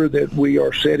sure that we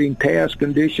are setting task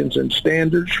conditions and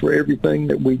standards for everything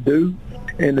that we do.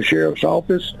 and the sheriff's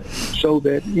office, so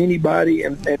that anybody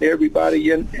and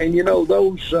everybody, and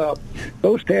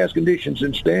those task conditions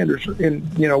and standards, and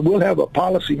we'll have a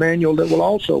policy manual that will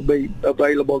also be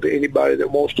available to anybody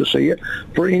that wants to see it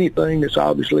for anything that's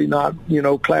obviously not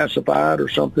classified or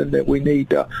something that we need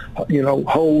to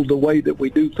hold the way that we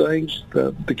do things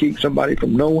to keep somebody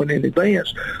from knowing in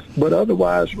advance. But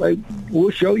otherwise,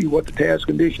 we'll show you what the task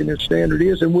condition and standard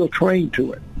is, and we'll train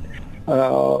to it.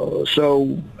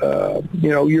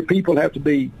 Your people have to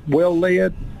be well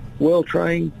led, well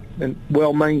trained, and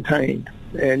well maintained.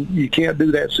 And you can't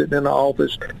do that sitting in the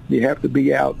office. You have to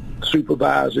be out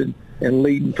supervising and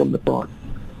leading from the front.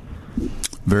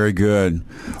 Very good.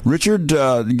 Richard,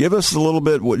 give us a little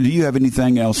bit. Do you have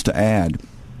anything else to add?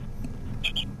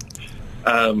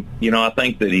 I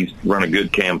think that he's run a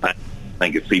good campaign. I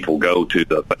think if people go to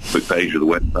the Facebook page or the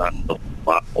website, a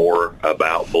lot more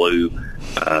about Blue.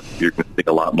 You're going to see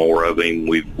a lot more of him.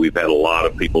 We've had a lot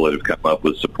of people that have come up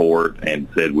with support and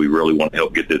said we really want to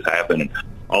help get this happen. And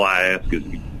all I ask is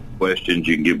questions.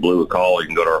 You can give Blue a call. You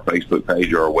can go to our Facebook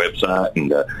page or our website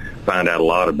and find out a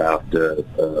lot about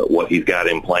what he's got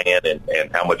in plan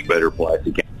and how much better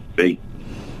Pulaski can be.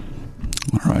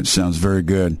 All right, sounds very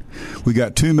good. We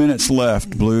got 2 minutes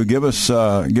left. Blue, give us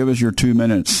your 2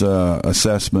 minutes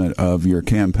assessment of your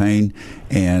campaign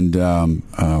and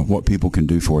what people can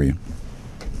do for you.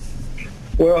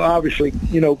 Well, obviously,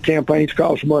 campaigns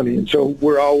cost money, and so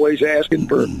we're always asking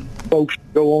for folks to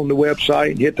go on the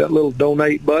website and hit that little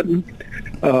donate button.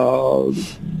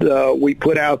 We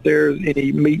put out there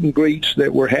any meet and greets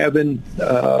that we're having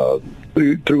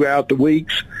throughout the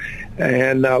weeks,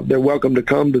 and they're welcome to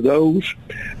come to those.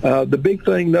 The big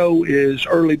thing, though, is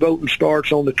early voting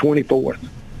starts on the 24th.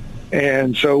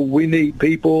 And so we need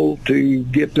people to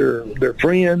get their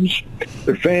friends,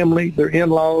 their family, their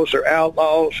in-laws, their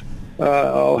outlaws.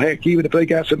 Heck, even if they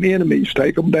got some enemies,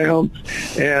 take them down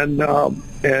and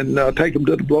take them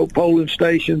to the polling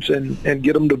stations and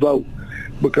get them to vote.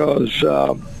 Because,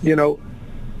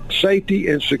 safety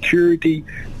and security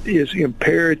is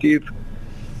imperative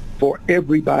for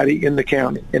everybody in the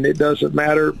county. And it doesn't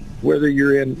matter whether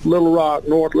you're in Little Rock,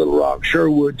 North Little Rock,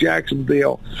 Sherwood,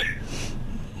 Jacksonville,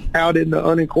 out in the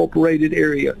unincorporated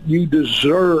area. You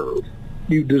deserve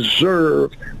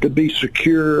to be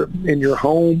secure in your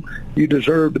home. You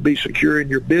deserve to be secure in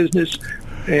your business.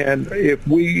 And if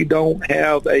we don't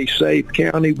have a safe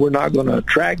county, we're not going to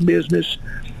attract business,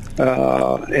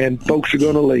 and folks are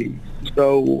going to leave.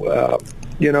 So,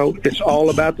 it's all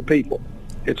about the people.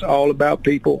 It's all about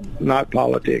people, not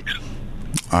politics.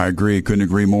 I agree. Couldn't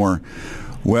agree more.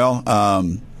 Well,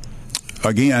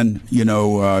 again,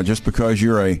 just because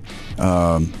you're a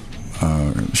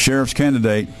sheriff's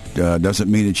candidate doesn't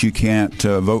mean that you can't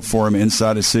vote for him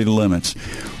inside the city limits.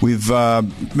 We've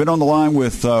been on the line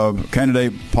with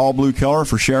candidate Paul Blue Keller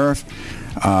for sheriff.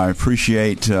 I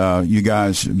appreciate you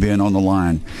guys being on the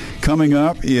line. Coming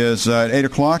up is at 8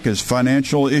 o'clock is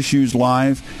Financial Issues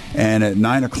Live, and at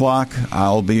 9 o'clock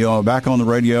I'll be back on the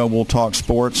radio. We'll talk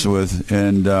sports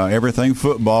and everything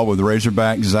football with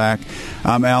Razorback Zach.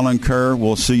 I'm Alan Kerr.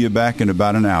 We'll see you back in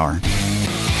about an hour.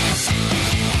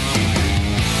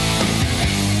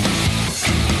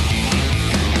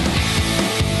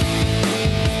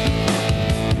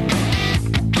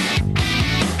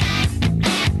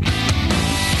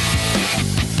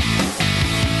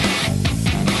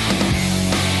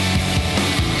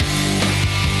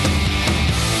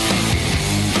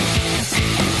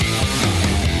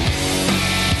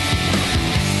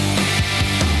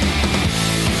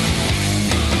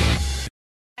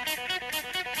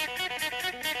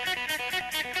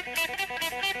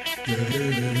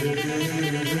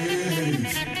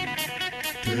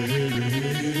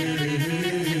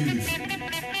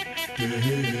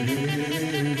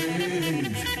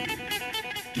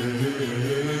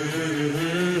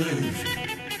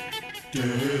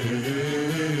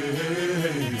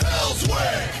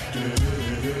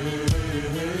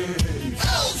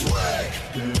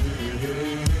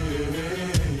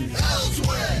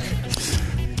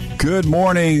 Good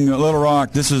morning, Little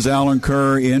Rock. This is Alan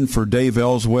Kerr in for Dave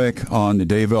Elswick on the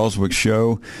Dave Elswick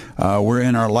Show. We're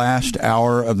in our last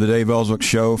hour of the Dave Elswick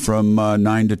Show from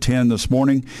 9 to 10 this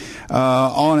morning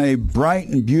on a bright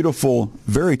and beautiful,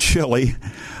 very chilly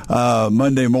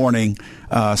Monday morning,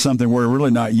 something we're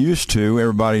really not used to.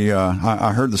 Everybody,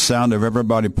 I heard the sound of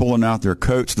everybody pulling out their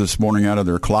coats this morning out of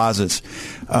their closets,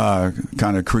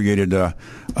 kind of created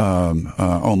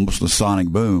almost a sonic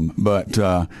boom. But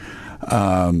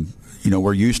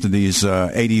we're used to these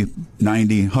 80,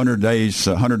 90, 100 days,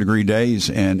 100-degree days,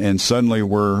 and suddenly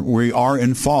we are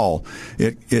in fall.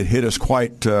 It hit us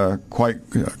quite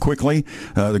quickly.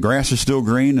 The grass is still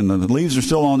green and the leaves are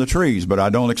still on the trees, but I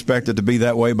don't expect it to be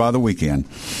that way by the weekend.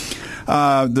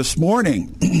 This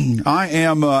morning, I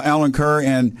am Alan Kerr,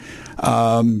 and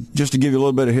just to give you a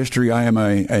little bit of history, I am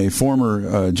a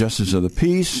former Justice of the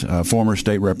Peace, former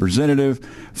state representative,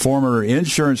 former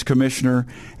insurance commissioner,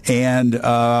 and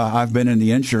I've been in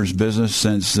the insurance business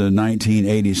since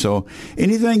 1980. So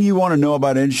anything you want to know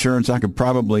about insurance, I could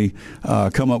probably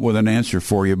come up with an answer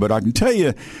for you. But I can tell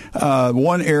you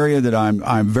one area that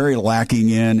I'm very lacking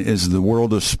in is the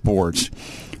world of sports.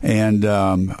 And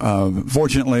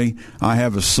fortunately, I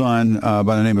have a son by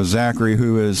the name of Zachary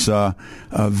who is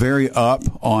very up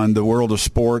on the world of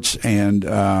sports and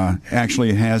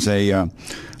actually has a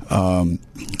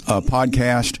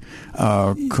podcast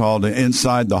called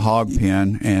Inside the Hog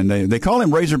Pen, and they call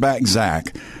him Razorback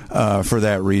Zach for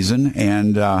that reason.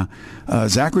 And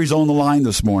Zachary's on the line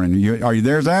this morning. Are you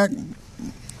there, Zach?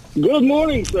 Good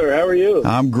morning, sir. How are you?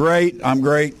 I'm great.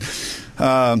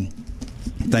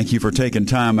 Thank you for taking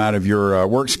time out of your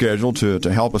work schedule to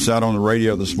help us out on the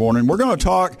radio this morning. We're going to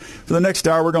talk for the next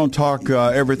hour. We're going to talk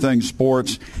everything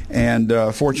sports, and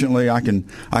fortunately, I can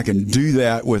do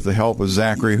that with the help of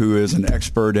Zachary, who is an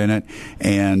expert in it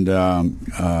and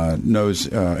knows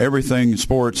everything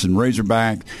sports and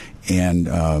Razorback and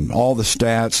all the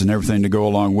stats and everything to go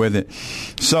along with it.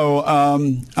 So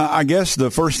I guess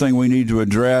the first thing we need to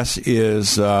address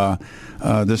is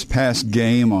this past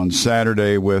game on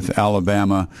Saturday with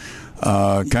Alabama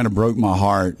kind of broke my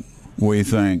heart. What do you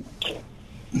think?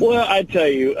 Well, I tell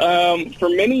you, for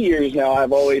many years now,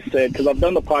 I've always said, because I've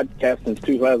done the podcast since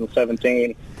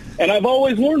 2017, and I've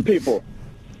always warned people,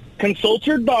 consult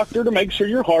your doctor to make sure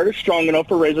your heart is strong enough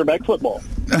for Razorback football.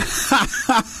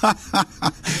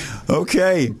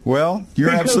 Okay, well,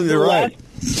 you're absolutely right.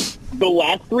 The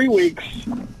last 3 weeks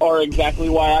are exactly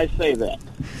why I say that.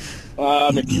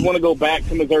 If you want to go back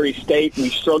to Missouri State, we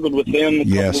struggled with them a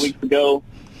couple of weeks ago.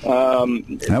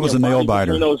 That was a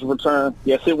nail-biter. Return.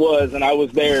 Yes, it was, and I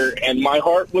was there, and my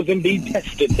heart was indeed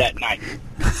tested that night.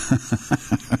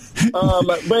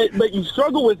 But you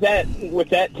struggle with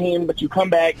that team, but you come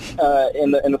back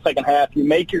in the second half. You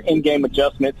make your in-game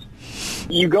adjustments.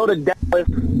 You go to Dallas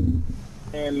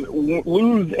and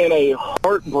lose in a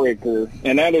heartbreaker,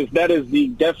 and that is the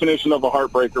definition of a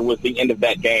heartbreaker, was the end of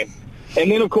that game. And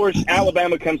then, of course,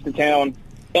 Alabama comes to town.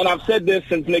 And I've said this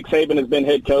since Nick Saban has been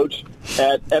head coach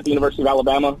at the University of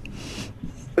Alabama.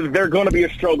 They're going to be a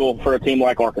struggle for a team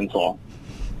like Arkansas.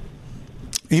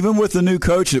 Even with the new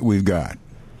coach that we've got.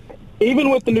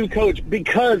 Even with the new coach,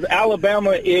 because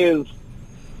Alabama is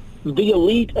the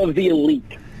elite of the elite.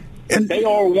 And they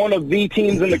are one of the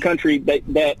teams in the country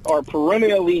that are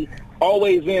perennially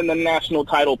always in the national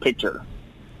title picture.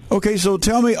 Okay, so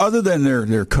tell me, other than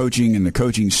their coaching and the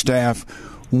coaching staff,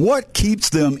 what keeps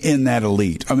them in that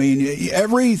elite? I mean,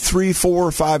 every 3,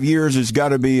 4, 5 years there's got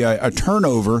to be a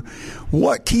turnover.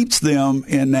 What keeps them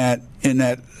in that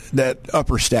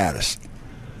upper status?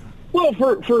 Well,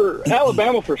 for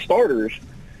Alabama, for starters,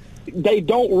 they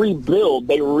don't rebuild;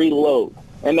 they reload,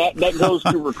 and that goes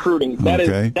to recruiting. That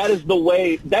is the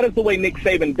way Nick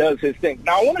Saban does his thing.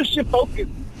 Now, I want to shift focus,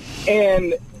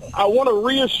 and I want to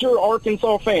reassure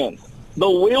Arkansas fans: the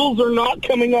wheels are not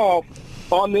coming off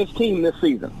on this team this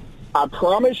season. I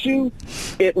promise you,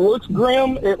 it looks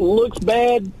grim, it looks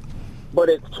bad, but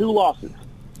it's 2 losses.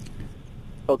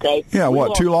 Okay? Yeah,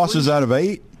 what, 2 losses out of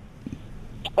 8?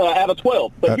 Out of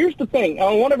 12. But here's the thing.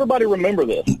 I want everybody to remember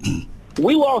this.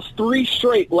 We lost 3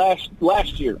 straight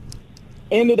last year.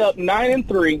 Ended up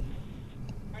 9-3,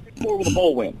 9-4 with a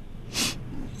bowl win.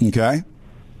 Okay.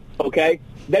 Okay?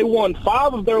 They won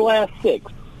 5 of their last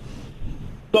 6.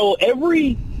 So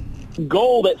every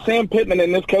goal that Sam Pittman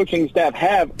and this coaching staff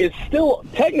have is still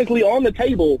technically on the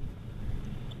table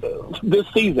this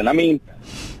season. I mean,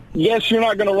 yes, you're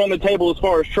not going to run the table as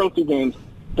far as trophy games,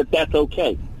 but that's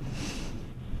okay.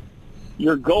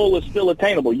 Your goal is still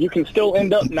attainable. You can still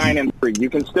end up 9-3. You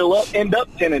can still end up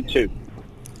 10-2.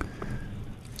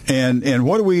 And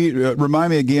what do we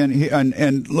remind me again?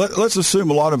 And let's assume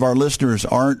a lot of our listeners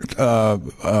aren't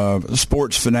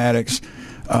sports fanatics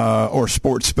or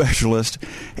sports specialists.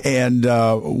 And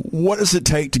what does it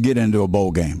take to get into a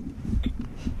bowl game?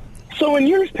 So in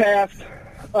years past,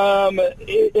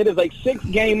 it is a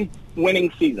 6-game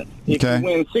winning season. If you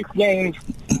win 6 games,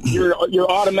 you're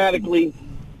automatically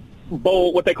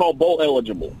what they call bowl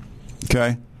eligible.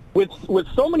 Okay. With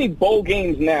so many bowl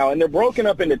games now, and they're broken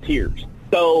up into tiers.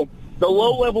 So The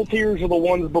low-level tiers are the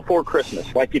ones before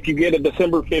Christmas. Like if you get a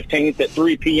December 15th at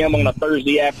 3 p.m. on a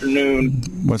Thursday afternoon.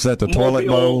 What's that, the Toilet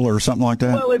Bowl or something like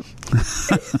that? Well,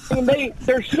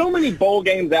 there's so many bowl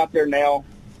games out there now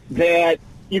that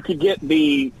you could get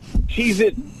the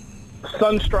Cheez-It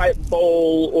Sunstripe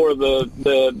Bowl or the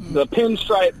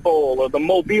Pinstripe Bowl or the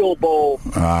Mobile Bowl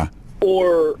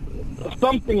or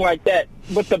something like that.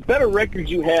 But the better records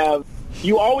you have,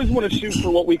 you always want to shoot for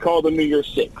what we call the New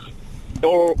Year's Six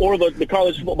or the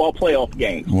college football playoff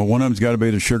games. Well, one of them's got to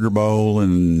be the Sugar Bowl.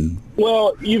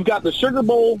 Well, you've got the Sugar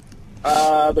Bowl,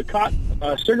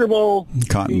 the Sugar Bowl,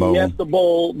 Cotton Bowl, the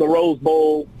Bowl, the Rose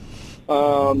Bowl.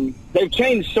 They've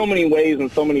changed so many ways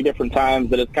and so many different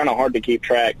times that it's kind of hard to keep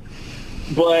track.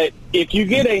 But if you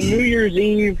get a New Year's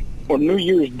Eve or New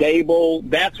Year's Day Bowl,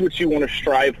 that's what you want to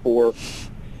strive for,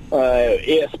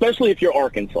 especially if you're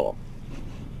Arkansas.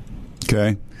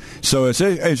 Okay. So it's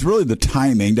really the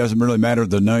timing. Doesn't really matter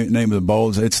the name of the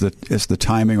bowls. It's the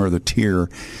timing or the tier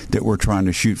that we're trying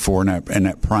to shoot for in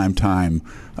that prime time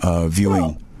viewing.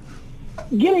 Well,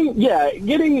 getting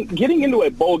into a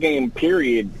bowl game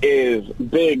period is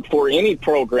big for any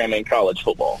program in college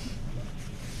football.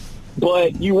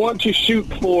 But you want to shoot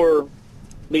for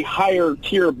the higher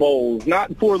tier bowls,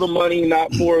 not for the money,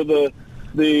 not for the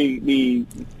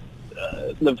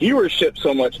viewership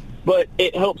so much. But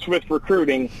it helps with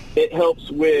recruiting. It helps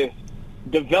with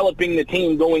developing the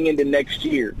team going into next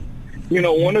year. You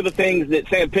know, one of the things that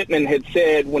Sam Pittman had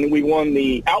said when we won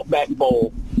the Outback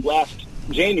Bowl this past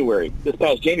January,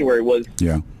 was,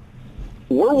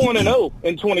 we're 1-0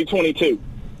 in 2022.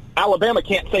 Alabama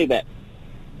can't say that.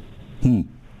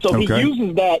 So he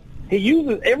uses that. He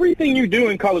uses everything you do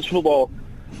in college football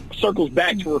circles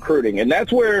back to recruiting. And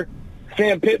that's where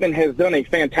Sam Pittman has done a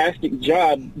fantastic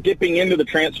job dipping into the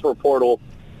transfer portal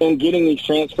and getting these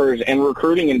transfers and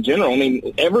recruiting in general. I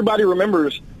mean, everybody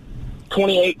remembers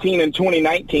 2018 and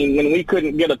 2019 when we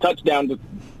couldn't get a touchdown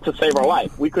to save our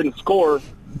life. We couldn't score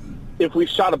if we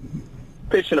shot a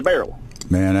fish in a barrel.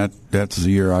 Man, that's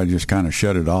the year I just kind of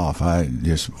shut it off.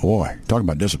 Talk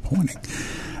about disappointing.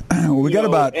 We got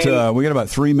about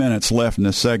 3 minutes left in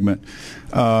this segment.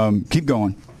 Keep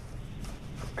going.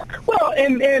 Well,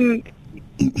 and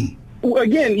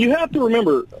again, you have to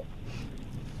remember,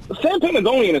 Sam Pittman's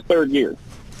only in his third year.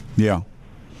 Yeah.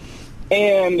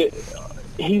 And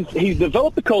he's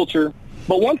developed the culture.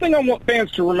 But one thing I want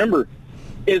fans to remember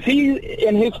is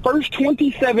in his first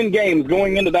 27 games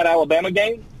going into that Alabama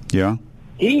game,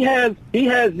 he has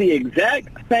the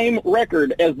exact same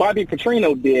record as Bobby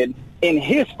Petrino did in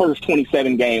his first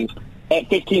 27 games at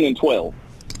 15-12.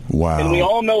 Wow. And we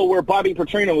all know where Bobby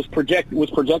Petrino was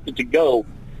projected to go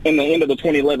in the end of the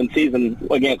 2011 season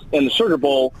in the Sugar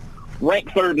Bowl,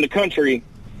 ranked third in the country.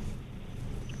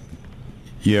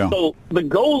 Yeah. So the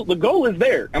goal is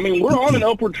there. I mean, we're on an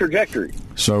upward trajectory.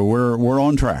 So we're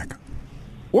on track.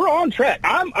 We're on track.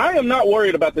 I am not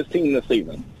worried about this team this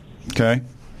season. Okay.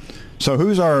 So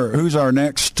who's our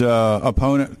next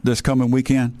opponent this coming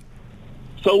weekend?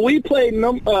 So we played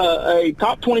a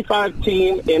top 25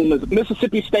 team in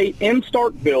Mississippi State in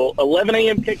Starkville, 11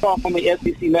 a.m. kickoff on the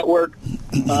SEC network.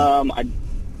 I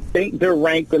think they're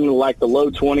ranked in like the low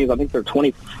 20s. I think they're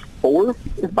 24,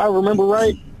 if I remember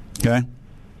right. Okay.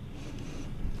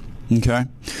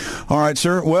 All right,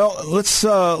 sir. Well,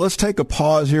 let's take a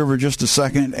pause here for just a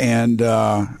second, and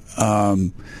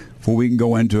before we can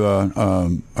go into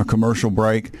a commercial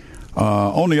break.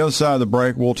 On the other side of the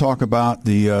break, we'll talk about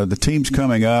the teams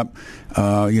coming up.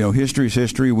 History is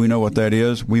history. We know what that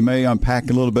is. We may unpack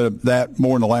a little bit of that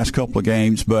more in the last couple of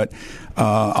games, but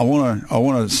I want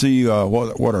to see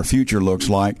what our future looks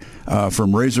like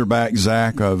from Razorback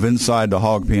Zach of Inside the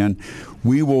Hog Pen.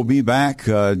 We will be back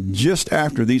just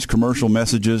after these commercial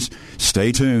messages.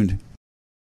 Stay tuned.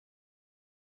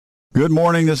 Good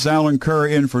morning. This is Alan Kerr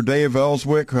in for Dave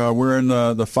Elswick. We're in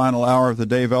the final hour of the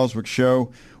Dave Elswick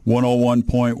Show.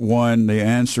 101.1 The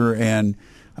Answer, and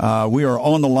we are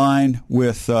on the line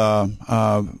with,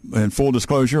 in full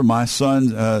disclosure, my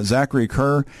son Zachary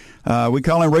Kerr. We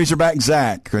call him Razorback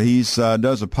Zach. He's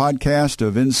does a podcast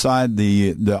of Inside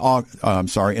the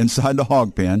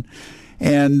Hog Pen,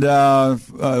 and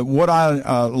what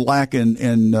I lack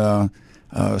in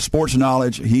sports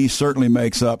knowledge, he certainly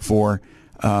makes up for,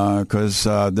 because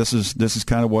this is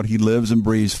kind of what he lives and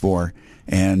breathes for.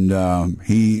 And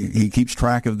he keeps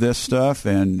track of this stuff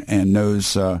and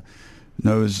knows a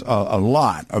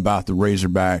lot about the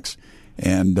Razorbacks.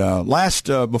 And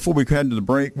before we head to the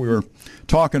break, we were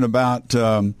talking about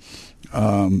our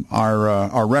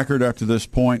record up to this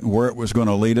point and where it was going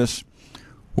to lead us.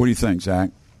 What do you think, Zach?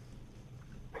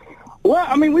 Well,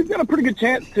 I mean, we've got a pretty good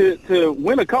chance to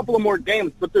win a couple of more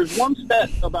games, but there's one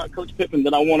stat about Coach Pittman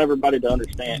that I want everybody to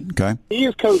understand. Okay. He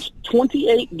has coached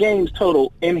 28 games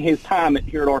total in his time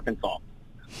here at Arkansas.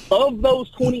 Of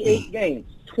those 28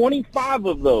 games, 25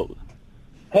 of those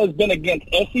has been against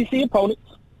SEC opponents,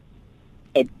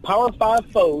 Power 5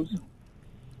 foes,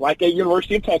 like at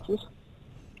University of Texas,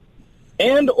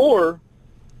 and or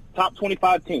top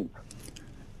 25 teams.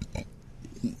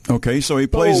 Okay, so he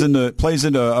plays into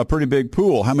a pretty big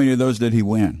pool. How many of those did he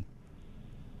win?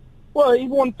 Well, he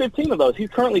won 15 of those. He's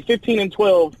currently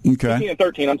 15-12, okay.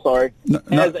 15-13, I'm sorry,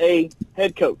 as a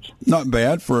head coach. Not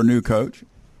bad for a new coach.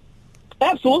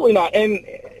 Absolutely not. And,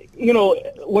 you know,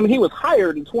 when he was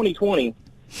hired in 2020,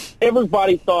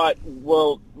 everybody thought,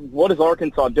 well, what is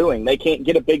Arkansas doing? They can't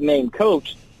get a big-name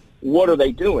coach. What are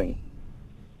they doing?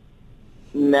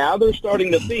 Now they're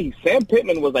starting to see Sam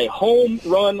Pittman was a home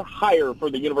run hire for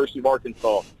the University of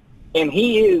Arkansas, and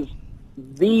he is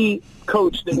the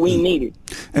coach that we needed.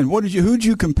 And who'd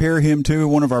you compare him to,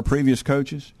 one of our previous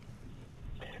coaches?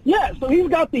 Yeah, so he's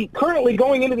got currently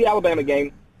going into the Alabama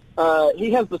game,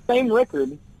 he has the same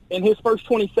record in his first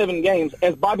 27 games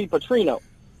as Bobby Petrino.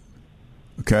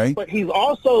 Okay. But he's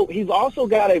also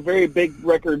got a very big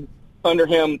record under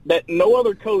him that no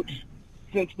other coach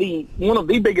since one of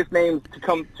the biggest names to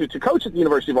come to coach at the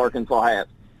University of Arkansas has.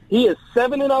 He is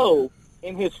 7-0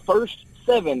 in his first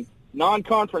 7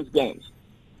 non-conference games.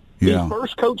 Yeah. The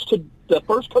first coach to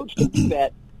do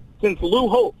that since Lou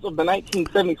Holtz of the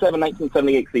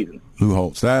 1977-1978 season. Lou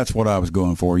Holtz, that's what I was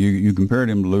going for. You compared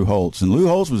him to Lou Holtz, and Lou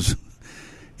Holtz was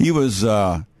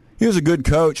a good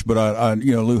coach, but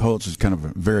Lou Holtz is kind of a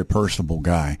very personable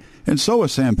guy, and so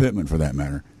is Sam Pittman for that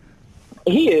matter.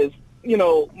 He is. You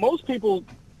know, most people,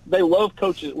 they love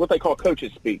coaches, what they call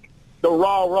coaches speak. The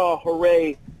rah,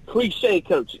 hooray, cliche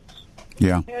coaches.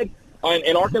 Yeah.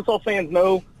 And Arkansas fans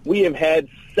know we have had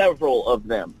several of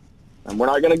them. And we're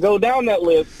not going to go down that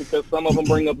list because some of them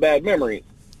bring up bad memories.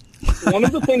 One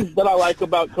of the things that I like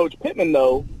about Coach Pittman,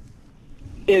 though,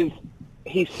 is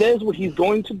he says what he's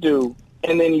going to do,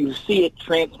 and then you see it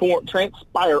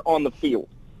transpire on the field.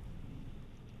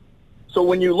 So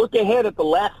when you look ahead at the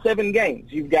last 7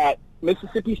 games, you've got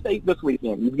Mississippi State this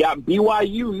weekend. You've got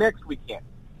BYU next weekend.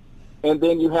 And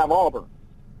then you have Auburn.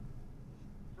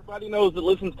 Everybody knows that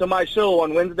listens to my show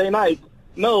on Wednesday nights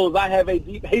knows I have a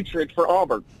deep hatred for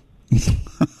Auburn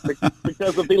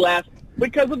because of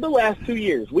the last 2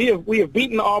 years. We have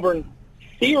beaten Auburn,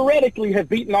 theoretically have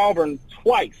beaten Auburn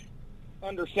twice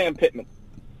under Sam Pittman.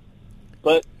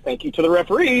 But thank you to the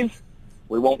referees,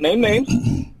 we won't name names,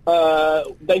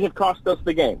 they have cost us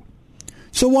the game.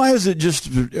 So why is it just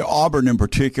Auburn in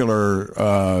particular,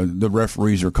 the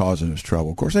referees are causing us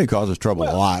trouble? Of course, they cause us trouble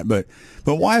a lot, but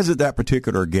why is it that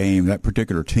particular game, that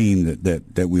particular team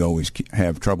that we always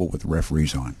have trouble with the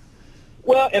referees on?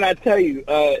 Well, and I tell you,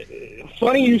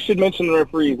 funny you should mention the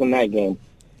referees in that game.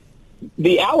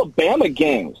 The Alabama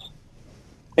games,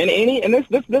 and this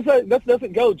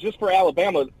doesn't go just for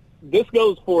Alabama. This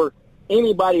goes for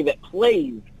anybody that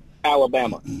plays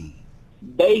Alabama.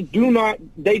 They do not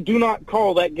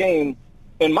call that game,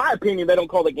 in my opinion, they don't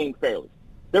call that game fairly.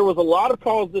 There was a lot of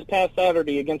calls this past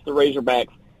Saturday against the Razorbacks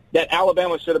that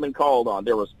Alabama should have been called on.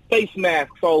 There was face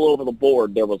masks all over the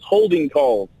board. There was holding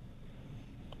calls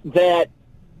that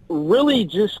really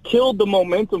just killed the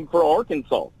momentum for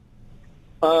Arkansas.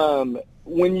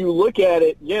 When you look at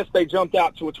it, yes, they jumped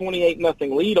out to a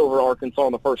 28-0 lead over Arkansas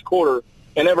in the first quarter,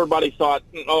 and everybody thought,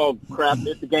 oh, crap,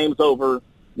 the game's over.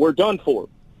 We're done for.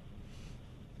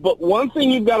 But one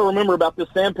thing you've got to remember about this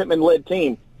Sam Pittman-led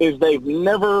team is they've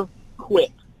never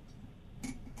quit.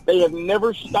 They have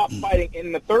never stopped fighting,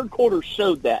 and the third quarter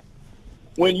showed that.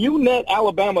 When you net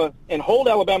Alabama and hold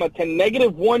Alabama to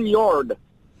 -1 yard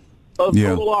of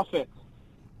total offense,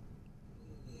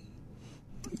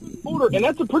 and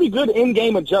that's a pretty good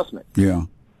in-game adjustment. Yeah.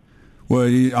 Well,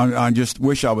 I just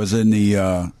wish I was in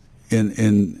the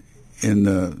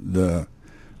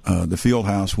the field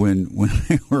house when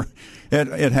they were at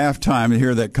halftime and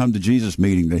hear that come to Jesus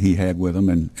meeting that he had with them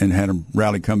and had them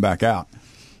rally come back out.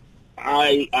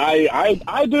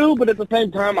 I do, but at the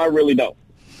same time, I really don't.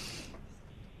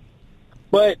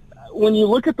 But when you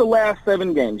look at the last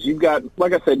 7 games, you've got,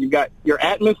 like I said, you're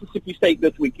at Mississippi State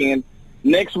this weekend.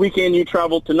 Next weekend, you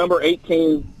travel to number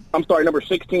 16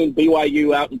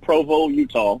 BYU out in Provo,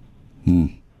 Utah.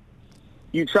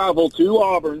 You travel to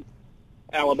Auburn,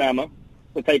 Alabama,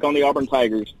 to take on the Auburn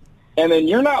Tigers. And then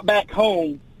you're not back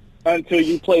home until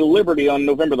you play Liberty on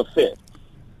November the 5th.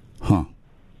 Huh.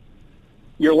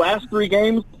 Your last 3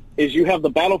 games is you have the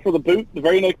battle for the boot the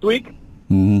very next week.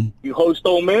 Mm-hmm. You host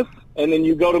Ole Miss, and then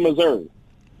you go to Missouri.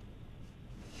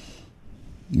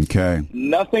 Okay.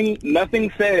 Nothing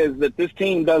says that this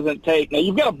team doesn't take. Now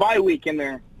you've got a bye week in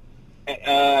there.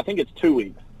 I think it's 2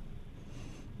 weeks,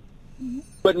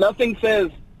 but nothing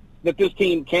says that this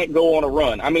team can't go on a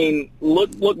run. I mean,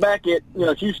 look back at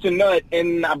Houston Nutt,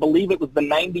 and I believe it was the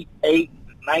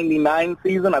 98-99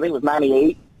 season. I think it was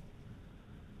 98.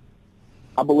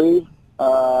 I believe,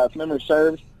 if memory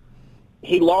serves.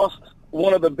 He lost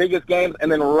one of the biggest games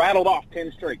and then rattled off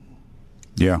 10 straight.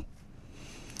 Yeah.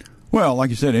 Well, like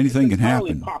you said, anything can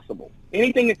happen. It's possible.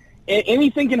 Anything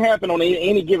can happen on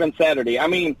any given Saturday. I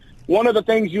mean, one of the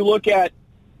things you look at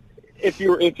if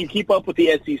you keep up with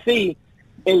the SEC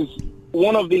is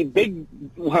one of the big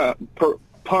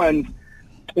puns.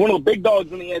 One of the big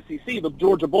dogs in the SEC, the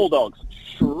Georgia Bulldogs,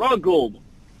 struggled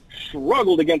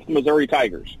against the Missouri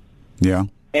Tigers. Yeah.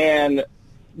 And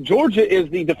Georgia is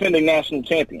the defending national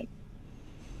champion.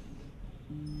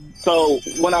 So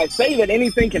when I say that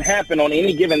anything can happen on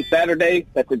any given Saturday,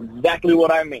 that's exactly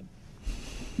what I mean.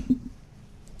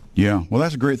 Yeah, well,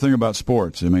 that's a great thing about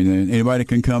sports. I mean, anybody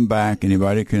can come back,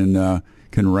 anybody can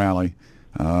rally.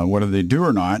 Whether they do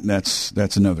or not,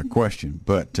 that's another question.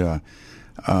 But with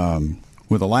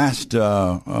the last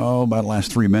about the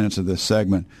last 3 minutes of this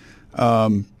segment,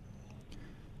 tell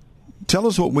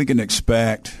us what we can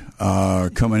expect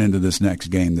coming into this next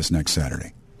game, this next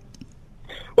Saturday.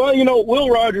 Well, Will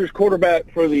Rogers,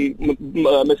 quarterback for the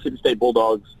Mississippi State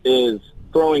Bulldogs, is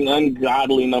throwing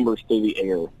ungodly numbers through the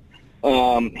air.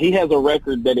 He has a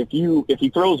record that if he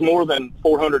throws more than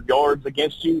 400 yards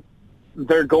against you,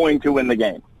 they're going to win the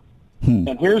game.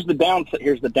 And here's the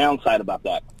downside about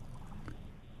that.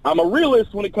 I'm a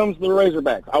realist when it comes to the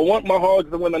Razorbacks. I want my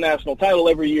Hogs to win the national title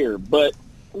every year, but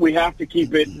we have to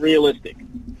keep it realistic.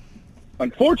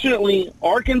 Unfortunately,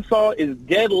 Arkansas is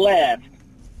dead last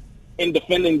in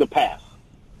defending the pass.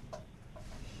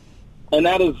 And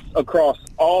that is across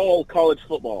all college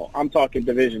football. I'm talking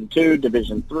Division II,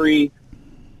 Division III,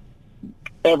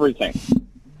 everything.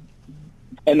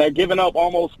 And they're giving up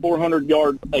almost 400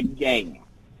 yards a game.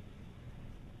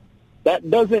 That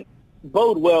doesn't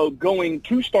bode well going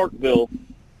to Starkville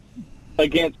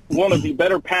against one of the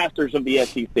better passers of the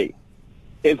SEC.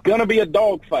 It's going to be a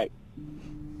dogfight.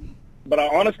 But I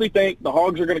honestly think the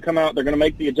Hogs are going to come out. They're going to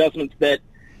make the adjustments that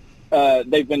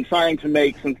they've been trying to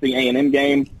make since the A&M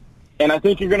game. And I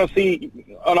think you're going to see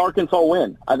an Arkansas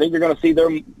win. I think you're going to see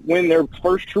them win their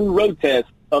first true road test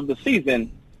of the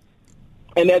season.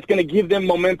 And that's going to give them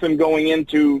momentum going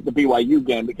into the BYU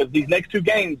game, because these next two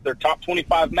games, they're top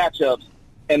 25 matchups,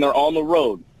 and they're on the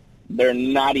road. They're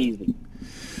not easy.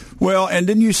 Well, and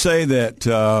didn't you say that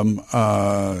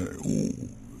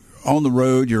on the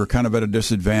road you're kind of at a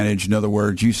disadvantage? In other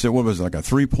words, you said, what was it, like a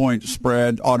 3-point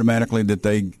spread automatically that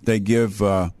they give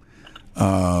the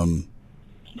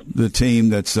team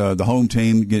that's the home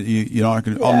team,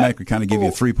 automatically kind of give you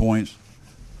 3 points?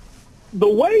 The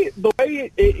way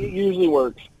it usually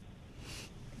works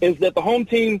is that the home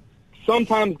team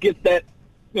sometimes gets that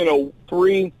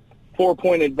 3-4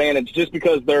 point advantage just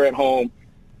because they're at home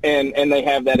and they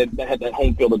have that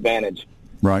home field advantage.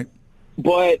 Right.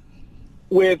 But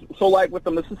with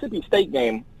the Mississippi State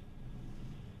game,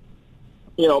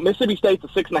 Mississippi State's a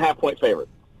 6.5 point favorite.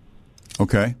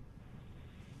 Okay.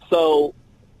 So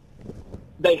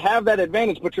they have that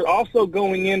advantage, but you're also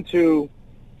going into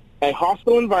a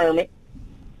hostile environment.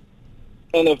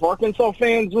 And if Arkansas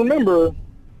fans remember,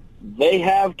 they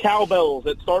have cowbells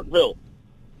at Starkville.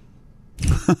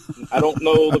 I don't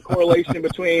know the correlation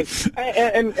between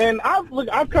and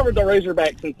I've covered the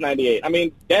Razorbacks since '98. I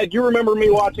mean, Dad, you remember me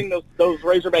watching those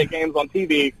Razorback games on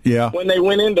TV? Yeah. When they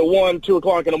went into 1-2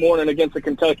 o'clock in the morning against a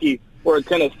Kentucky or a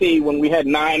Tennessee when we had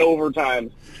 9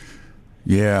 overtimes.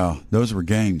 Yeah, those were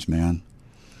games, man.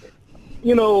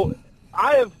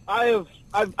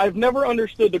 I've never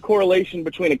understood the correlation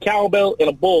between a cowbell and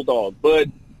a bulldog, but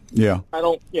yeah, I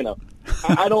don't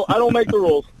make the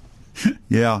rules.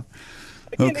 Yeah.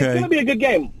 Again, okay. It's going to be a good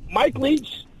game. Mike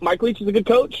Leach is a good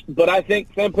coach, but I think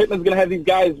Sam Pittman's going to have these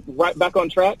guys right back on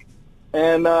track,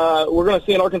 and we're going to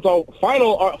see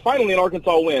finally an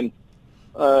Arkansas win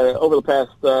over the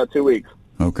past 2 weeks.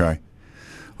 Okay.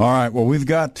 All right. Well, we've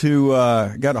got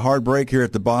a hard break here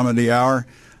at the bottom of the hour.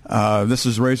 This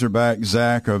is Razorback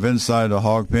Zach of Inside the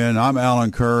Hog Pen. I'm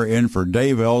Alan Kerr in for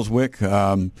Dave Elswick.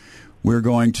 We're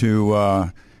going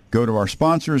to go to our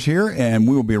sponsors here, and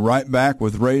we will be right back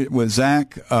with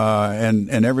Zach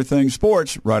and everything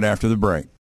sports right after the break.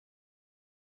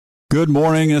 Good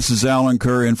morning. This is Alan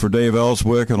Curry in for Dave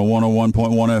Elswick on a 101.1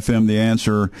 FM. The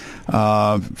Answer,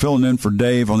 filling in for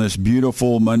Dave on this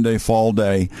beautiful Monday fall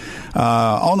day.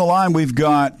 On the line, we've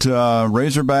got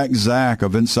Razorback Zach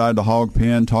of Inside the Hog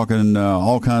Pen, talking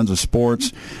all kinds of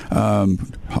sports,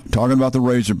 talking about the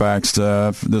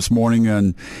Razorbacks this morning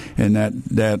and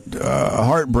that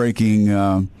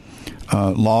heartbreaking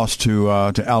loss to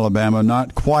Alabama.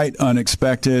 Not quite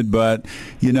unexpected, but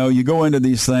you go into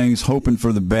these things hoping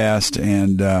for the best,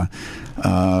 and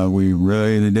we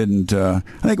really didn't. I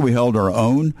think we held our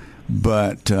own,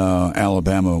 but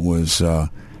Alabama was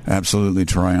absolutely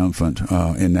triumphant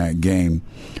in that game.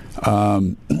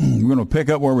 We're going to pick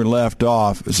up where we left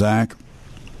off, Zach.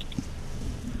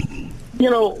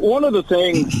 One of the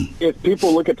things, if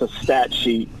people look at the stat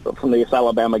sheet from this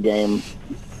Alabama game,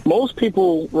 most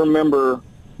people remember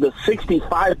the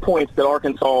 65 points that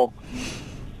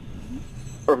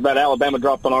Alabama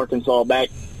dropped on Arkansas back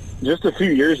just a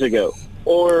few years ago.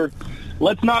 Or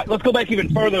let's go back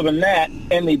even further than that,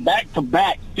 and the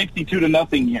back-to-back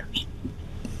 62-0 years.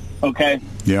 Okay?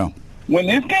 Yeah. When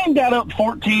this game got up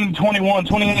 14, 21,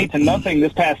 28-0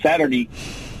 this past Saturday,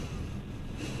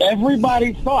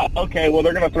 everybody thought, okay, well,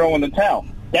 they're going to throw in the towel.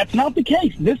 That's not the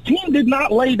case. This team did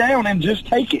not lay down and just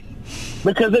take it,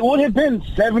 because it would have been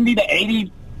 70 to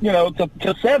 80,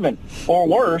 to 7 or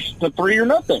worse, to 3 or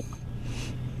nothing.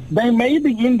 They made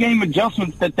the in-game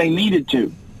adjustments that they needed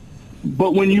to.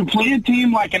 But when you play a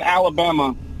team like an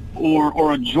Alabama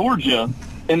or a Georgia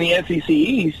in the SEC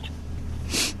East,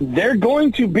 they're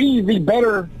going to be the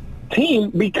better team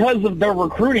because of their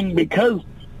recruiting, because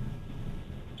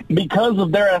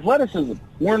of their athleticism.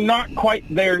 We're not quite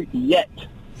there yet.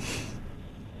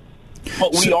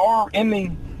 But we are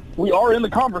in the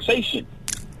conversation.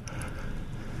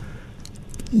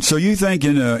 So you think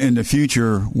in the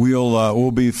future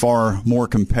we'll be far more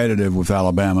competitive with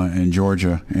Alabama and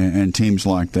Georgia and teams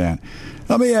like that?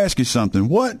 Let me ask you something.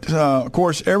 What, of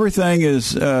course, everything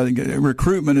is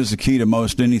recruitment is the key to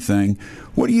most anything.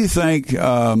 What do you think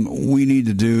we need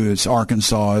to do as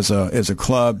Arkansas as a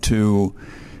club to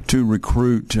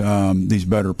recruit these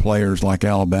better players like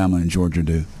Alabama and Georgia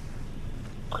do?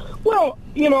 Well,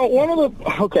 one of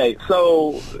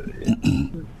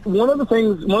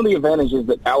the advantages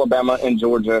that Alabama and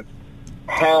Georgia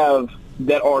have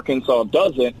that Arkansas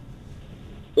doesn't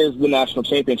is the national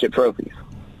championship trophies,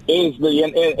 is the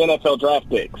NFL draft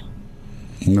picks.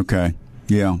 Okay.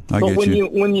 Yeah, I get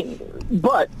you.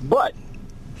 But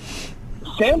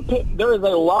there is a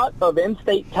lot of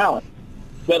in-state talent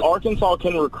that Arkansas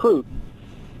can recruit.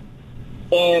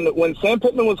 And when Sam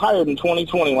Pittman was hired in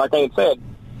 2020, like I had said,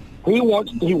 he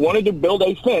wanted to build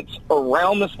a fence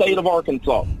around the state of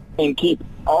Arkansas and keep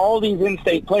all these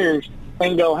in-state players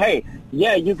and go, hey,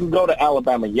 yeah, you can go to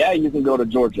Alabama. Yeah, you can go to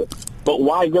Georgia. But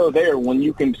why go there when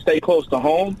you can stay close to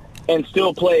home and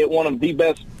still play at one of the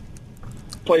best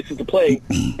places to play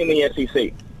in the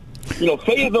SEC?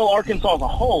 Fayetteville, Arkansas as a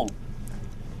whole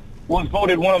was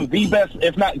voted one of the best,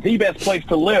 if not the best place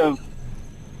to live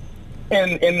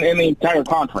in the entire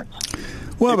conference.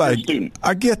 Well,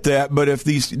 I get that, but if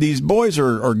these boys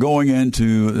are going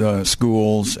into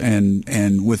schools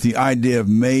and with the idea of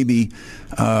maybe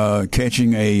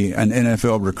catching an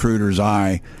NFL recruiter's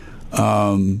eye,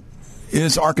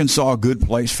 is Arkansas a good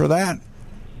place for that?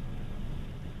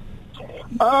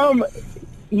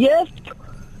 Yes,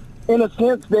 in a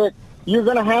sense that you're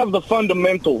going to have the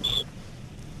fundamentals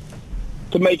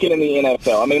to make it in the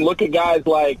NFL. I mean, look at guys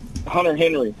like Hunter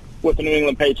Henry with the New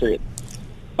England Patriots.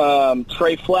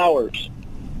 Trey Flowers.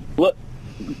 Look,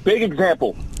 big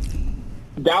example.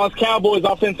 Dallas Cowboys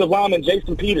offensive lineman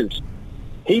Jason Peters.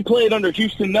 He played under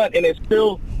Houston Nutt and is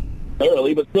still,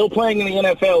 barely, but still playing in the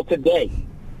NFL today.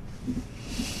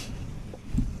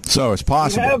 So it's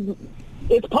possible.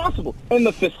 It's possible. And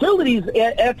the facilities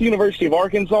at the University of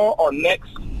Arkansas are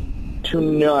next to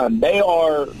none. They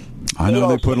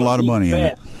put a lot of money in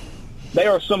it. They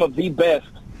are some of the best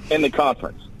in the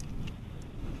conference.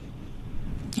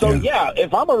 So, yeah,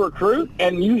 if I'm a recruit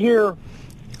and you hear,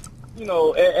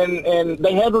 and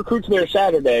they had recruits there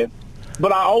Saturday,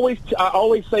 but I always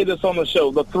say this on the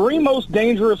show, the three most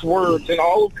dangerous words in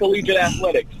all of collegiate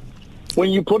athletics, when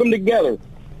you put them together,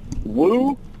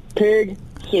 woo, pig,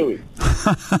 suey.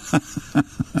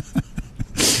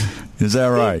 Is that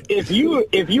right? If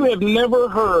you have never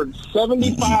heard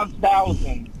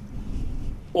 75,000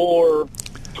 or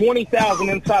 20,000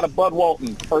 inside of Bud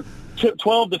Walton or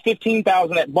 12 to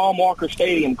 15,000 at Baum Walker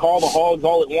Stadium call the Hogs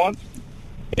all at once,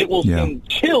 it will send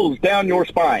chills down your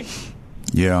spine.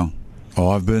 Yeah.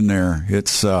 Oh, I've been there.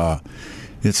 It's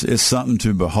it's something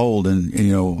to behold. And,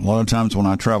 you know, a lot of times when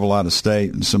I travel out of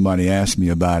state and somebody asks me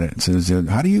about it and says,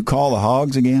 how do you call the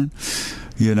hogs again?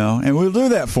 You know, and we'll do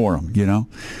that for them, you know.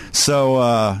 So,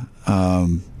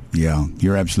 yeah,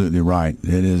 you're absolutely right.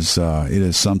 It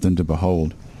is something to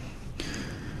behold.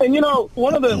 And, you know,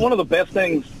 one of the best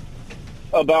things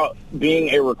about being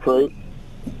a recruit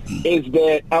is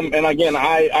that, and again,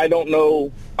 I don't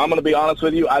know, I'm going to be honest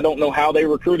with you, I don't know how they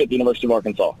recruit at the University of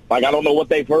Arkansas. Like, I don't know what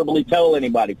they verbally tell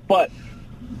anybody. But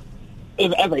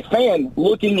as a fan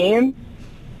looking in,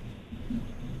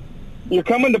 you're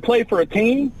coming to play for a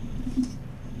team,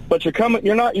 but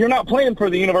you're not playing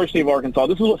for the University of Arkansas.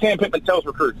 This is what Sam Pittman tells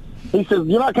recruits. He says,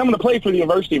 you're not coming to play for the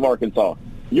University of Arkansas.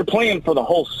 You're playing for the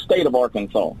whole state of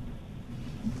Arkansas.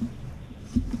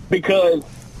 Because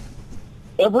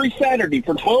every Saturday,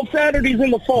 for 12 Saturdays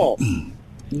in the fall,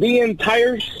 the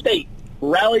entire state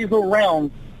rallies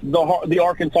around the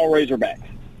Arkansas Razorbacks.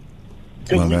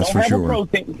 Because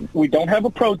we don't have a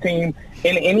pro team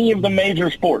in any of the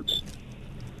major sports.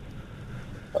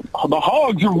 The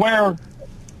Hogs are where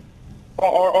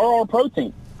our pro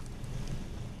team.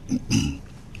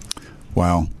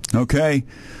 Wow. Okay.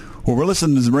 Well, we're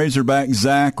listening to the Razorback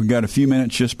Zach. We got a few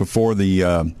minutes just before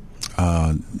the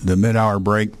mid-hour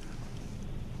break.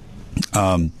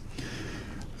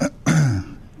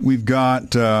 We've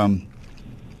got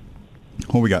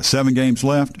we got 7 games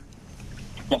left.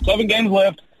 Yeah, 7 games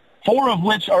left, 4 of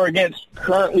which are against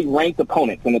currently ranked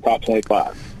opponents in the top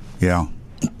 25. Yeah.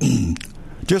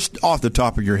 Just off the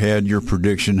top of your head, your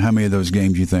prediction, how many of those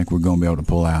games you think we're going to be able to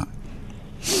pull out?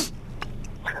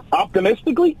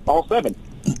 Optimistically, all 7.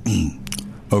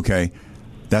 Okay.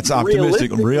 That's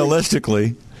optimistic.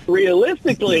 Realistically,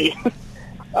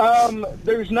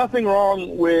 there's nothing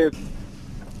wrong with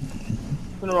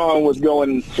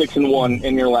going 6-1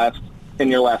 in your last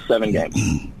 7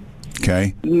 games.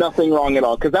 Okay. Nothing wrong at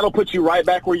all, because that'll put you right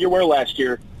back where you were last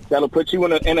year. That'll put you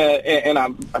in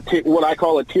what I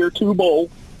call a Tier 2 bowl,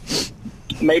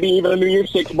 maybe even a New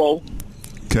Year's 6 bowl.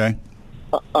 Okay.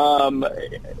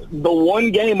 The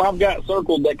one game I've got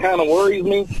circled that kind of worries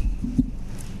me,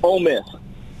 Ole Miss.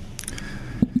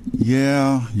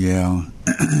 Yeah.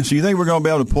 So you think we're going to be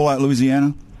able to pull out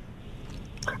Louisiana?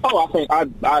 Oh, I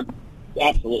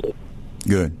absolutely.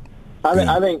 Good.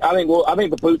 I think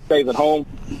the boot stays at home.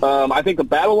 I think the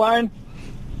battle line,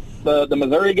 the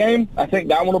Missouri game, I think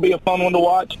that one will be a fun one to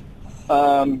watch.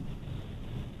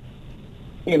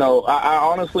 You know, I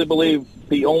honestly believe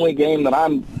the only game that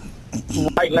I'm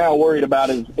right now worried about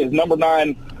is number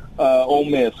 9 Ole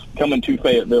Miss coming to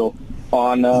Fayetteville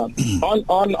on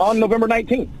November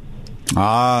 19th.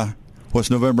 What's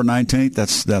November 19th? I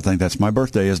think that's my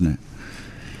birthday, isn't it?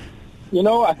 You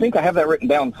know, I think I have that written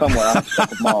down somewhere. I'll check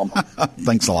with Mom.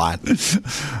 Thanks a lot.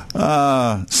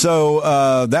 So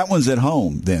that one's at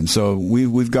home then. So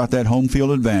we've got that home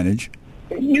field advantage.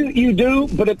 You do,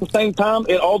 but at the same time,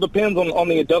 it all depends on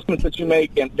the adjustments that you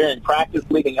make during practice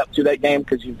leading up to that game,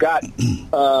 because you've got,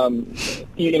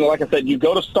 like I said, you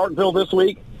go to Starkville this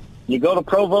week. You go to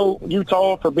Provo,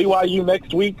 Utah for BYU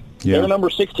next week. Yeah. They're number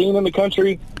 16 in the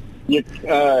country.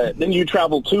 Then you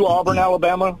travel to Auburn,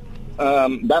 Alabama.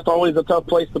 That's always a tough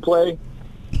place to play.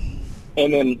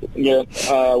 And then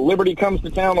Liberty comes to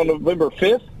town on November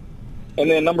 5th.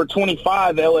 And then number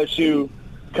 25, LSU,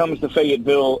 comes to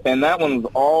Fayetteville. And that one's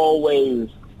always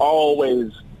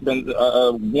been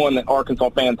one that Arkansas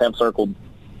fans have circled.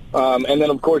 And then,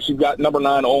 of course, you've got number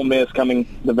 9, Ole Miss, coming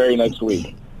the very next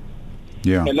week.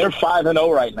 Yeah. And they're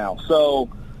 5-0 right now. So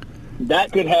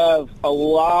that could have a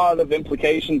lot of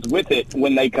implications with it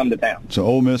when they come to town. So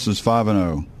Ole Miss is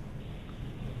 5-0.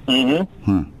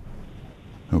 Mm-hmm. Huh.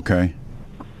 Okay.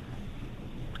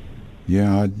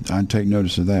 Yeah, I'd take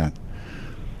notice of that.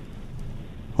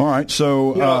 All right,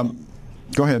 so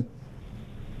go ahead.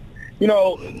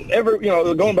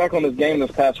 Going back on this game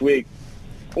this past week,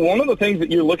 one of the things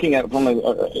that you're looking at from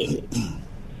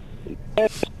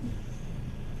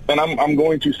and I'm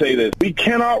going to say this: we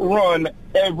cannot run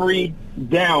every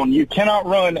down. You cannot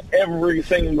run every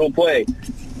single play.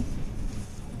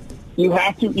 You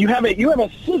have a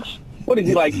 6'4",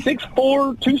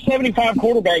 275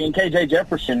 quarterback in KJ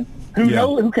Jefferson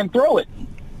who can throw it.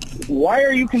 Why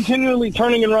are you continually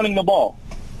turning and running the ball?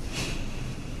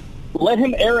 Let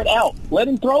him air it out. Let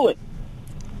him throw it.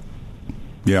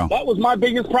 Yeah. That was my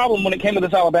biggest problem when it came to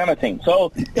this Alabama team.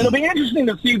 So it'll be interesting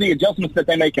to see the adjustments that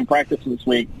they make in practice this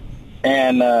week,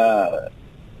 and how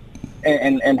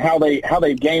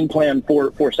they game plan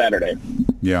for Saturday.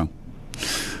 Yeah.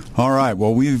 All right.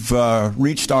 Well, we've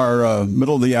reached our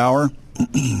middle of the hour.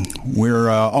 We're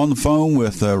on the phone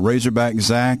with Razorback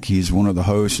Zach. He's one of the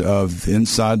hosts of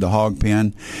Inside the Hog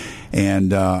Pen.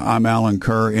 And I'm Alan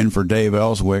Kerr in for Dave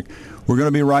Elswick. We're going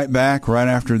to be right back right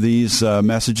after these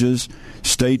messages.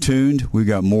 Stay tuned. We've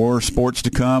got more sports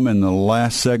to come in the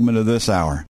last segment of this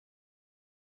hour.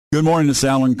 Good morning, it's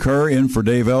Alan Kerr in for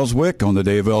Dave Elswick on the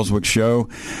Dave Elswick Show.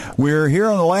 We're here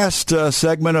on the last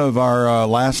segment of our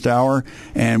last hour,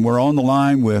 and we're on the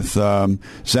line with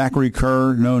Zachary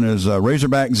Kerr, known as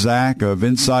Razorback Zach of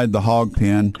Inside the Hog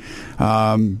Pen.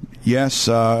 Yes,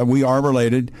 we are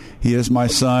related. He is my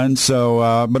son,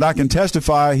 so but I can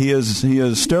testify he is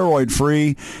steroid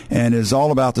free and is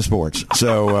all about the sports.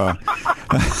 So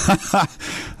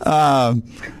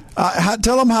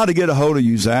tell them how to get a hold of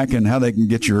you, Zach, and how they can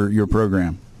get your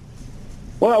program.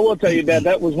 Well, I will tell you, Dad,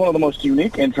 that was one of the most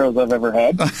unique intros I've ever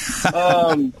had.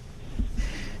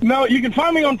 No, you can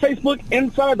find me on Facebook,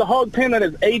 Inside the Hog Pen. That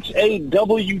is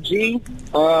HAWG,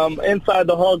 Inside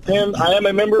the Hog Pen. I am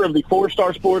a member of the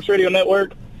 4-Star Sports Radio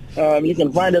Network. You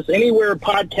can find us anywhere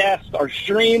podcasts are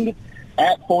streamed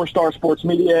at 4-Star Sports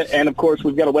Media. And, of course,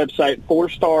 we've got a website,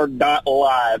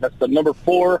 4star.live. That's the number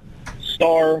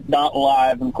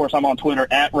 4star.live. And, of course, I'm on Twitter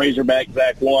at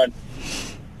RazorbackZach1.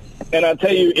 And I'll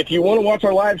tell you, if you want to watch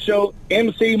our live show,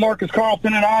 MC Marcus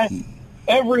Carlson and I,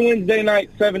 every Wednesday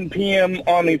night, 7 p.m.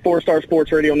 on the 4-Star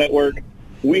Sports Radio Network.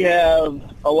 We have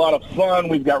a lot of fun.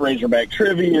 We've got Razorback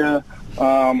trivia. We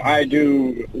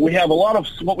have a lot of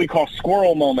what we call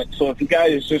squirrel moments. So if you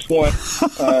guys just want,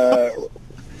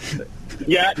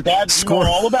 yeah, Dad, you know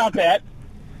all about that.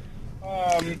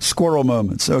 Squirrel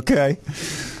moments, okay.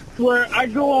 Where I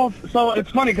go off, so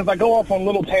it's funny because I go off on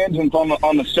little tangents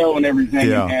on the show and everything,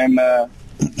 yeah. And I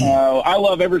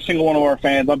love every single one of our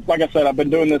fans. Like I said, I've been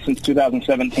doing this since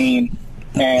 2017,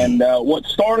 and what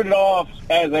started off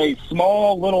as a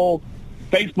small little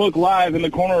Facebook Live in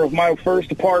the corner of my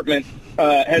first apartment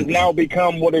has now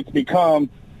become what it's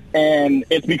become, and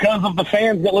it's because of the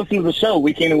fans that listen to the show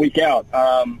week in and week out.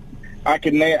 I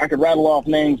could rattle off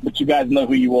names, but you guys know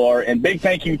who you are. And big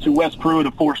thank you to Wes Pruitt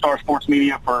of 4-Star Sports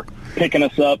Media for picking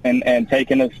us up and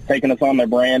taking us on their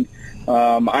brand.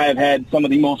 I have had some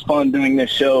of the most fun doing this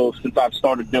show since I've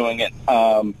started doing it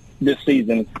this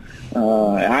season.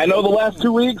 I know the last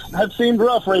 2 weeks have seemed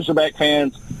rough, Razorback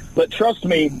fans, but trust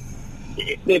me,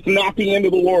 it's not the end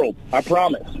of the world. I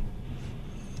promise.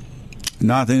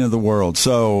 Not the end of the world.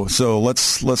 So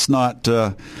let's not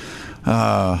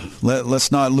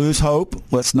let's not lose hope.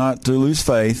 Let's not lose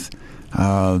faith.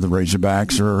 The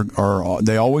Razorbacks are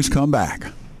they always come back.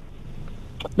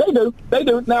 They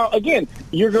do. Now, again,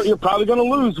 you're probably going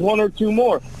to lose one or two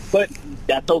more, but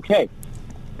that's okay.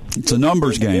 It's a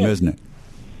numbers game, isn't it?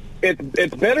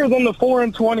 It's better than the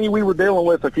 4-20 we were dealing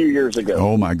with a few years ago.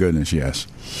 Oh my goodness, yes.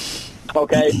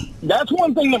 Okay, that's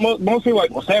one thing that most people are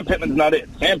like, well, Sam Pittman's not it.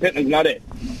 Sam Pittman's not it.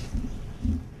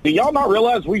 Do y'all not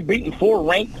realize we've beaten 4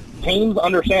 ranked teams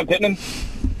under Sam Pittman?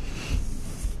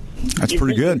 That's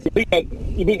pretty good.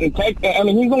 You've beaten Tech. I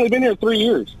mean, he's only been here 3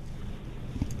 years.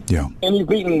 Yeah. And you've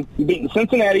beaten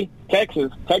Cincinnati,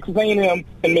 Texas A&M,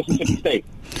 and Mississippi State.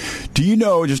 Do you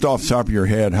know, just off the top of your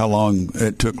head, how long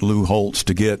it took Lou Holtz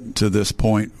to get to this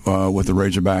point with the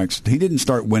Razorbacks? He didn't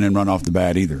start winning right off the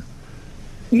bat either.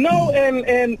 No,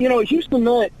 and Houston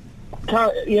Nutt,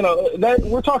 that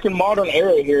we're talking modern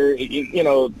era here.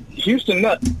 Houston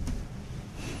Nutt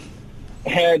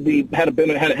had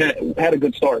a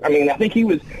good start. I mean, I think he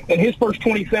was in his first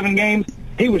 27 games.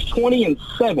 He was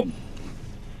 20-7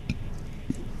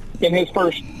 in his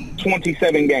first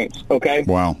 27 games. Okay.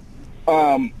 Wow.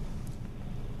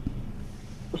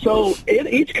 So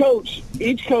each coach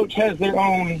has their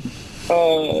own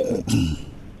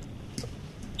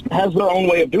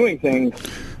way of doing things,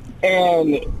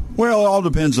 and well, it all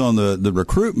depends on the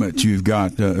recruitment you've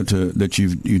got that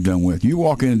you've done with. You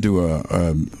walk into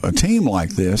a team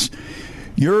like this,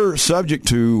 you're subject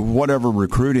to whatever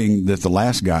recruiting that the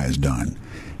last guy has done,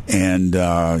 and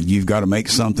you've got to make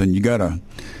something. You got to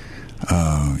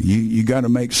you got to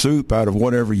make soup out of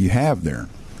whatever you have there.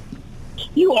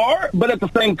 You are, but at the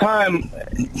same time,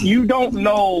 you don't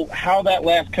know how that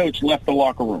last coach left the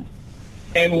locker room.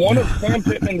 And one of Sam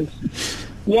Pittman's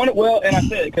and I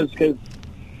said it because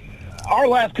our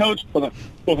last coach was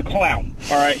a clown.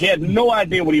 All right, he had no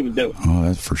idea what he was doing. Oh,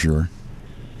 that's for sure.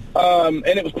 And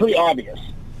it was pretty obvious.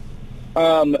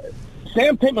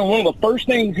 Sam Pittman, one of the first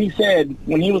things he said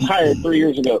when he was hired 3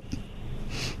 years ago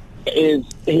is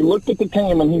he looked at the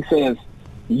team and he says,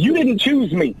 "You didn't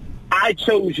choose me. I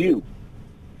chose you."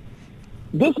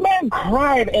 This man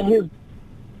cried at his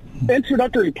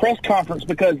introductory press conference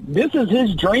because this is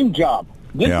his dream job.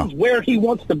 This is where he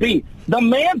wants to be. The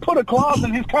man put a clause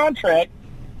in his contract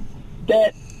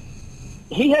that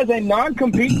he has a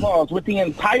non-compete clause with the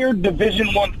entire Division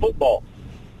I football.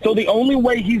 So the only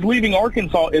way he's leaving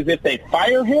Arkansas is if they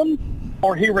fire him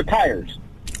or he retires.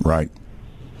 Right.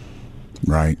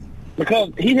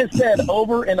 Because he has said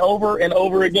over and over and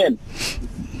over again,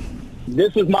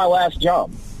 this is my last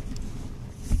job.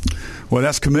 Well,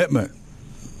 that's commitment.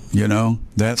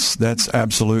 That's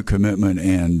absolute commitment,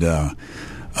 and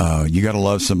you got to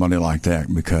love somebody like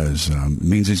that because it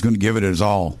means he's going to give it his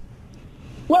all.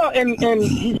 Well, and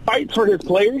he fights for his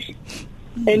players,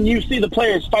 and you see the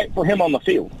players fight for him on the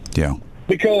field. Yeah.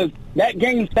 Because that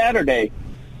game Saturday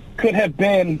could have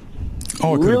been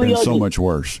Oh, it could really have been ugly. so much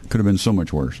worse. Could have been so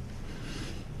much worse.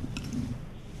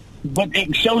 But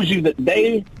it shows you that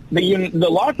the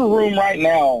locker room right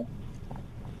now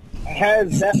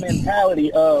has that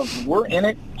mentality of we're in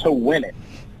it to win it.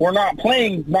 We're not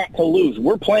playing not to lose.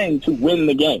 We're playing to win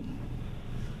the game.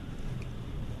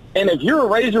 And if you're a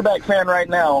Razorback fan right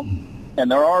now, and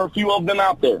there are a few of them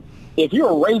out there, if you're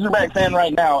a Razorback fan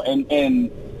right now, and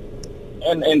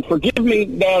forgive me,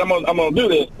 Dad, I'm gonna do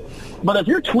this, but if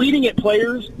you're tweeting at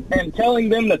players and telling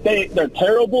them that they're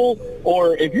terrible,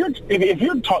 or if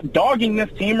you're dogging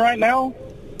this team right now,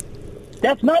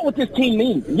 that's not what this team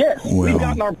needs. Yes, we've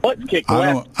gotten our butts kicked.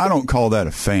 I don't call that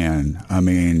a fan. I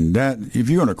mean, that if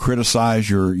you're going to criticize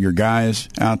your guys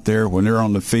out there when they're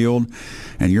on the field,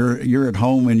 and you're at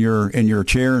home in your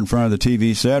chair in front of the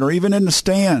TV set, or even in the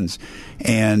stands,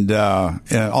 and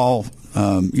all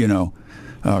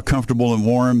comfortable and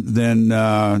warm, then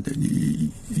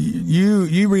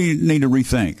you really need to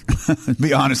rethink. To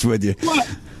be honest with you.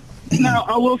 Now,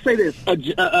 I will say this.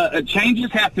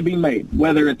 Changes have to be made,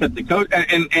 whether it's at the coach.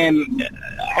 And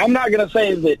I'm not going to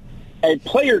say that a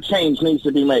player change needs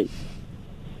to be made.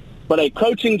 But a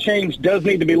coaching change does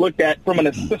need to be looked at from an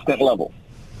assistant level.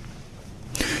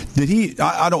 Did he?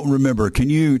 I don't remember. Can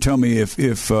you tell me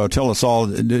tell us all?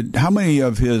 How many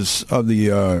of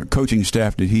the coaching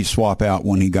staff did he swap out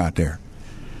when he got there?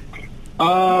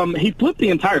 He flipped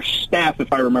the entire staff,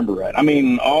 if I remember right. I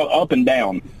mean, all up and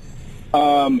down.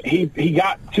 He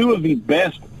got two of the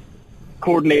best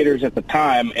coordinators at the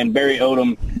time, and Barry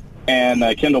Odom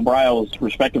and Kendall Briles,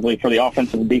 respectively, for the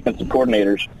offensive and defensive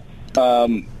coordinators.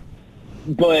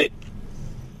 But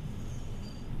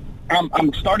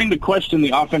I'm starting to question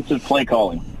the offensive play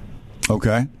calling.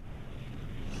 Okay.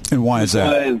 And why is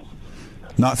that?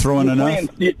 Not throwing enough?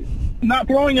 Not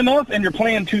throwing enough, and you're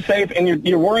playing too safe, and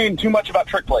you're worrying too much about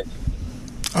trick plays.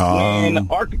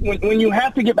 When you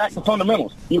have to get back to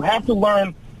fundamentals, you have to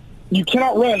learn. You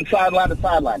cannot run sideline to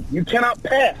sideline. You cannot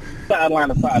pass sideline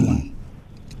to sideline.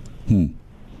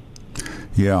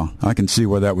 Yeah, I can see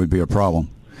where that would be a problem.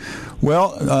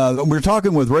 Well, we're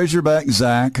talking with Razorback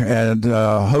Zach, and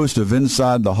host of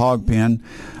Inside the Hog Pen.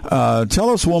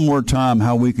 Tell us one more time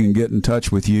how we can get in touch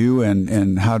with you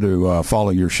and how to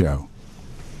follow your show.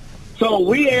 So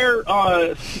we air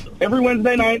every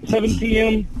Wednesday night, 7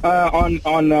 p.m.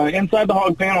 on Inside the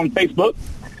Hog Pen on Facebook.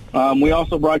 We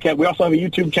also broadcast. We also have a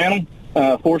YouTube channel,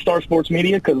 4-Star Sports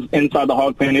Media, because Inside the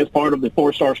Hog Pen is part of the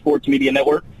 4-Star Sports Media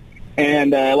Network.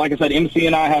 And like I said, MC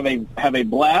and I have a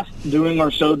blast doing our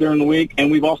show during the week.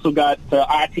 And we've also got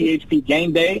ITHP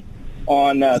Game Day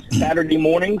on Saturday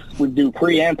mornings. We do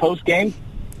pre and post game.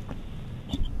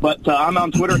 But I'm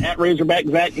on Twitter at Razorback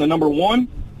Zach, the number 1.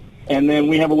 And then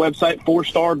we have a website,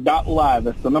 4star.live.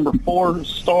 That's the number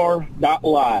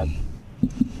 4star.live.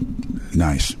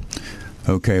 Nice.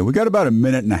 Okay, we got about a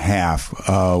minute and a half.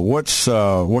 What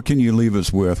can you leave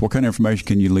us with? What kind of information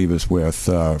can you leave us with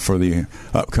for the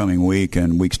upcoming week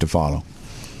and weeks to follow?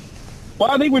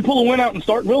 Well, I think we pull a win out in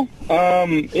Starkville.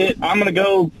 I'm going to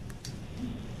go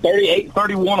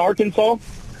 38-31 Arkansas.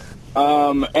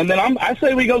 And then I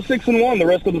say we go 6-1 the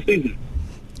rest of the season.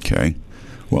 Okay.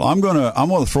 Well, I'm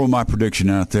gonna throw my prediction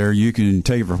out there. You can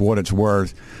take it for what it's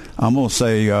worth. I'm gonna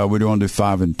say we're going to do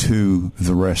 5-2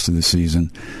 the rest of the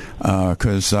season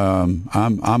because I'm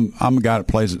a guy that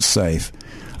plays it safe.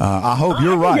 I hope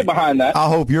you're right. Get behind that. I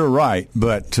hope you're right,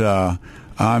 but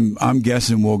I'm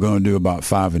guessing we're going to do about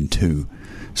 5-2.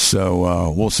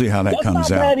 So we'll see how that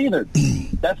comes out.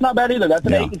 That's not bad either. That's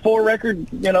an 8-4 record.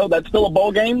 That's still a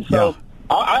bowl game. So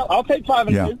I'll take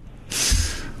 5-2. Yeah.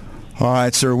 All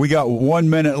right, sir. We got 1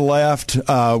 minute left.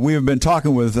 We have been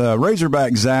talking with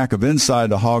Razorback Zach of Inside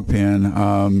the Hog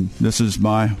Pen. This is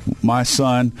my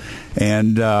son,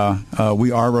 and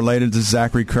we are related to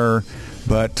Zachary Kerr,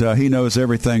 but he knows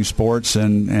everything sports,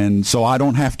 and so I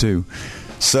don't have to.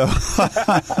 So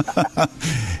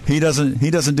he doesn't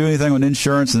do anything on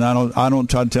insurance, and I don't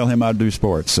try to tell him how to do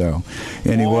sports. So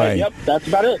anyway, yep, that's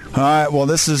about it. All right, well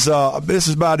this is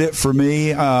about it for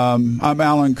me. I'm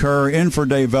Alan Kerr in for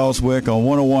Dave Elswick on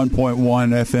 101.1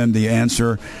 FM. The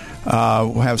Answer.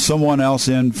 We'll have someone else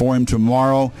in for him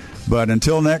tomorrow. But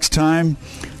until next time,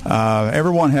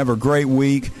 everyone have a great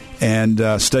week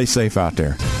and stay safe out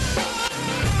there.